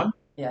only have one,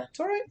 it's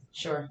all right.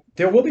 Sure.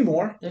 There will be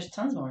more. There's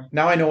tons more.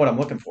 Now I know what I'm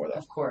looking for, though.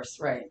 Of course,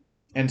 right.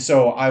 And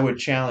so I would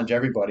challenge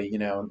everybody,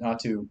 not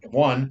to,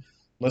 one,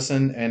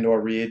 listen and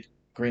or read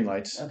Green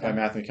Lights by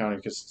Matthew McConaughey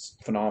because it's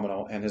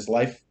phenomenal. And his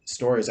life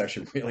story is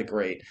actually really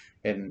great.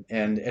 And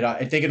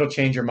I think it'll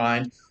change your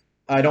mind.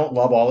 I don't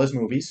love all his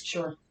movies.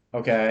 Sure.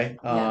 Okay.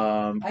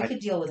 Yeah. I could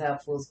deal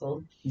without Fool's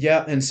Gold.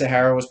 Yeah, and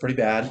Sahara was pretty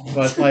bad,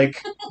 but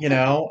like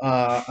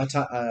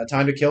A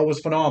Time to Kill was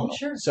phenomenal.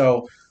 Sure.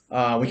 So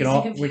we can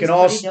all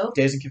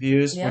Dazed and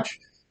Confused, which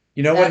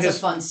that's a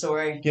fun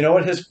story. You know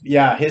what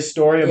his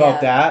story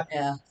about that?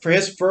 Yeah. For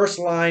his first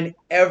line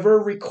ever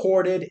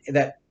recorded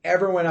that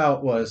ever went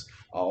out was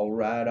all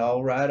right.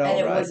 And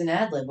it was an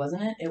ad lib,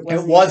 wasn't it? It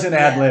was an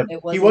ad lib.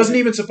 He wasn't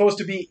even supposed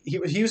to be. He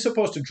was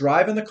supposed to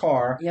drive in the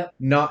car. Yep.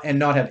 Not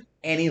have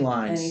any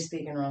lines. And he's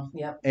speaking wrong.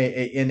 Yep.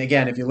 And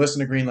again, if you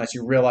listen to Green Lights,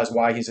 you realize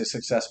why he's a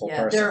successful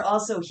person.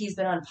 He's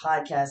been on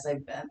podcasts.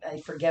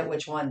 I forget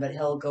which one, but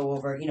he'll go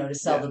over, to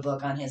sell the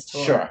book on his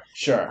tour.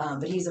 Sure.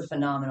 But he's a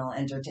phenomenal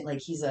entertainer.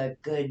 Like he's a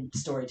good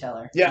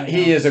storyteller. Yeah,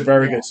 he is a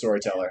very good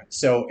storyteller.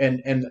 So,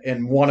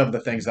 and one of the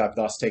things I've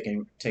thus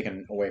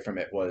taken away from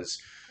it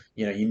was,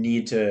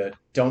 you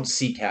don't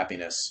seek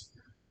happiness,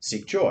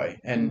 seek joy,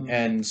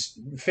 and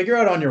figure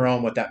out on your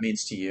own what that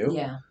means to you.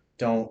 Yeah.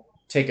 Don't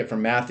take it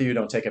from Matthew.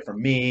 Don't take it from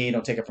me.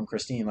 Don't take it from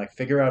Christine. Like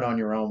figure out on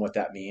your own what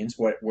that means,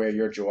 where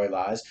your joy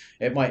lies.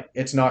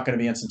 It's not going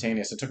to be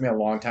instantaneous. It took me a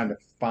long time to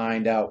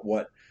find out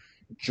what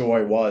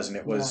joy was, and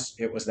it was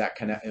that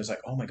connect. It was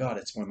like, oh my God,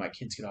 it's when my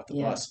kids get off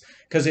the bus.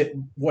 Because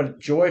what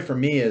joy for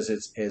me is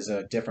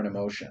a different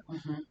emotion.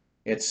 Mm-hmm.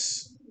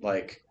 It's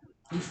like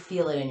you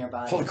feel it in your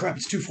body. Holy crap!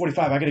 It's 2:45.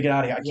 I got to get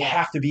out of here. I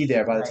have to be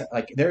there by the time.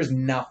 Like there's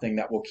nothing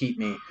that will keep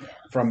me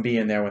from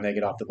being there when they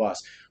get off the bus.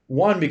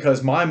 One,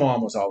 because my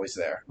mom was always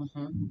there.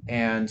 Mm-hmm.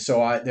 And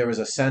so there was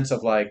a sense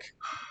of like,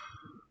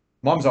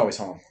 mom's always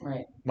home.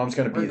 Right. Mom's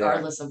going to be there.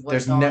 Regardless of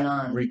what's going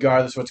on.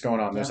 Regardless of what's going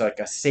on. There's like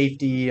a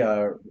safety,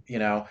 and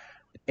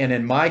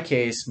in my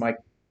case,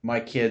 my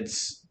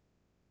kids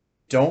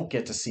don't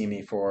get to see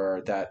me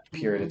for that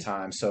period of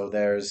time. So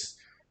there's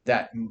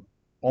that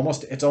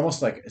it's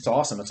almost like, it's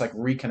awesome. It's like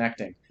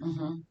reconnecting,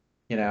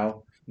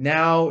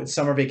 Now it's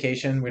summer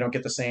vacation. We don't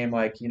get the same,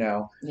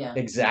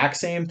 exact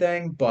same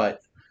thing, but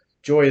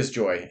joy is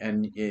joy.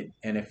 And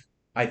if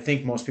I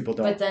think most people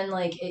don't. But then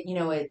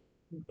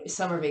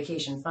summer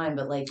vacation, fine.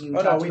 But you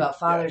talked about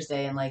Father's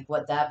Day and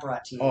what that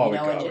brought to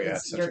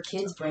you, your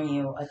kids bring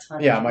you a ton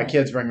of joy. My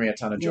kids bring me a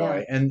ton of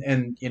joy.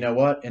 And you know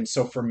what? And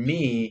so for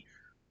me,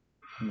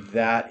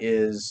 that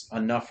is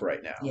enough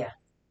right now. Yeah.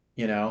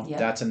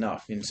 That's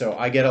enough. And so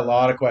I get a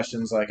lot of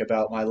questions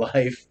about my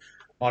life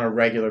on a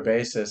regular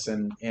basis,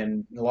 and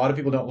a lot of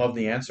people don't love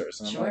the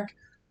answers. And I'm like,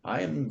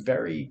 I am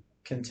very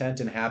content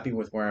and happy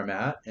with where I'm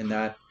at, and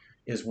that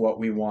is what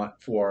we want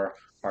for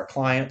our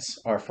clients,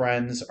 our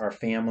friends, our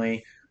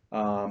family.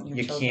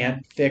 You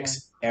can't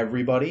fix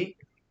everybody,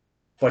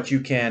 but you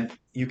can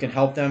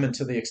help them, and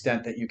to the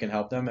extent that you can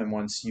help them, and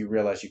once you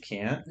realize you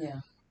can't,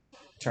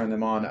 turn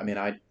them on. I mean,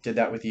 I did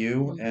that with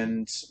you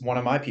and one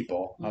of my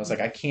people. I was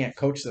like, I can't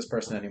coach this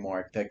person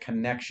anymore. The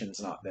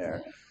connection's not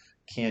there.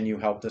 Can you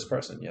help this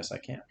person? Yes, I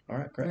can. All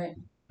right, great. Right.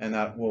 And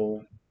that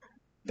will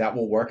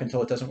work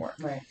until it doesn't work.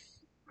 Right.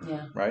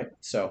 Yeah. Right.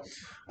 So,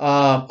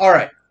 all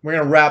right, we're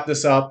gonna wrap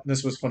this up.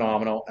 This was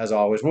phenomenal as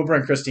always. We'll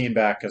bring Christine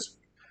back because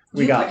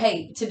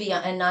hey,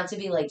 and not to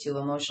be too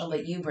emotional,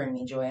 but you bring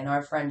me joy in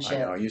our friendship. I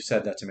know you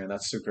said that to me. And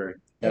that's super.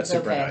 That's it's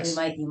super okay.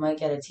 nice. You might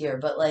get a tear,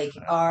 but I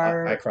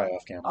cry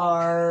off camera.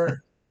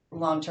 Our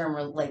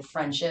long-term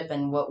friendship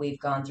and what we've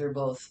gone through,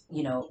 both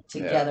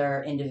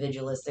together,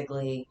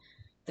 individualistically,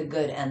 the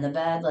good and the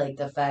bad.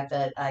 The fact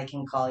that I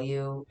can call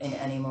you in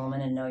any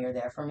moment and know you're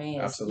there for me.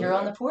 Absolutely. You're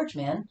on the porch,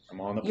 man.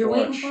 I'm on the porch. You're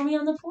waiting for me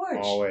on the porch.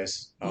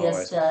 Always.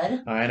 Yes,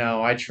 stud. I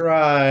know. I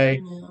try.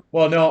 Yeah.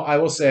 Well, no, I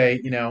will say,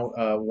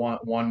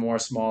 one more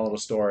small little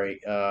story.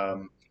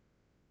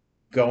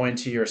 going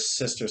to your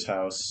sister's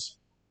house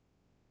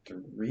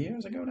 3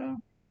 years ago now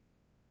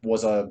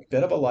was a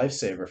bit of a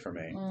lifesaver for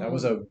me. That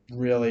was a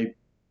really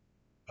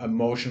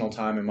emotional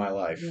time in my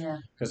life Yeah.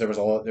 because there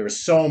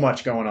was so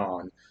much going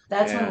on.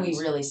 That's when And- we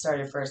really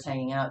started first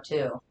hanging out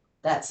too.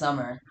 That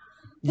summer.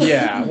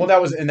 Yeah, well,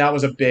 that was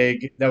a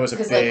big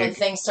Because like when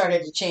things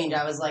started to change,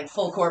 I was like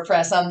full court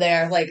press. I'm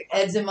there. Like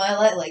Ed's in my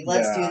life. Like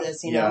let's do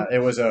this. You know. It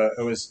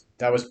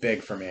was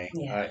big for me.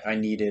 Yeah. I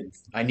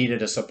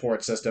needed a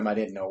support system. I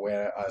didn't know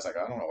where. I was like,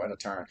 I don't know where to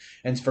turn.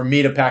 And for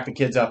me to pack the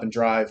kids up and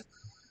drive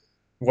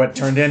what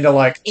turned into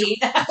like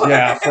 8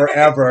 hours.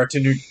 forever to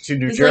New He's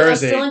like, I'm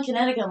Jersey. still in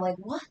Connecticut. I'm like,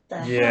 what the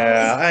hell?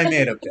 Yeah, I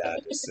made a bad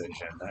decision.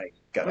 I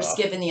got We're off.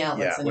 skipping the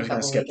outlets. Yeah, in we're a gonna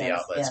couple skip the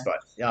weekends. outlets,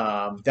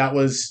 Yeah. but that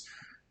was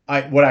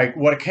what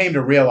I came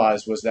to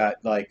realize was that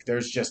like there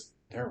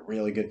are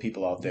really good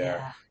people out there.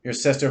 Yeah. Your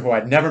sister, who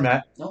I'd never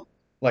met, Nope.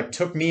 like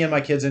took me and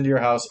my kids into your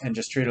house and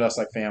just treated us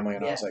like family,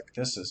 and I Yeah. was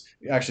like,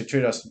 you actually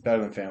treated us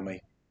better than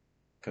family,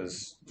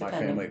 because my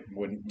Depending. family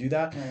wouldn't do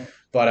that. Right.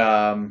 But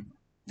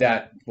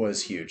that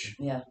was huge.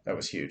 Yeah. That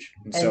was huge.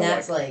 And And so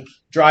that's like like,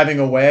 driving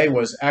away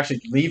was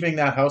actually leaving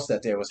that house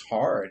that day was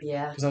hard.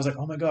 yeah. Because I was like,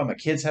 oh my God, my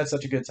kids had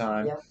such a good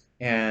time. Yep.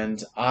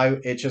 And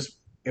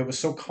it was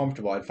so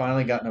comfortable. I'd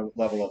finally gotten a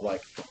level of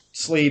like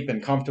sleep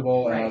and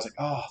comfortable. And I Right. was like,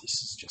 oh,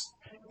 this is just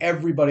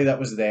everybody that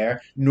was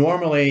there.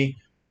 Normally,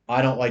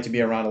 I don't like to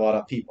be around a lot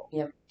of people.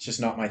 Yep. It's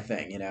just not my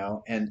thing,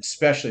 and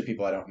especially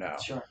people I don't know.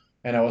 Sure.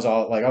 And I was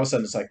all like, all of a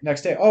sudden, it's like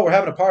next day, oh, we're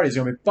having a party. There's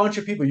going to be a bunch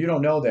of people you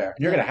don't know there.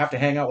 You're going to have to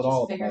hang out with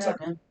all of them. Figure I it was out,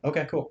 like, man.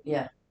 okay, cool.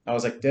 Yeah. I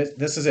was like,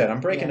 this is it. I'm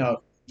breaking Yeah.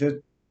 out,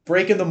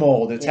 breaking the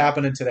mold. It's Yeah.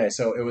 happening today.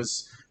 So that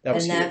was And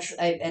huge. that's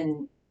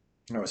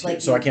That was like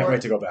huge. So I can't the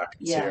wait to go back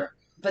and see Yeah. her.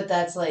 But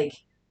that's like,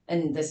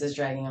 and this is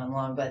dragging on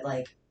long, but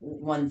like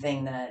one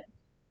thing that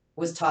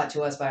was taught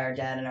to us by our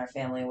dad and our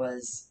family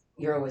was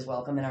you're always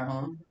welcome in our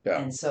home. Yeah.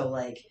 And so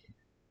like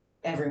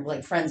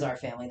friends are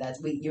family.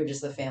 You're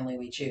just the family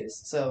we choose.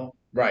 So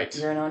Right.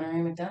 you're an honorary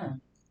McDonough.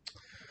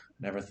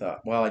 Never thought.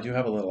 Well, I do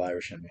have a little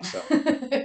Irish in me, so.